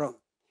스님처럼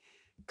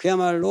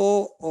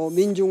그야말로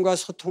민중과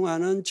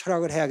소통하는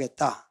철학을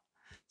해야겠다.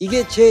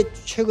 이게 제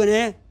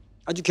최근의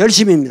아주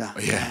결심입니다.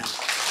 예.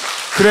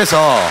 그래서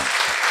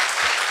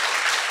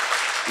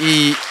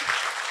이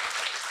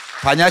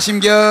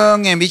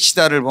반야심경에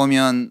미치다를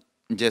보면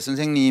이제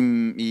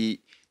선생님이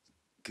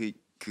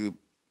그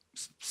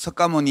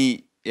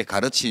석가모니의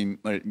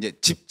가르침을 이제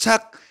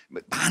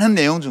많은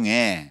내용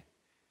중에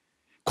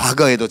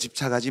과거에도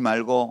집착하지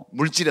말고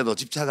물질에도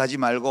집착하지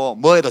말고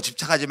뭐에도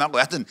집착하지 말고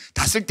하여튼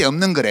다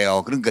쓸데없는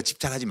거래요. 그러니까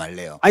집착하지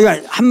말래요. 아니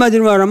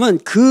한마디로 말하면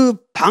그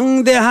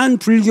방대한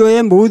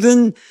불교의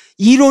모든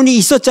이론이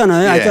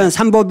있었잖아요. 하여튼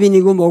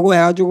삼법인이고 뭐고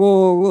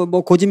해가지고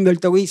뭐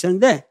고진멸도고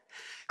있었는데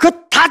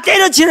그거 다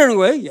때려치려는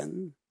거예요. 이게.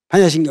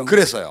 반야신경.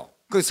 그래서요.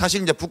 그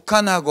사실 이제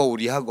북한하고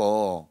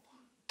우리하고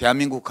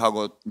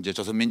대한민국하고 이제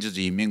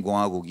조선민주주의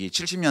인민공화국이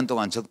 70년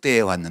동안 적대해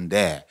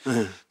왔는데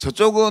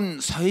저쪽은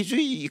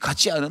사회주의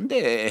같지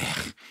않은데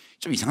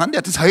좀 이상한데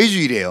하여튼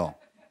사회주의래요.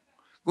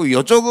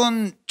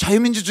 이쪽은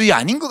자유민주주의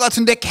아닌 것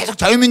같은데 계속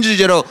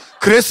자유민주주의로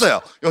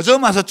그랬어요.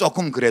 요즘 와서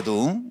조금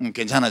그래도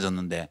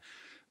괜찮아졌는데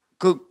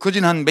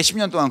그진 한 몇십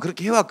년 동안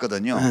그렇게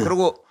해왔거든요.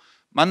 그리고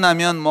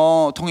만나면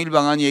뭐 통일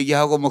방안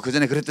얘기하고 뭐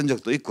그전에 그랬던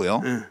적도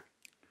있고요.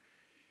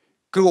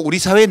 그리고 우리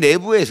사회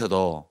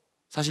내부에서도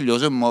사실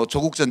요즘 뭐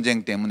조국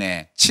전쟁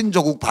때문에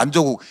친조국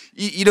반조국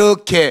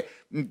이렇게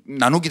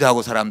나누기도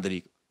하고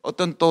사람들이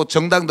어떤 또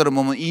정당들은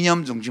보면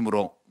이념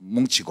중심으로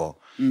뭉치고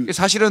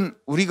사실은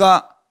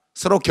우리가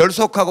서로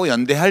결속하고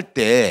연대할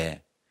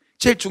때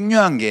제일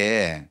중요한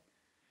게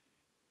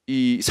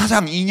이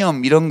사상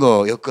이념 이런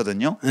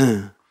거였거든요.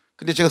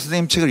 근데 제가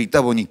선생님 책을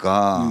읽다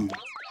보니까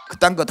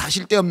그딴 거 다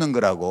쓸데없는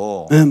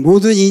거라고.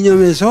 모든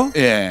이념에서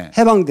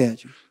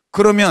해방돼야죠.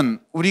 그러면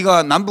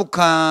우리가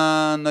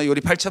남북한의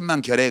우리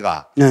 8천만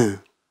결혜가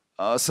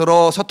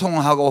서로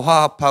소통하고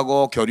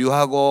화합하고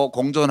교류하고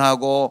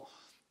공존하고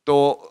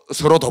또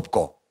서로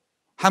돕고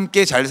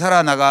함께 잘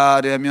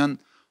살아나가려면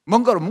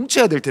뭔가로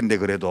뭉쳐야 될 텐데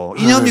그래도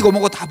이념이고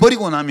뭐고 다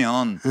버리고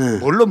나면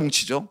뭘로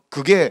뭉치죠?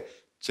 그게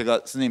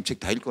제가 선생님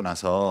책 다 읽고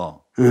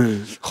나서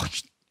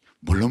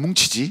뭘로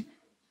뭉치지?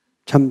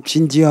 참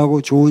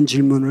진지하고 좋은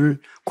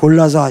질문을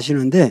골라서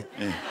하시는데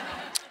네.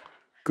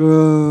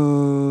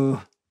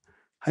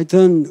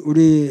 하여튼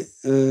우리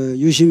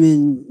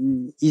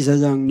유시민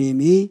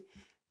이사장님이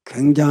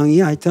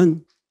굉장히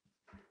하여튼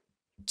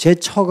제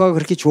처가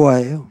그렇게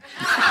좋아해요.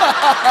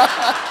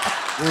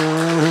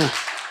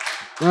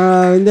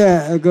 근데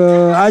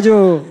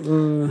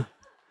아주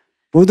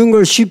모든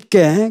걸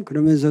쉽게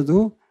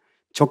그러면서도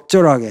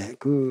적절하게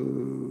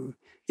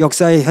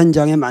역사의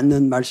현장에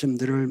맞는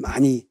말씀들을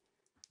많이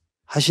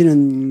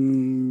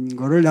하시는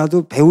거를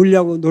나도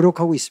배우려고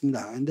노력하고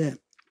있습니다. 근데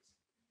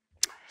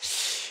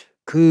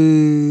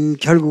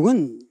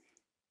결국은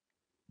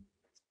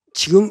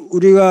지금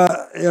우리가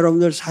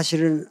여러분들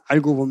사실은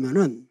알고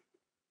보면은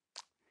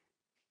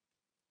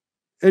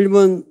예를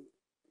들면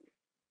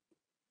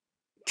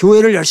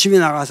교회를 열심히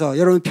나가서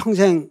여러분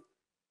평생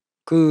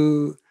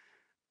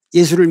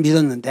예수를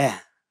믿었는데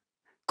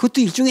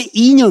그것도 일종의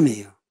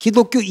이념이에요.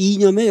 기독교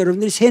이념에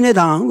여러분들이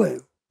세뇌당한 거예요.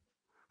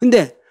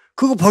 근데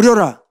그거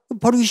버려라.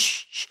 버리기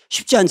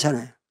쉽지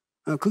않잖아요.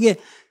 그게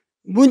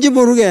뭔지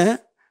모르게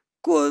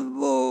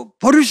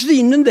버릴 수도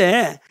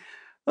있는데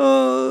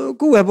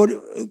왜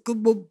버려?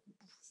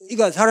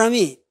 그러니까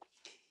사람이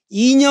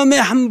이념에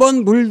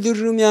한번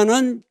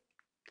물들으면은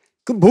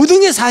모든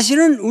게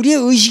사실은 우리의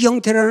의식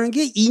형태라는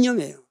게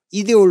이념이에요.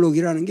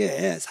 이데올로기라는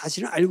게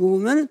사실은 알고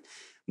보면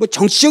뭐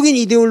정치적인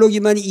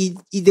이데올로기만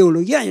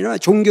이데올로기 아니라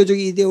종교적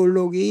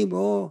이데올로기,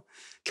 뭐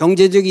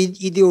경제적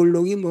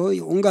이데올로기, 뭐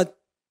온갖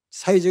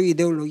사회적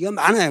이데올로기가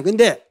많아요.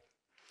 근데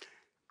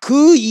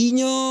그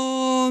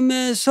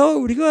이념에서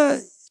우리가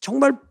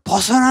정말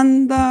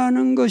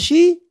벗어난다는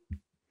것이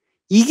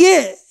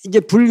이게 이제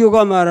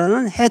불교가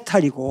말하는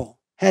해탈이고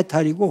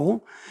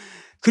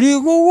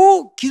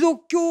그리고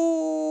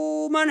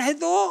기독교만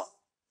해도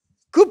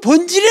그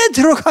본질에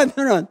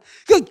들어가면은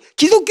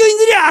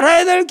기독교인들이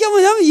알아야 될 게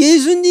뭐냐면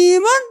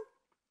예수님은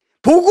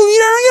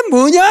복음이라는 게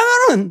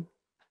뭐냐면은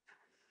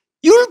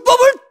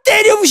율법을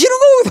때려 부시는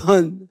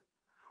거거든.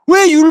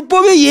 왜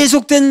율법에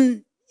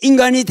예속된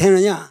인간이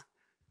되느냐?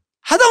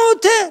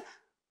 하다못해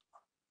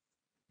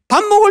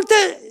밥 먹을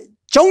때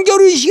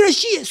정결의식이라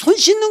손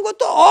씻는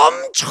것도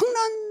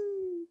엄청난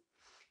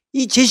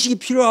이 제식이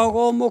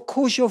필요하고 뭐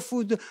코셔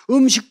푸드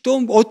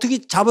음식도 어떻게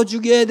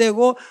잡아주게 해야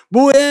되고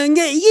뭐한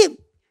게 이게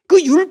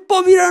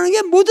율법이라는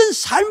게 모든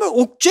삶을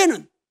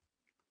옥죄는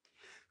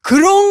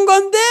그런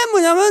건데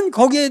뭐냐면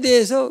거기에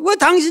대해서 왜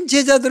당신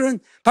제자들은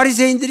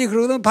바리새인들이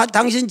그러거든.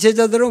 당신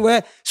제자들은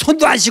왜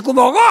손도 안 씻고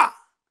먹어?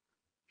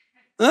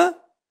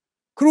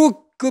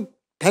 그리고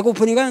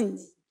배고프니까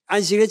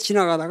안식일에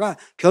지나가다가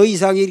벼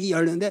이삭이 이렇게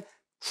열렸는데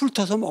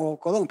훑어서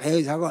먹었거든. 벼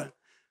이삭을.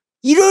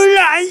 일요일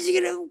날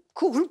안식일에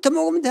훑어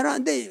먹으면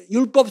되는데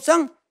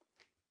율법상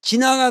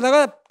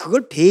지나가다가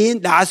그걸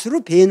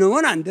낫으로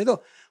배는 안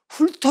돼도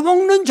훑어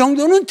먹는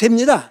정도는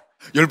됩니다.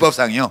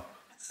 율법상이요?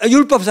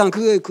 율법상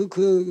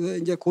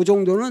이제 그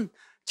정도는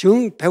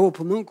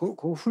배고프면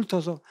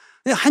훑어서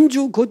한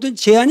주 그것도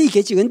제한이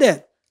있겠지.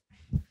 근데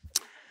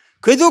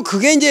그래도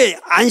그게 이제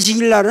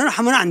안식일 날은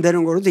하면 안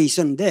되는 거로 돼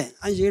있었는데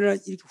안식일 날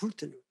이렇게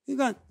훑는.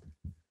 그러니까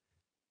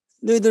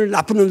너희들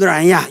나쁜 놈들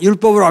아니야.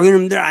 율법을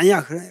어기는 놈들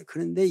아니야.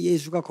 그런데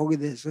예수가 거기에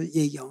대해서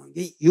얘기한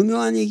게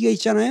유명한 얘기가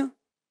있잖아요.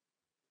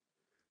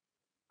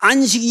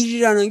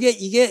 안식일이라는 게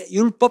이게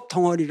율법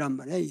덩어리란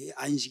말이에요.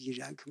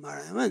 안식일이란 그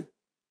말하면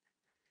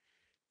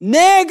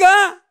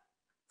내가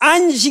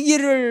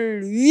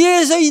안식일을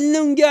위해서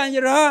있는 게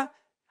아니라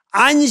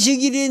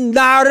안식일이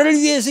나를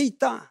위해서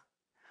있다.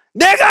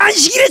 내가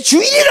안식일의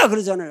주인이라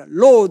그러잖아요.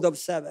 Lord of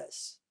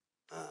Sabbath.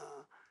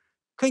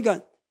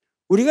 그러니까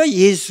우리가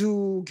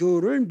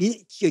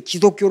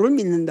기독교를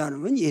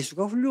믿는다는 건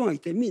예수가 훌륭하기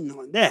때문에 믿는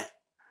건데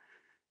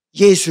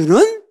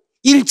예수는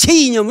일체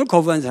이념을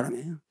거부한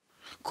사람이에요.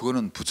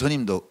 그거는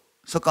부처님도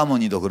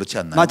석가모니도 그렇지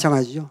않나요?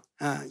 마찬가지죠.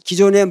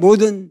 기존의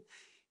모든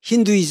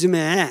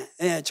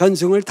힌두이즘의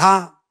전승을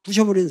다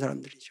부셔버린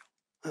사람들이죠.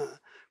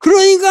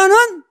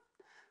 그러니까는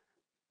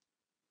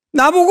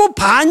나보고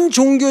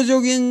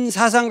반종교적인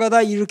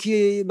사상가다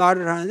이렇게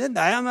말을 하는데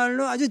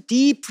나야말로 아주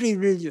deep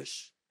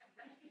religious,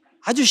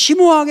 아주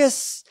심오하게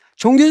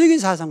종교적인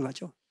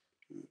사상가죠.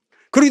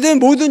 그렇기 때문에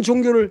모든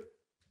종교를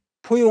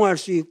포용할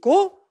수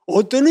있고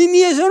어떤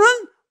의미에서는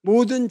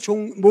모든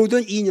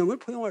이념을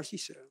포용할 수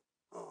있어요.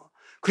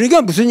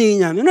 그러니까 무슨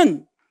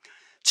얘기냐면은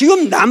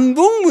지금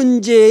남북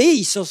문제에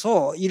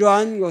있어서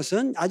이러한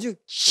것은 아주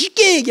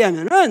쉽게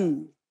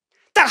얘기하면은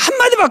딱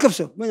한마디밖에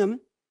없어. 뭐냐면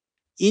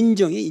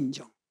인정이에요,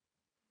 인정.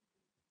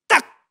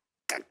 딱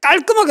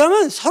깔끔하게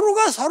하면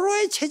서로가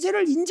서로의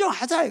체제를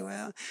인정하자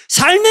이거야.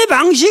 삶의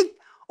방식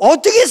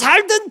어떻게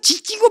살든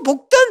지치고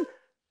볶든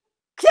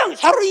그냥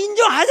서로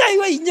인정하자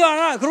이거야.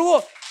 인정하라.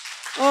 그리고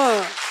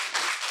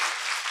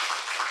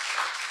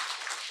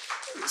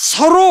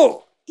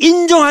서로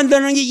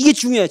인정한다는 게 이게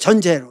중요해요.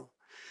 전제로.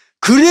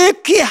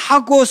 그렇게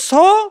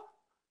하고서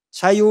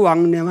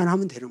자유왕래만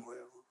하면 되는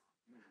거예요.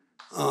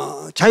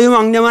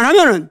 자유망래만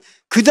하면은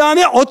그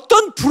다음에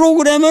어떤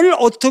프로그램을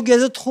어떻게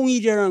해서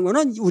통일이라는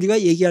거는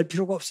우리가 얘기할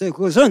필요가 없어요.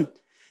 그것은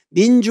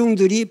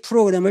민중들이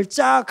프로그램을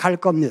짜 갈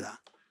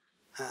겁니다.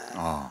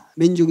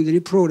 민중들이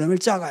프로그램을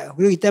짜가요.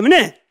 그렇기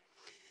때문에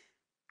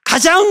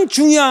가장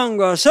중요한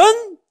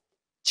것은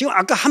지금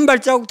아까 한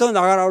발자국 더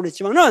나가라고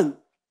그랬지만은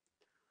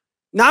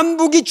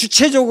남북이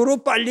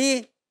주체적으로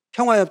빨리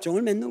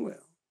평화협정을 맺는 거예요.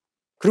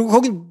 그리고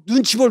거기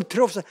눈치 볼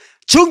필요 없어요.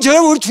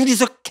 정치는 우리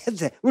둘이서 해도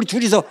돼. 우리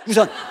둘이서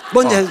우선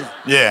먼저 해도 돼.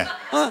 예.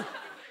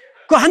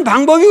 그 한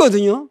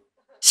방법이거든요.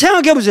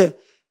 생각해 보세요.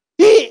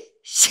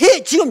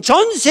 지금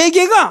전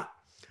세계가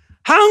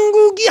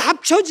한국이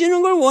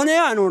합쳐지는 걸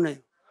원해요, 안 원해요?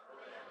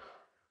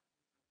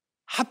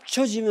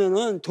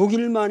 합쳐지면은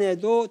독일만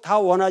해도 다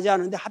원하지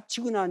않은데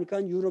합치고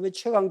나니까 유럽의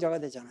최강자가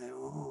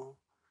되잖아요.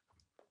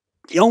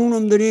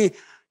 영놈들이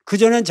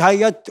그전엔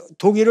자기가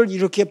독일을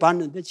이렇게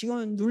봤는데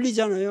지금은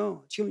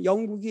눌리잖아요. 지금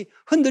영국이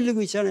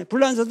흔들리고 있잖아요.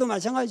 불란서도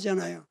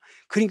마찬가지잖아요.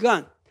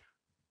 그러니까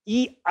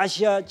이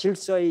아시아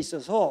질서에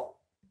있어서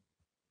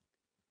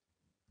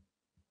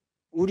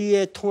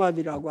우리의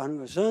통합이라고 하는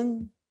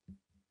것은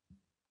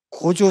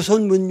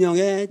고조선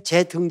문명의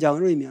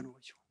재등장을 의미하는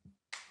거죠.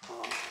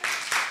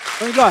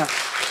 그러니까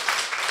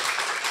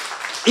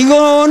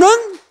이거는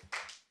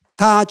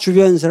다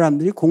주변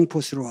사람들이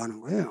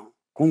공포스러워하는 거예요.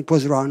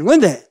 공포스러워하는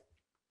건데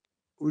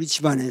우리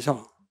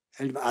집안에서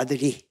예를 들면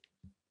아들이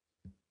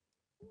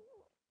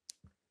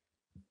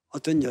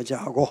어떤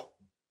여자하고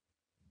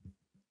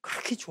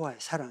그렇게 좋아해,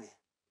 사랑해.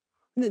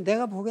 근데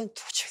내가 보기엔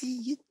도저히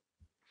이게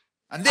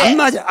안 돼.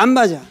 안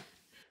맞아.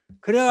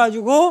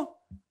 그래가지고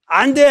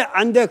안 돼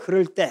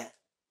그럴 때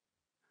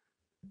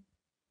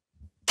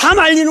다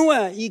말리는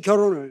거야, 이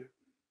결혼을.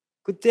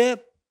 그때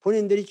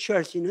본인들이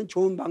취할 수 있는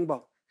좋은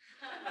방법.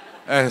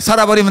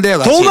 살아버리면 돼요,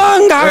 같이.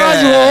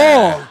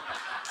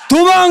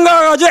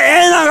 도망가가지고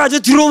애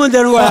낳아가지고 들어오면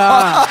되는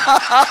거야.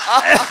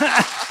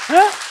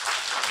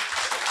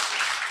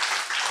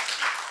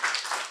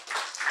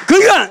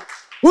 그러니까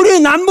우리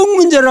남북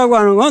문제라고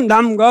하는 건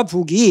남과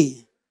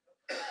북이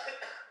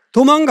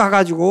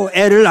도망가가지고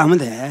애를 낳으면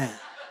돼.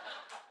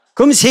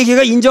 그럼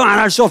세계가 인정 안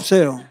할 수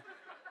없어요.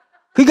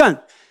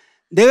 그러니까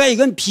내가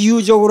이건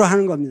비유적으로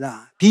하는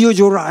겁니다.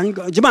 비유적으로 하는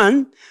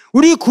거지만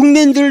우리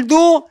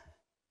국민들도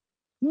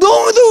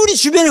너무도 우리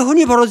주변에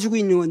흔히 벌어지고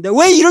있는 건데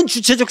왜 이런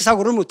주체적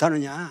사고를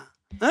못하느냐.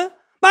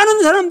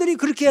 많은 사람들이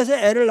그렇게 해서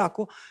애를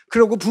낳고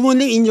그러고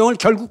부모님 인정을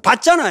결국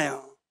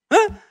받잖아요.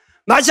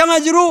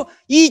 마찬가지로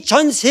이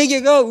전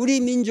세계가 우리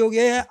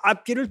민족의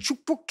앞길을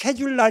축복해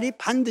줄 날이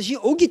반드시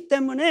오기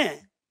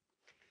때문에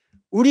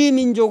우리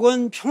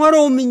민족은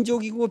평화로운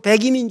민족이고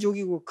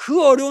백이민족이고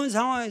그 어려운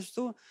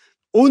상황에서도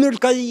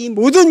오늘까지 이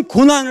모든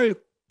고난을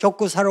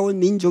겪고 살아온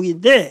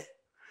민족인데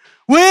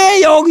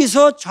왜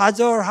여기서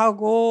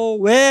좌절하고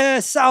왜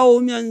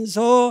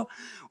싸우면서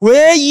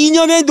왜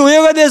이념의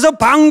노예가 돼서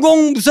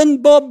반공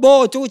무슨 뭐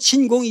어쩌고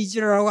친공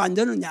이지라고 안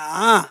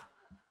되느냐.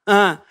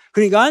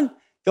 그러니까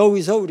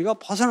여기서 우리가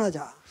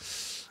벗어나자.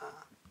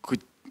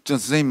 전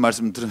선생님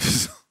말씀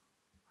들으면서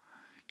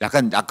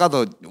약간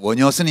아까도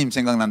원효 스님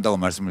생각난다고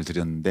말씀을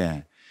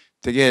드렸는데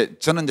되게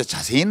저는 이제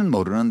자세히는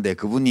모르는데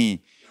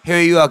그분이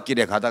해외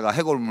유학길에 가다가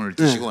해골물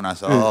드시고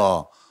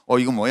나서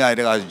이거 뭐야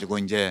이래가지고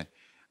이제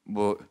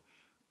뭐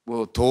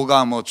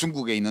도가 뭐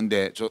중국에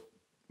있는데 저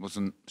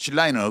무슨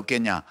신라에는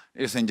없겠냐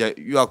그래서 이제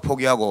유학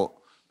포기하고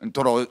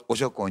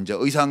돌아오셨고 이제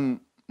의상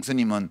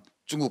스님은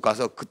중국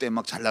가서 그때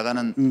막 잘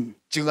나가는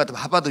지금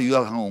같으면 하버드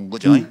유학하고 온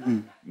거죠.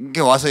 이게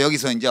와서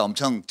여기서 이제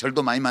엄청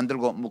절도 많이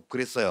만들고 뭐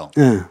그랬어요.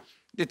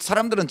 근데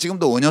사람들은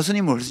지금도 원효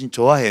스님을 훨씬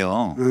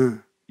좋아해요.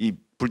 이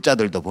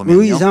불자들도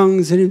보면요.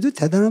 의상 스님도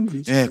대단한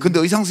분이죠. 예, 근데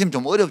의상 스님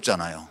좀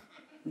어렵잖아요.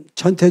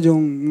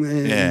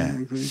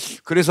 천태종의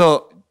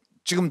그래서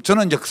지금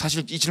저는 이제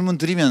사실 이 질문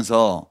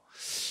드리면서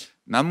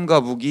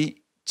남과 북이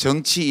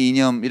정치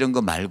이념 이런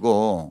거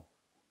말고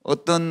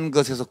어떤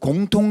것에서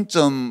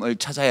공통점을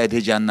찾아야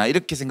되지 않나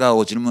이렇게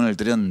생각하고 질문을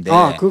드렸는데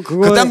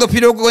그딴 거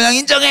필요 없고 그냥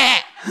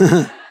인정해.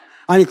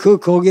 아니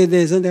거기에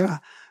대해서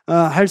내가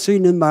할 수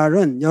있는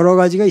말은 여러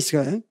가지가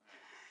있어요.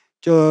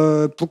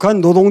 저 북한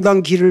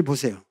노동당 기를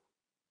보세요.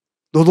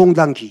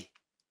 노동당 기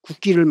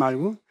국기를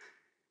말고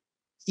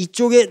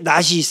이쪽에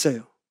낫이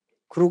있어요.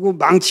 그리고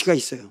망치가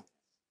있어요.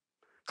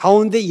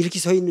 가운데 이렇게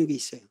서 있는 게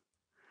있어요.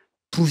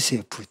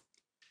 붓이에요, 붓.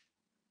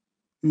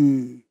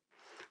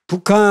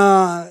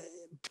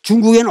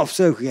 중국에는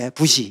없어요, 그게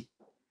붓이.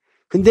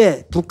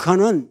 근데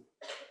북한은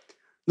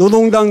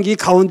노동당기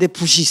가운데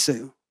붓이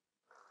있어요.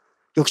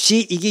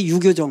 역시 이게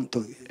유교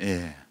정통이에요.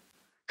 예.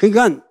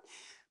 그러니까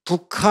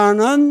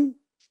북한은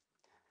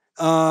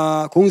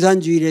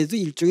공산주의라도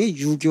일종의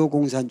유교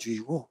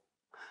공산주의고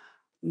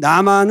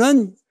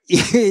남한은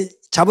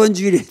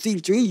자본주의라도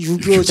일종의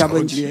유교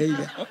자본주의예요.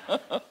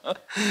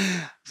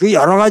 그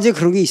여러 가지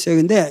그런 게 있어요.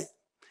 근데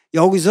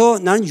여기서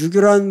나는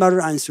유교라는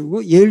말을 안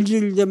쓰고 예를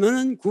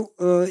들자면은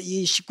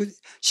이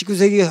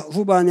 19세기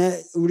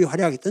후반에 우리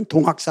활약했던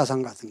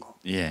동학사상 같은 거.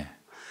 예.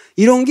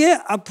 이런 게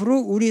앞으로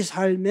우리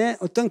삶의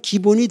어떤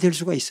기본이 될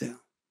수가 있어요.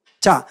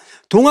 자,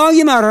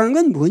 동학이 말하는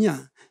건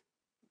뭐냐?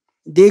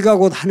 내가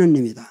곧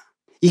하느님이다.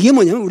 이게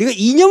뭐냐면 우리가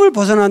이념을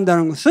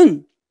벗어난다는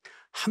것은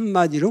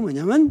한마디로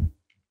뭐냐면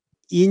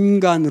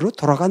인간으로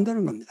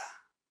돌아간다는 겁니다.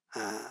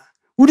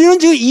 우리는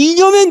지금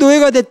이념의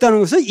노예가 됐다는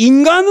것은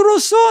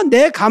인간으로서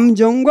내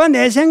감정과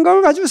내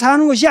생각을 가지고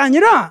사는 것이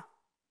아니라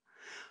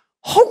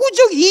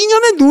허구적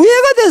이념의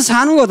노예가 돼서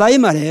사는 거다 이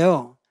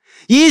말이에요.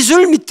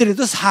 예수를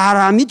믿더라도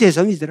사람이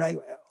돼서 믿으라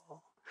이거예요.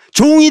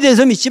 종이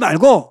돼서 믿지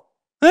말고.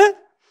 에?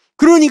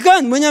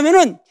 그러니까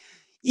뭐냐면은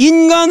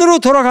인간으로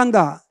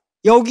돌아간다.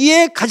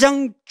 여기에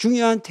가장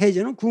중요한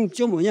태제는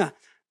궁극적으로 뭐냐?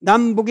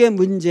 남북의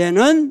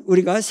문제는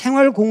우리가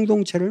생활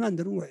공동체를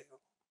만드는 거예요.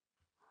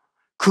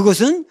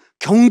 그것은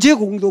경제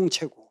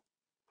공동체고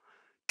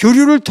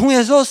교류를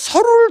통해서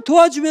서로를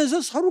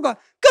도와주면서 서로가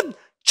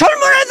젊은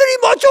애들이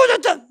뭐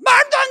어쩌고저쩌고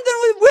말도 안 되는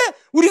거예요. 왜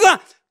우리가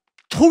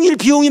통일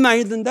비용이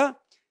많이 든다?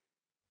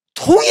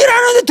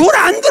 통일하는데 돈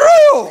안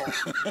들어요.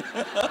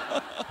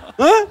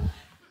 어?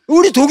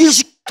 우리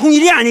독일식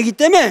통일이 아니기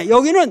때문에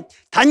여기는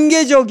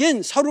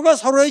단계적인 서로가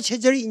서로의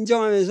체제를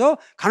인정하면서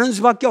가는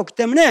수밖에 없기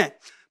때문에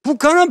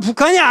북한은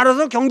북한이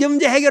알아서 경제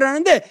문제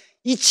해결하는데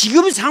이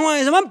지금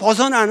상황에서만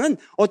벗어나는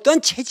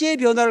어떤 체제의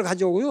변화를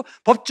가져오고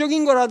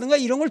법적인 거라든가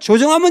이런 걸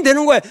조정하면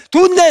되는 거예요.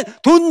 돈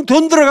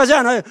들어가지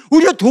않아요.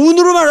 우리가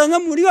돈으로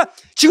말하면 우리가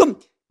지금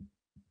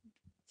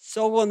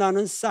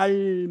썩어나는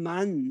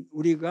쌀만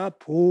우리가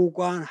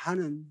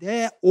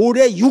보관하는데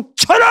올해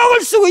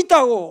 6천억을 쓰고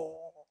있다고.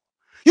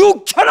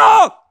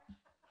 6천억!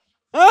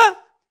 어?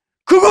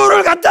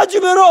 그거를 갖다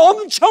주면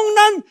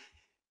엄청난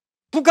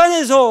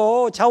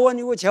북한에서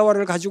자원이고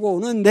재화를 가지고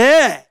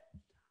오는데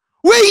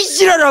왜 이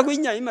지랄을 하고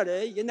있냐 이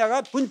말이에요. 이게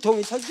내가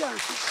분통이 터지지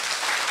않습니다.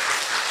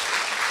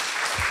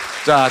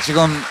 자,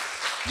 지금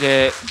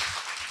이제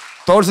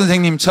도울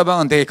선생님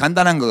처방은 되게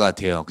간단한 것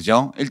같아요.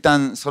 그죠?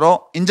 일단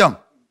서로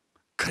인정.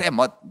 그래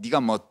뭐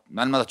네가 뭐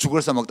날마다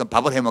죽을 써 먹든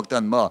밥을 해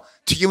먹든 뭐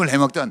튀김을 해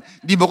먹든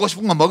네 먹고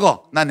싶은 거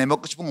먹어. 난 내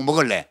먹고 싶은 거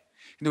먹을래.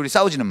 근데 우리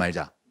싸우지는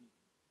말자.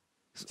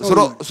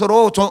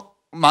 서로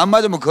마음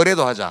맞으면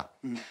거래도 하자.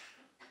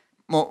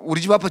 뭐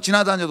우리 집 앞에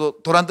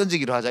지나다녀도 돌 안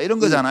던지기로 하자. 이런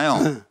거잖아요.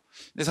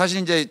 근데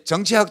사실 이제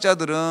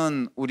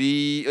정치학자들은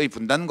우리의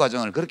분단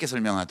과정을 그렇게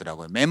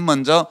설명하더라고요. 맨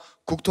먼저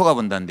국토가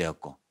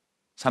분단되었고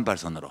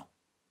 38선으로.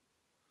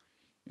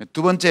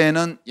 두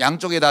번째는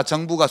양쪽에 다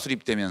정부가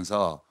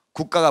수립되면서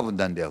국가가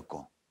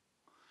분단되었고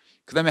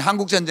그다음에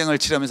한국전쟁을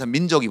치르면서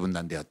민족이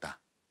분단되었다.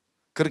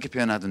 그렇게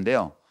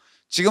표현하던데요.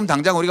 지금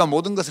당장 우리가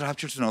모든 것을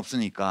합칠 수는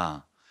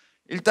없으니까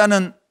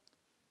일단은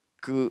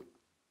그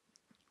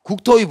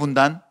국토의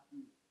분단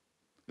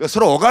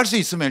서로 오갈 수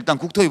있으면 일단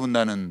국토의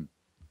분단은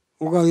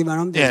오가기만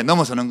하면 돼요. 예,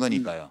 넘어서는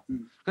거니까요.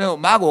 그리고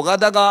막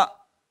오가다가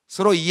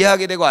서로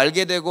이해하게 되고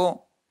알게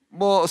되고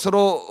뭐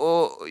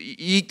서로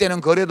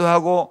이익되는 거래도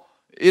하고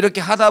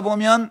이렇게 하다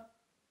보면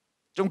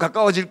좀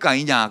가까워질 거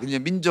아니냐. 근데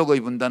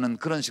민족의 분단은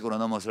그런 식으로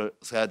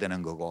넘어서야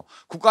되는 거고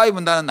국가의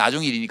분단은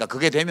나중 일이니까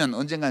그게 되면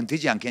언젠가는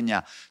되지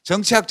않겠냐.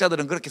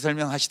 정치학자들은 그렇게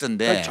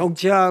설명하시던데. 그러니까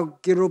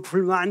정치학기로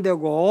풀면 안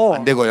되고.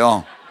 안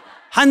되고요.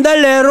 한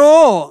달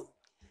내로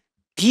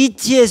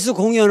BTS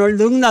공연을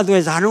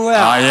능라도에서 하는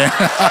거야. 아, 예.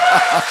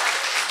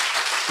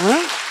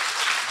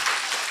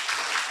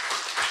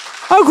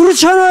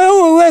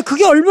 그렇잖아요. 왜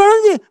그게 얼마나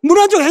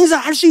문화적 행사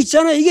할 수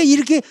있잖아요. 이게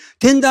이렇게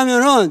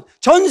된다면은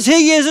전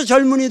세계에서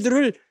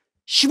젊은이들을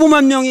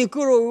 15만 명이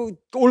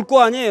끌어올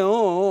거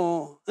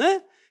아니에요.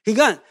 에?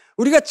 그러니까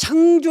우리가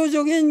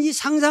창조적인 이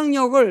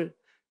상상력을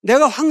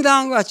내가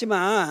황당한 것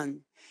같지만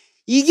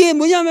이게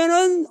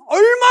뭐냐면은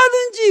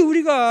얼마든지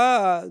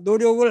우리가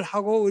노력을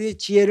하고 우리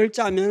지혜를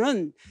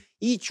짜면은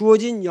이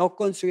주어진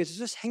여건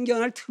속에서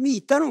생겨날 틈이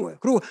있다는 거예요.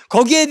 그리고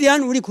거기에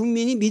대한 우리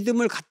국민이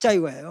믿음을 갖자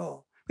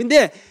이거예요.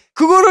 근데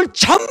그거를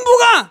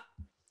전부가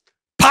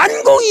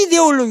반공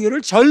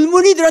이데올로기를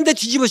젊은이들한테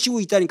뒤집어 씌우고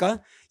있다니까.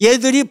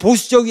 얘들이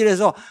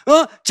보수적이라서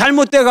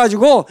잘못돼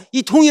가지고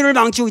이 통일을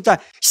망치고 있다.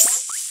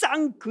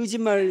 쌍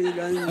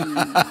거짓말이란.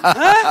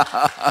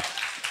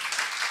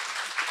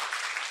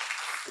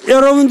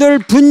 여러분들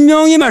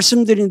분명히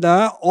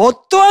말씀드린다.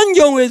 어떠한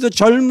경우에도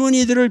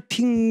젊은이들을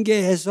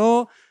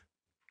핑계해서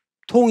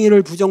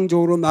통일을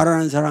부정적으로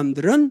말하는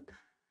사람들은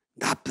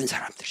나쁜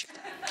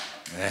사람들입니다.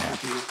 네.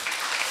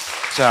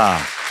 자,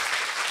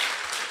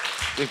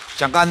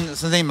 잠깐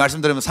선생님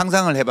말씀 들으면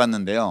상상을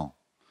해봤는데요.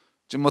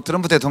 지금 뭐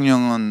트럼프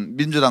대통령은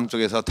민주당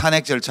쪽에서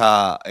탄핵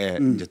절차에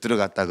이제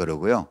들어갔다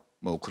그러고요.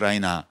 뭐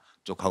우크라이나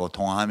쪽하고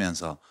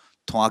통화하면서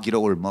통화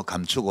기록을 뭐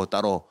감추고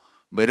따로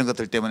뭐 이런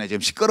것들 때문에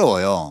지금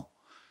시끄러워요.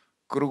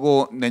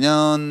 그리고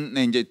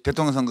내년에 이제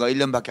대통령 선거가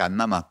 1년밖에 안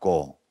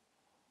남았고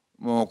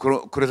뭐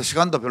그래서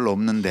시간도 별로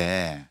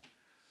없는데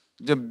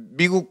이제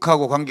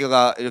미국하고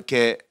관계가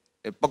이렇게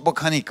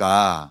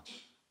뻑뻑하니까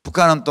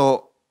북한은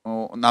또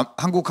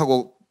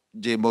한국하고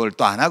이제 뭘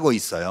또 안 하고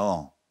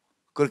있어요.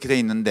 그렇게 돼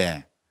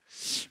있는데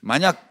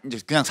만약 이제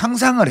그냥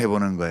상상을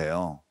해보는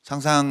거예요.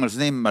 상상을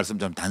선생님 말씀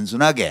좀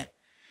단순하게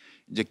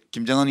이제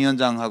김정은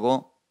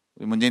위원장하고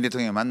문재인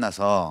대통령이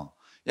만나서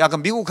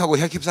약간 미국하고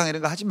핵 협상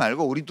이런 거 하지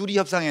말고 우리 둘이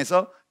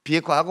협상해서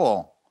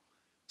비핵화하고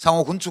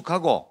상호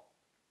군축하고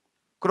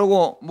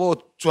그리고 뭐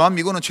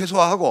주한미군은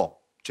최소화하고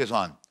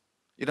최소한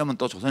이러면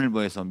또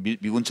조선일보에서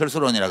미군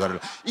철수론이라 그러고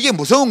이게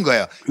무서운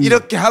거예요.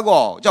 이렇게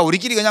하고 자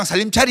우리끼리 그냥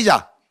살림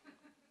차리자.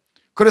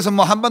 그래서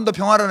뭐 한반도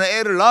평화라는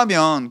애를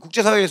낳으면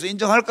국제사회에서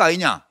인정할 거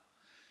아니냐.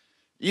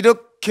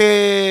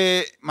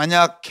 이렇게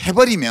만약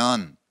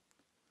해버리면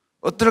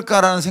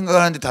어떨까라는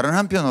생각을 하는데 다른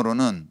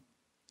한편으로는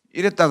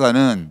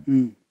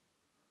이랬다가는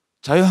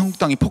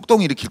자유한국당이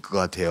폭동 일으킬 것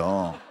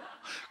같아요.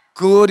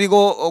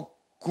 그리고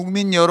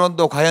국민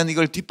여론도 과연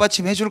이걸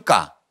뒷받침해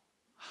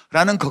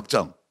줄까라는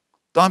걱정.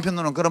 또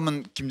한편으로는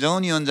그러면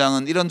김정은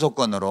위원장은 이런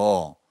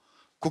조건으로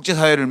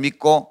국제사회를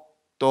믿고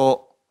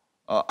또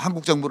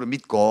한국 정부를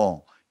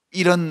믿고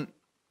이런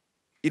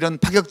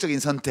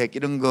파격적인 선택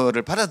이런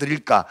거를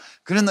받아들일까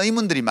그런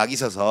의문들이 막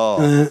있어서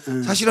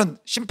사실은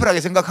심플하게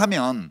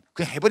생각하면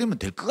그냥 해버리면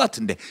될 것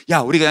같은데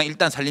야 우리 그냥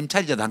일단 살림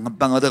차리자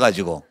단칸방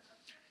얻어가지고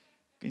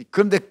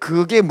그런데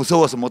그게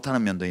무서워서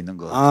못하는 면도 있는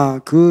거 같아요.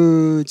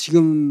 그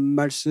지금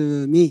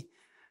말씀이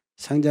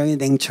상당히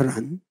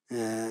냉철한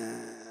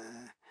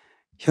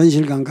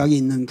현실 감각이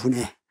있는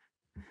분의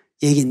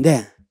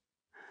얘기인데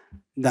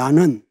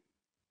나는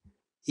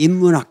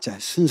인문학자,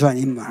 순수한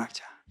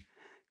인문학자.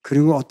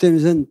 그리고 어떤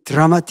면에서는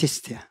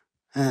드라마티스트야.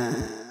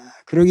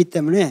 그렇기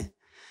때문에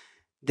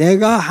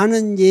내가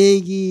하는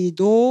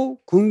얘기도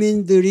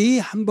국민들이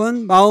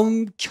한번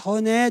마음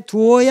편에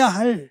두어야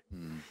할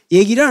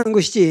얘기를 하는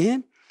것이지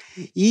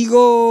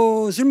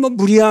이것을 뭐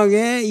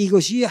무리하게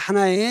이것이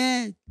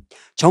하나의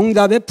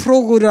정답의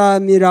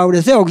프로그램이라고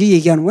해서 여기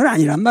얘기하는 건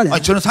아니란 말이야.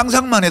 아니, 저는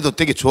상상만 해도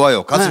되게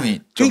좋아요. 가슴이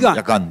좀 그러니까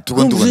약간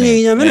두근두근해. 무슨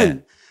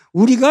얘기냐면은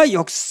우리가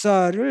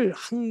역사를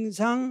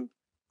항상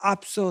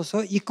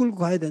앞서서 이끌고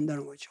가야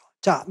된다는 거죠.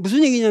 자,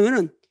 무슨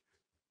얘기냐면은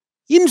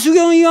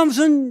임수경이가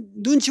무슨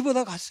눈치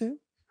보다 갔어요?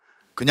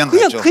 그냥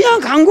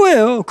간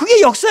거예요.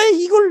 그게 역사에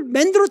이걸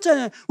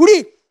만들었잖아요.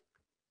 우리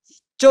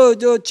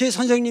제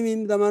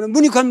선생님입니다만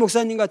문익환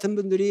목사님 같은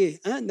분들이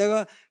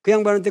내가 그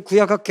양반한테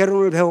구약학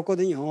개론을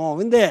배웠거든요.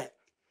 근데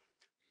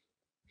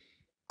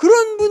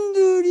그런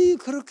분들이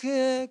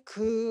그렇게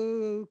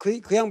그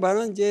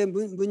양반은 이제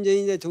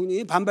문재인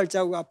대통령이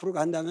반발자국 앞으로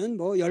간다면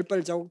뭐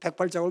 10발자국,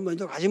 100발자국을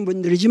먼저 가진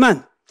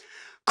분들이지만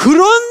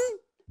그런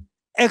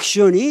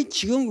액션이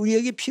지금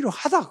우리에게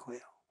필요하다고요.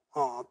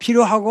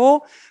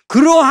 필요하고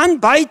그러한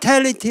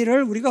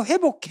바이탈리티를 우리가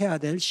회복해야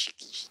될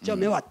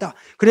시점에 왔다.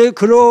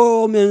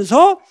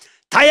 그러면서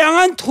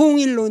다양한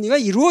통일 논의가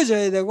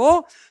이루어져야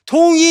되고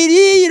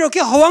통일이 이렇게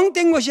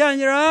허황된 것이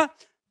아니라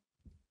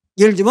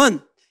예를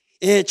들면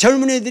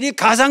젊은이들이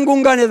가상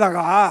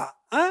공간에다가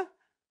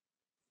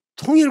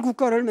통일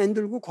국가를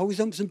만들고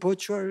거기서 무슨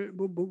버추얼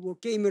뭐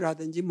게임을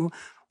하든지 뭐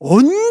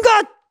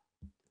온갖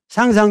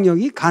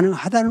상상력이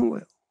가능하다는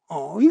거예요.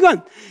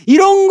 그러니까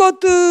이런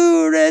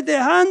것들에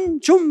대한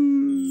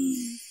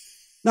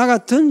나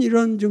같은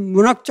이런 좀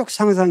문학적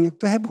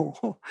상상력도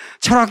해보고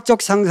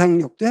철학적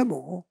상상력도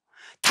해보고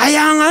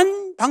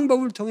다양한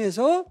방법을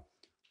통해서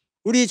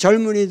우리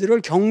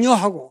젊은이들을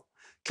격려하고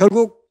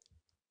결국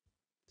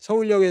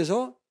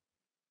서울역에서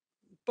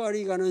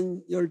파리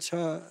가는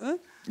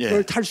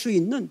열차를 탈 수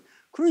있는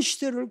그런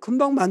시대를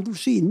금방 만들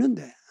수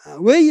있는데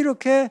왜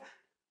이렇게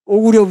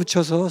오구려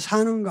붙여서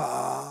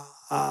사는가.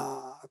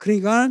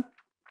 그러니까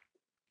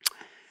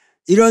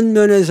이런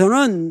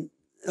면에서는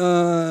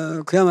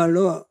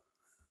그야말로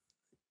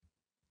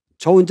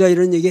저 혼자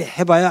이런 얘기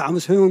해봐야 아무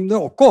소용도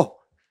없고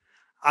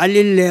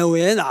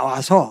알릴레오에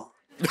나와서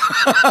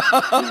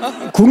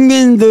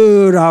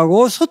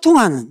국민들하고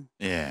소통하는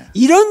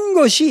이런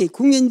것이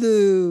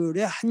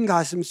국민들의 한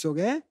가슴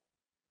속에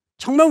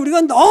정말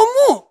우리가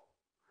너무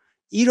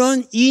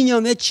이런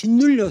이념에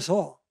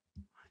짓눌려서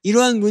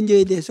이러한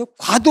문제에 대해서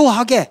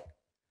과도하게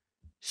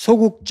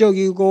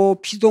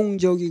소극적이고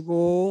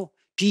피동적이고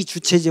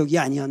비주체적이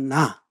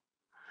아니었나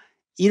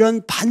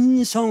이런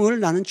반성을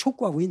나는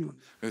촉구하고 있는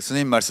겁니다.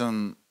 선생님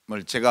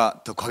말씀을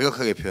제가 더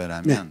과격하게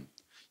표현하면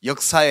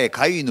역사에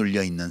가위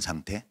눌려 있는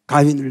상태.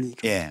 가위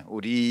눌리니까.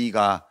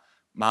 우리가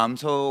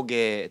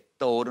마음속에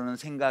떠오르는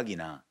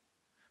생각이나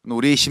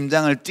우리의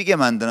심장을 뛰게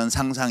만드는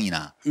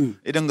상상이나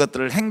이런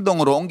것들을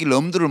행동으로 옮길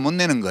엄두를 못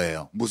내는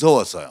거예요.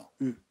 무서웠어요.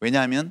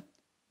 왜냐하면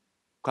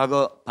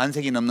과거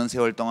반세기 넘는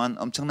세월 동안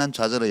엄청난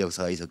좌절의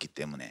역사가 있었기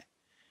때문에.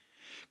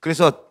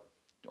 그래서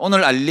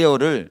오늘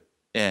알릴레오를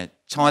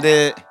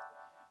청와대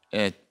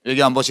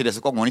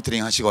외교안보실에서 꼭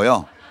모니터링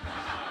하시고요.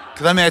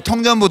 그다음에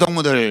통전부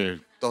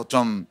동무들 또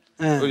좀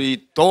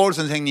우리 도올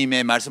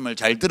선생님의 말씀을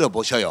잘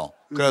들어보셔요.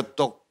 그리고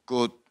또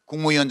그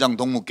국무위원장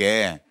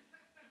동무께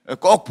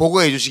꼭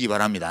보고해 주시기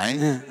바랍니다.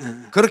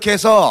 그렇게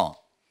해서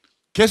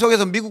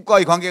계속해서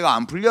미국과의 관계가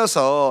안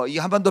풀려서 이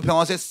한반도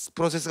평화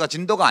프로세스가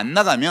진도가 안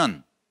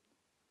나가면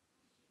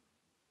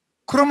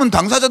그러면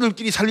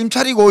당사자들끼리 살림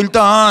차리고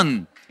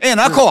일단 애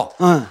낳고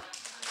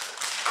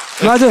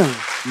맞아요.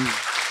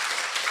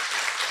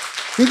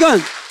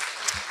 그러니까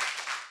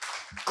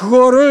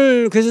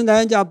그거를 그래서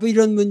나 이제 앞으로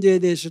이런 문제에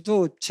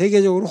대해서도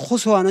세계적으로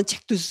호소하는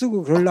책도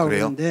쓰고 그러려고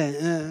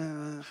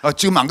그러는데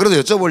지금 안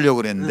그래도 여쭤보려고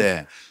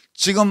그랬는데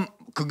지금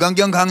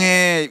금강경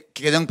강해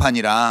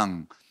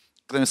개정판이랑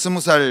그다음에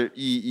 20살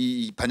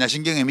이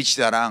반야신경에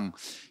미치다랑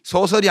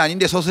소설이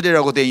아닌데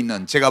소설이라고 돼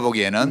있는, 제가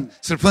보기에는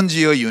슬픈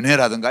지의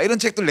윤회라든가 이런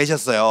책들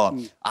내셨어요.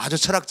 아주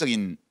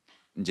철학적인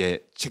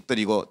이제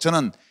책들이고,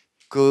 저는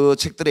그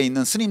책들에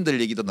있는 스님들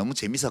얘기도 너무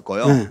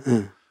재밌었고요.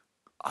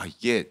 아,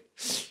 이게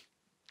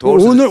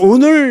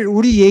오늘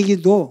우리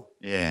얘기도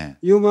예.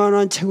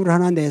 요만한 책으로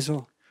하나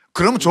내서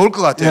그러면 좋을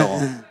것 같아요.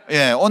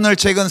 예, 오늘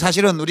책은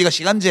사실은 우리가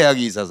시간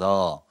제약이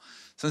있어서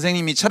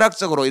선생님이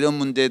철학적으로 이런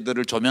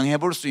문제들을 조명해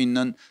볼 수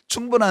있는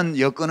충분한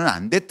여건은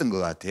안 됐던 것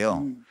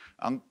같아요.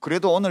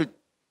 그래도 오늘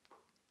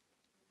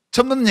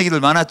처음 듣는 얘기들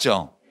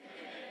많았죠.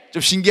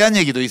 좀 신기한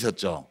얘기도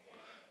있었죠.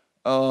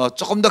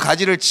 조금 더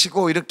가지를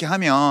치고 이렇게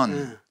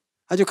하면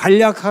아주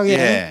간략하게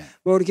예.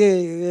 뭐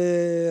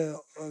이렇게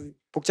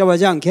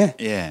복잡하지 않게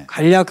예.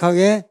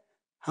 간략하게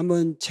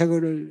한번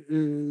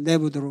책을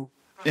내보도록.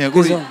 예,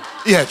 그래서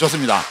예,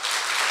 좋습니다.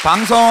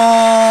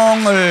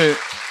 방송을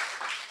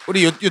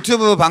우리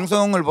유튜브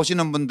방송을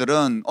보시는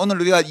분들은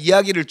오늘 우리가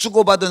이야기를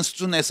주고받은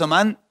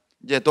수준에서만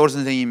이제 도올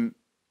선생님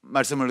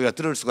말씀을 우리가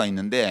들을 수가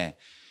있는데,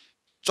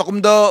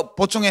 조금 더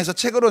보충해서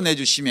책으로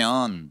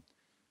내주시면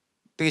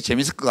되게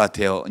재밌을 것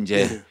같아요.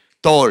 이제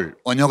도올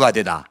원효가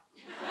되다.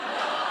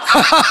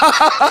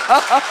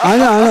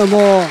 아니야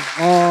뭐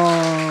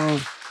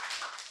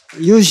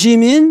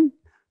유시민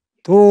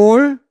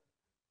도올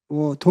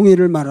뭐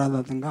동의를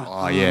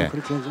말하다든가. 예.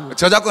 그렇게 해서.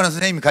 저작권은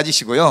선생님이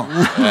가지시고요.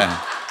 예.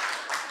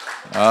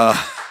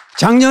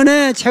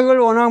 작년에 책을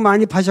워낙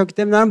많이 파셨기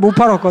때문에 나는 못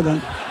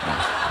팔았거든.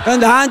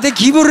 그러니까 나한테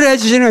기부를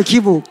해주시는 거야,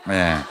 기부.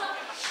 네.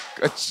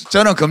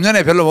 저는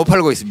금년에 별로 못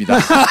팔고 있습니다.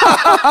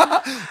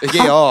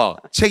 이게요,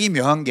 책이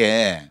묘한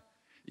게,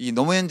 이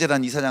노무현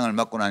재단 이사장을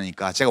맡고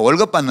나니까 제가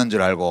월급 받는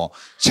줄 알고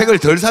책을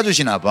덜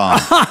사주시나 봐.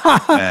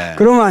 네.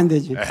 그러면 안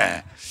되지.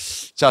 네.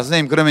 자,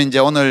 선생님, 그러면 이제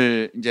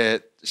오늘 이제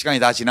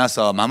시간이 다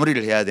지나서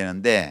마무리를 해야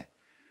되는데,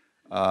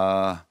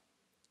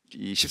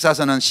 이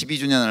 14선언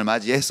 12주년을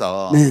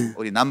맞이해서 네.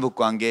 우리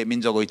남북관계,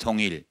 민족의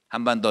통일,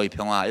 한반도의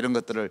평화 이런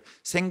것들을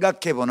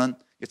생각해보는,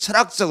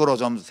 철학적으로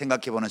좀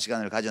생각해보는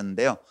시간을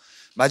가졌는데요.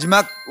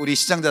 마지막 우리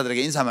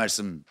시청자들에게 인사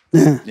말씀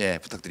예,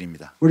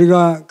 부탁드립니다.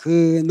 우리가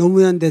그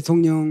노무현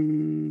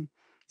대통령이라는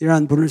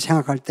분을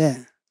생각할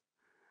때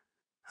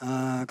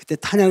그때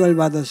탄핵을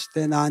받았을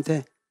때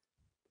나한테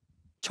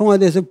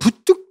청와대에서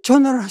부뚝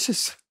전화를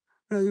하셨어.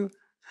 그래가지고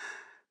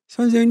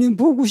선생님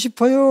보고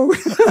싶어요.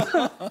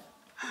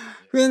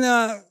 그래서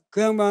나 그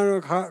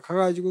양반을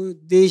가가지고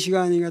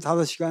 4시간인가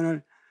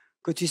 5시간을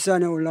그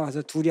뒷산에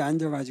올라가서 둘이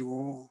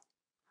앉아가지고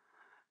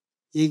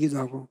얘기도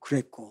하고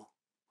그랬고,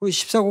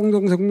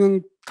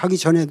 14공동성명 가기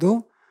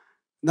전에도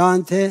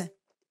나한테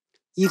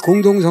이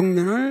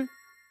공동성명을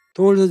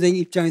도올 선생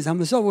입장에서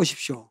한번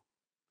써보십시오.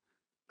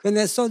 그래서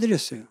내가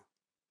써드렸어요.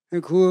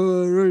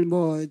 그거를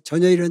뭐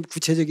전혀 이런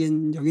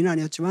구체적인 얘기는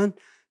아니었지만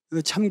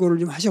참고를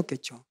좀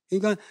하셨겠죠.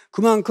 그러니까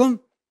그만큼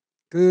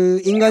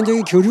그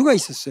인간적인 교류가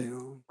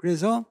있었어요.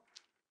 그래서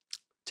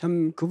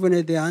참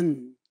그분에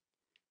대한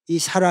이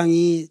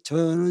사랑이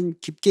저는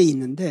깊게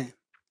있는데,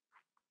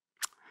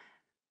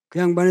 그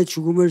양반의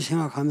죽음을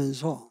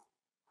생각하면서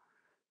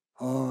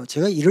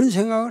제가 이런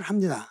생각을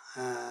합니다.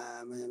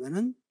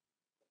 뭐냐면은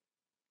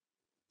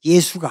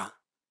예수가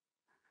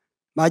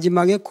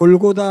마지막에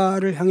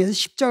골고다를 향해서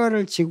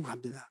십자가를 지고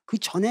갑니다. 그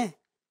전에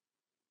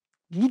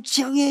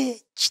무지하게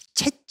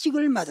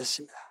채찍을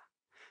맞았습니다.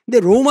 근데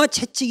로마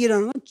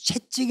채찍이라는 건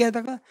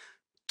채찍에다가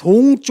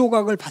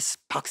동조각을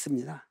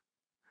박습니다.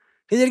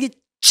 그래서 이렇게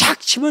촥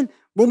치면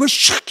몸을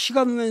샥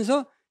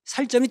휘감으면서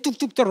살점이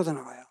뚝뚝 떨어져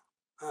나가요.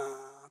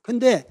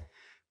 근데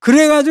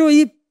그래가지고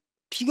이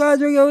피가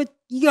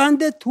이거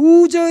한데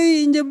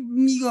도저히 이제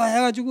이거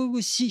해가지고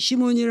그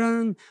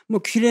시몬이라는 뭐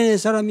퀴레네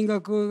사람인가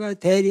그가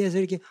대리해서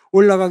이렇게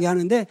올라가게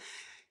하는데,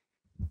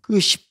 그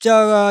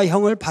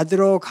십자가형을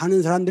받으러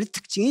가는 사람들의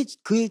특징이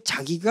그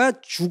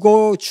자기가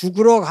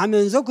죽으러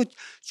가면서 그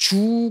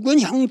죽은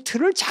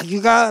형틀을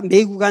자기가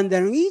메고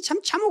간다는 게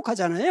참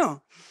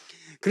참혹하잖아요.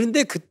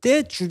 그런데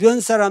그때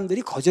주변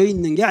사람들이 거저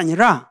있는 게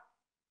아니라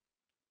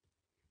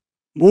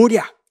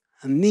모략,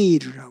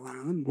 미르라고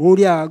하는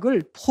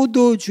모략을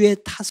포도주에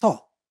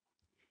타서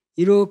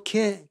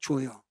이렇게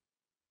줘요.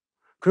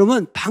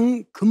 그러면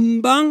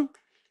금방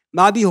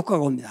마비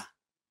효과가 옵니다.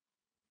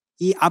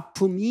 이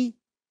아픔이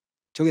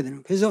저게 되는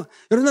거예요. 그래서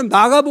여러분들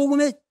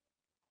마가복음에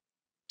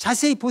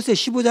자세히 보세요.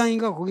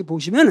 15장인가 거기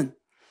보시면은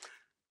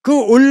그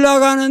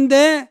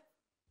올라가는데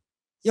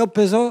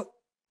옆에서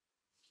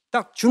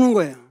딱 주는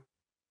거예요.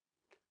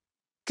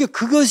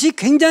 그것이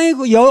굉장히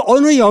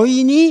어느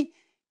여인이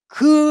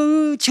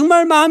그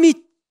정말 마음이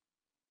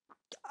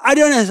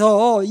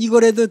아련해서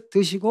이거라도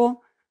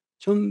드시고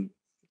좀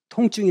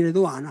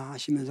통증이라도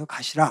완화하시면서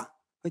가시라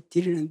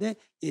드리는데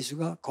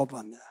예수가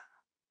거부합니다.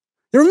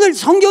 여러분들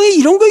성경에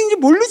이런 거인지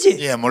모르지?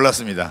 예,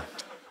 몰랐습니다.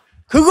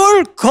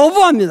 그걸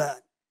거부합니다.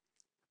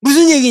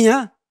 무슨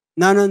얘기냐?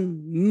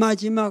 나는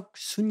마지막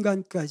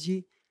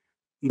순간까지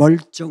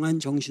멀쩡한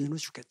정신으로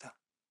죽겠다.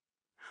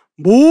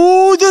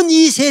 모든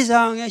이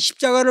세상에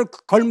십자가를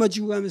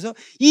걸머쥐고 가면서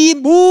이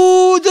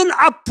모든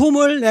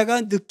아픔을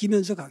내가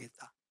느끼면서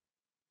가겠다.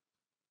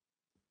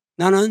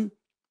 나는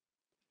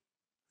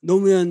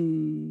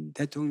노무현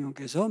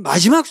대통령께서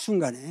마지막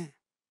순간에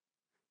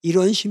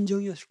이런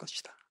심정이었을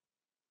것이다.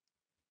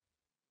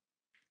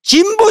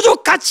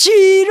 진보적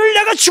가치를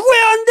내가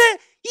추구해야 하는데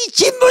이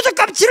진보적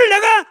가치를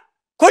내가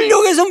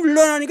권력에서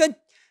물러나니까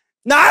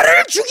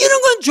나를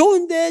죽이는 건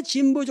좋은데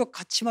진보적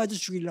가치마저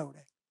죽이려고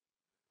그래.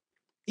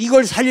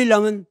 이걸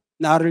살리려면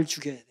나를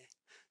죽여야 돼.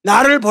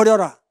 나를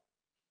버려라.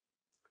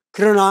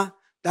 그러나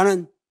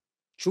나는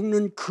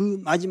죽는 그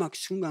마지막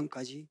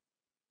순간까지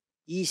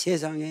이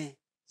세상에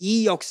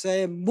이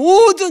역사의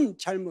모든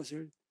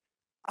잘못을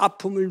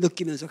아픔을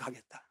느끼면서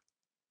가겠다.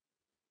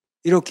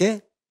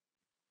 이렇게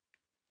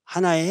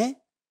하나의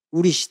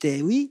우리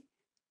시대의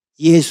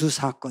예수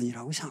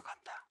사건이라고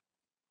생각합니다.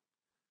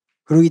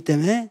 그렇기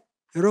때문에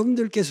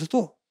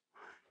여러분들께서도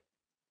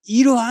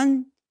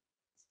이러한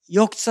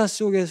역사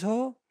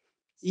속에서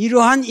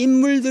이러한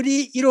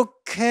인물들이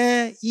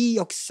이렇게 이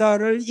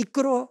역사를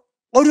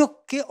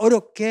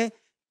어렵게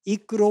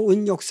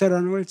이끌어온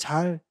역사라는 걸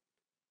잘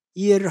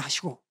이해를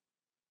하시고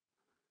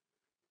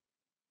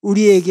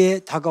우리에게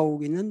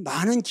다가오고 있는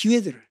많은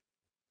기회들을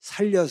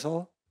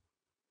살려서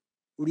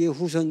우리의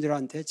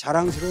후손들한테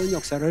자랑스러운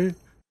역사를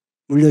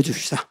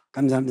물려주시다.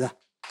 감사합니다.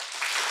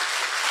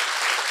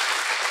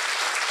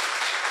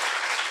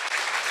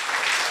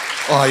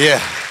 예.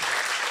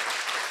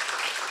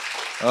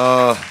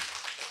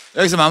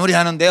 여기서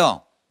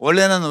마무리하는데요.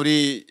 원래는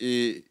우리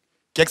이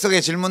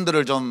객석의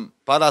질문들을 좀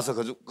받아서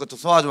그것도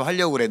소화 좀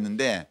하려고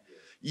그랬는데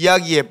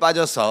이야기에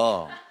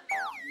빠져서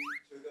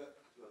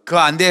그거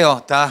안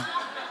돼요. 다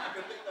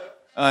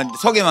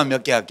소개만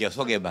몇 개 할게요.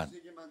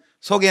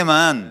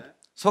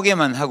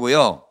 소개만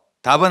하고요.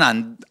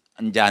 답은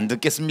이제 안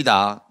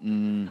듣겠습니다.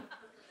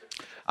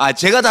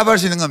 제가 답할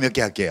수 있는 건 몇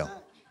개 할게요.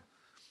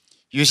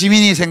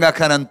 유시민이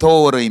생각하는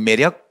도어의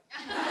매력?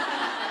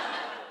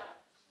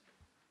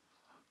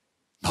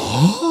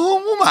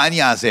 너무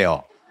많이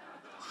아세요.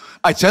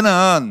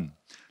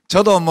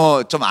 저도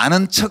뭐 좀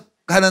아는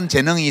척하는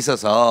재능이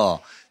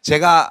있어서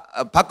제가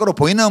밖으로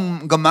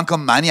보이는 것만큼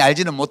많이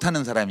알지는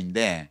못하는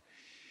사람인데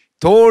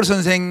도올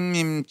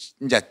선생님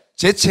이제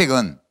제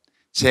책은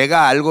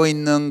제가 알고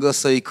있는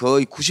것의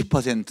거의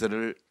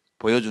 90%를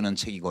보여주는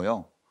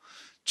책이고요.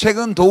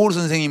 최근 도울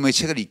선생님의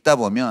책을 읽다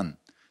보면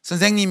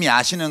선생님이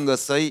아시는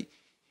것의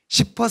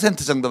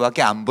 10%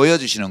 정도밖에 안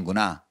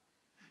보여주시는구나.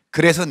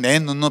 그래서 내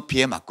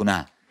눈높이에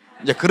맞구나.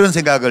 이제 그런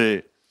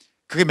생각을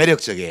그게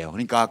매력적이에요.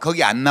 그러니까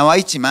거기 안 나와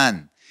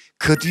있지만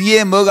그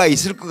뒤에 뭐가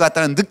있을 것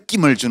같다는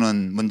느낌을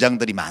주는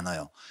문장들이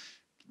많아요.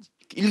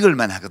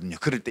 읽을만 하거든요.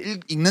 그럴 때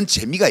읽는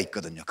재미가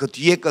있거든요. 그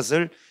뒤에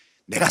것을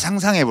내가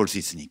상상해 볼 수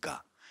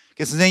있으니까.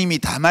 그래서 선생님이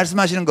다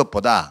말씀하시는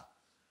것보다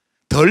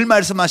덜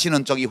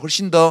말씀하시는 쪽이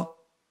훨씬 더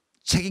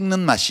책 읽는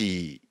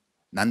맛이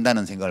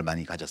난다는 생각을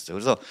많이 가졌어요.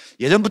 그래서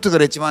예전부터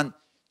그랬지만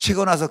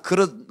최고 나서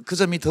그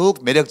점이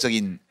더욱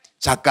매력적인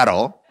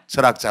작가로,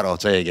 철학자로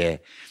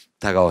저에게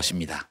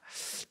다가오십니다.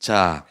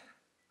 자,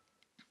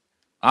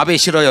 아베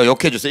싫어요.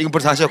 욕해 주세요. 이건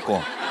벌써 하셨고.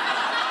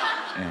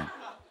 네.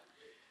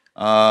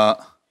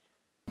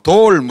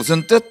 도올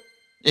무슨 뜻?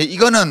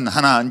 이거는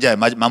하나 이제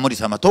마무리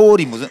삼아.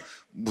 도올이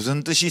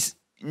무슨 뜻인지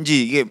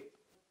이게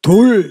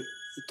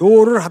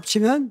돌을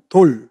합치면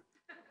돌.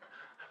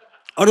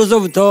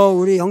 어려서부터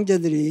우리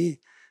형제들이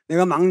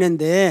내가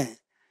막내인데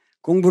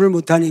공부를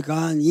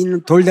못하니까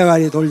이는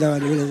돌대가리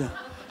그래서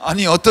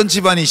아니 어떤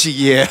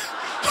집안이시기에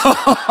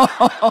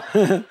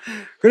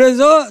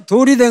그래서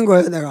돌이 된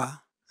거예요.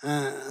 내가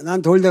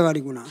난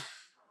돌대가리구나.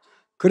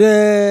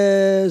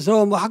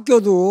 그래서 뭐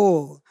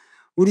학교도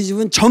우리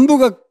집은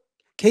전부가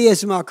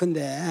KS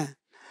마크인데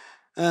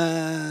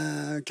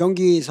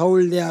경기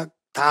서울대학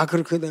다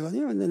그렇게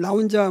되거든요. 근데 나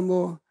혼자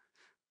뭐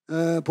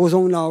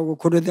보성 나오고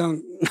고려대학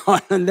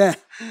나왔는데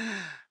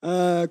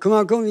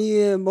그만큼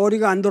이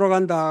머리가 안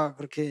돌아간다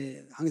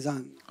그렇게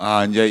항상.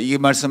 이제 이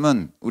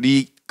말씀은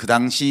우리 그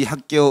당시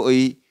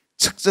학교의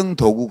측정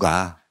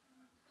도구가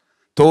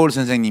도올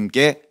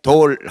선생님께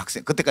도올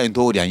학생 그때까지는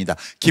도올이 아니다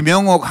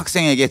김영옥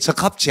학생에게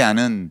적합치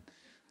않은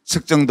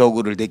측정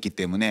도구를 냈기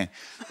때문에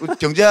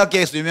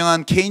경제학계에서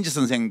유명한 케인즈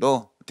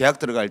선생도 대학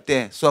들어갈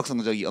때 수학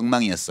성적이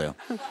엉망이었어요.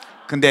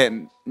 근데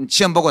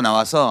시험 보고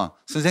나와서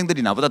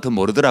선생들이 나보다 더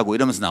모르더라고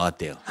이러면서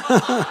나왔대요.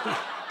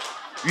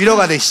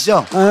 위로가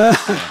되시죠? 네.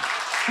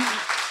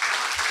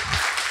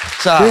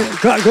 자,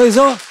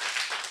 그래서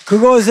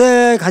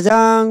그것에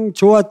가장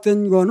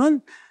좋았던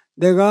거는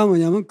내가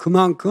뭐냐면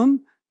그만큼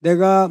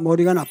내가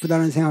머리가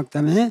나쁘다는 생각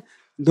때문에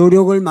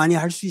노력을 많이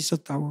할 수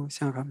있었다고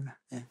생각합니다.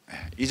 네.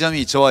 이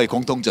점이 저와의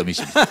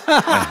공통점이십니다.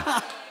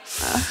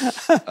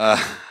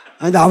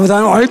 네.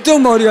 나보다는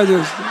얼른 머리가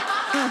좋으시죠.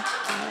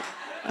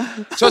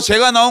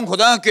 제가 나온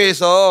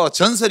고등학교에서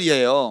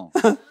전설이에요.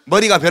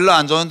 머리가 별로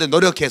안 좋은데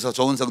노력해서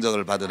좋은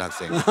성적을 받은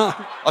학생.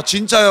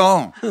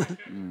 진짜요.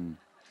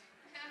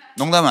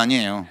 농담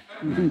아니에요.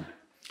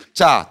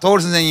 자,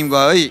 도올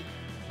선생님과의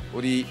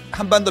우리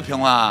한반도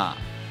평화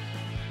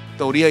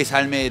또 우리의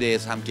삶에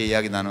대해서 함께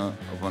이야기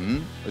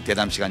나눠본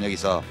대담 시간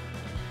여기서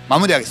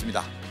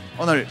마무리하겠습니다.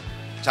 오늘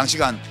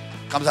장시간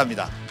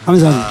감사합니다.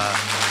 감사합니다.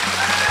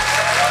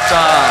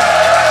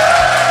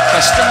 자. 자,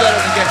 시청자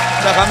여러분께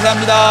자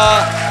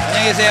감사합니다.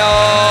 안녕히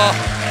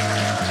계세요.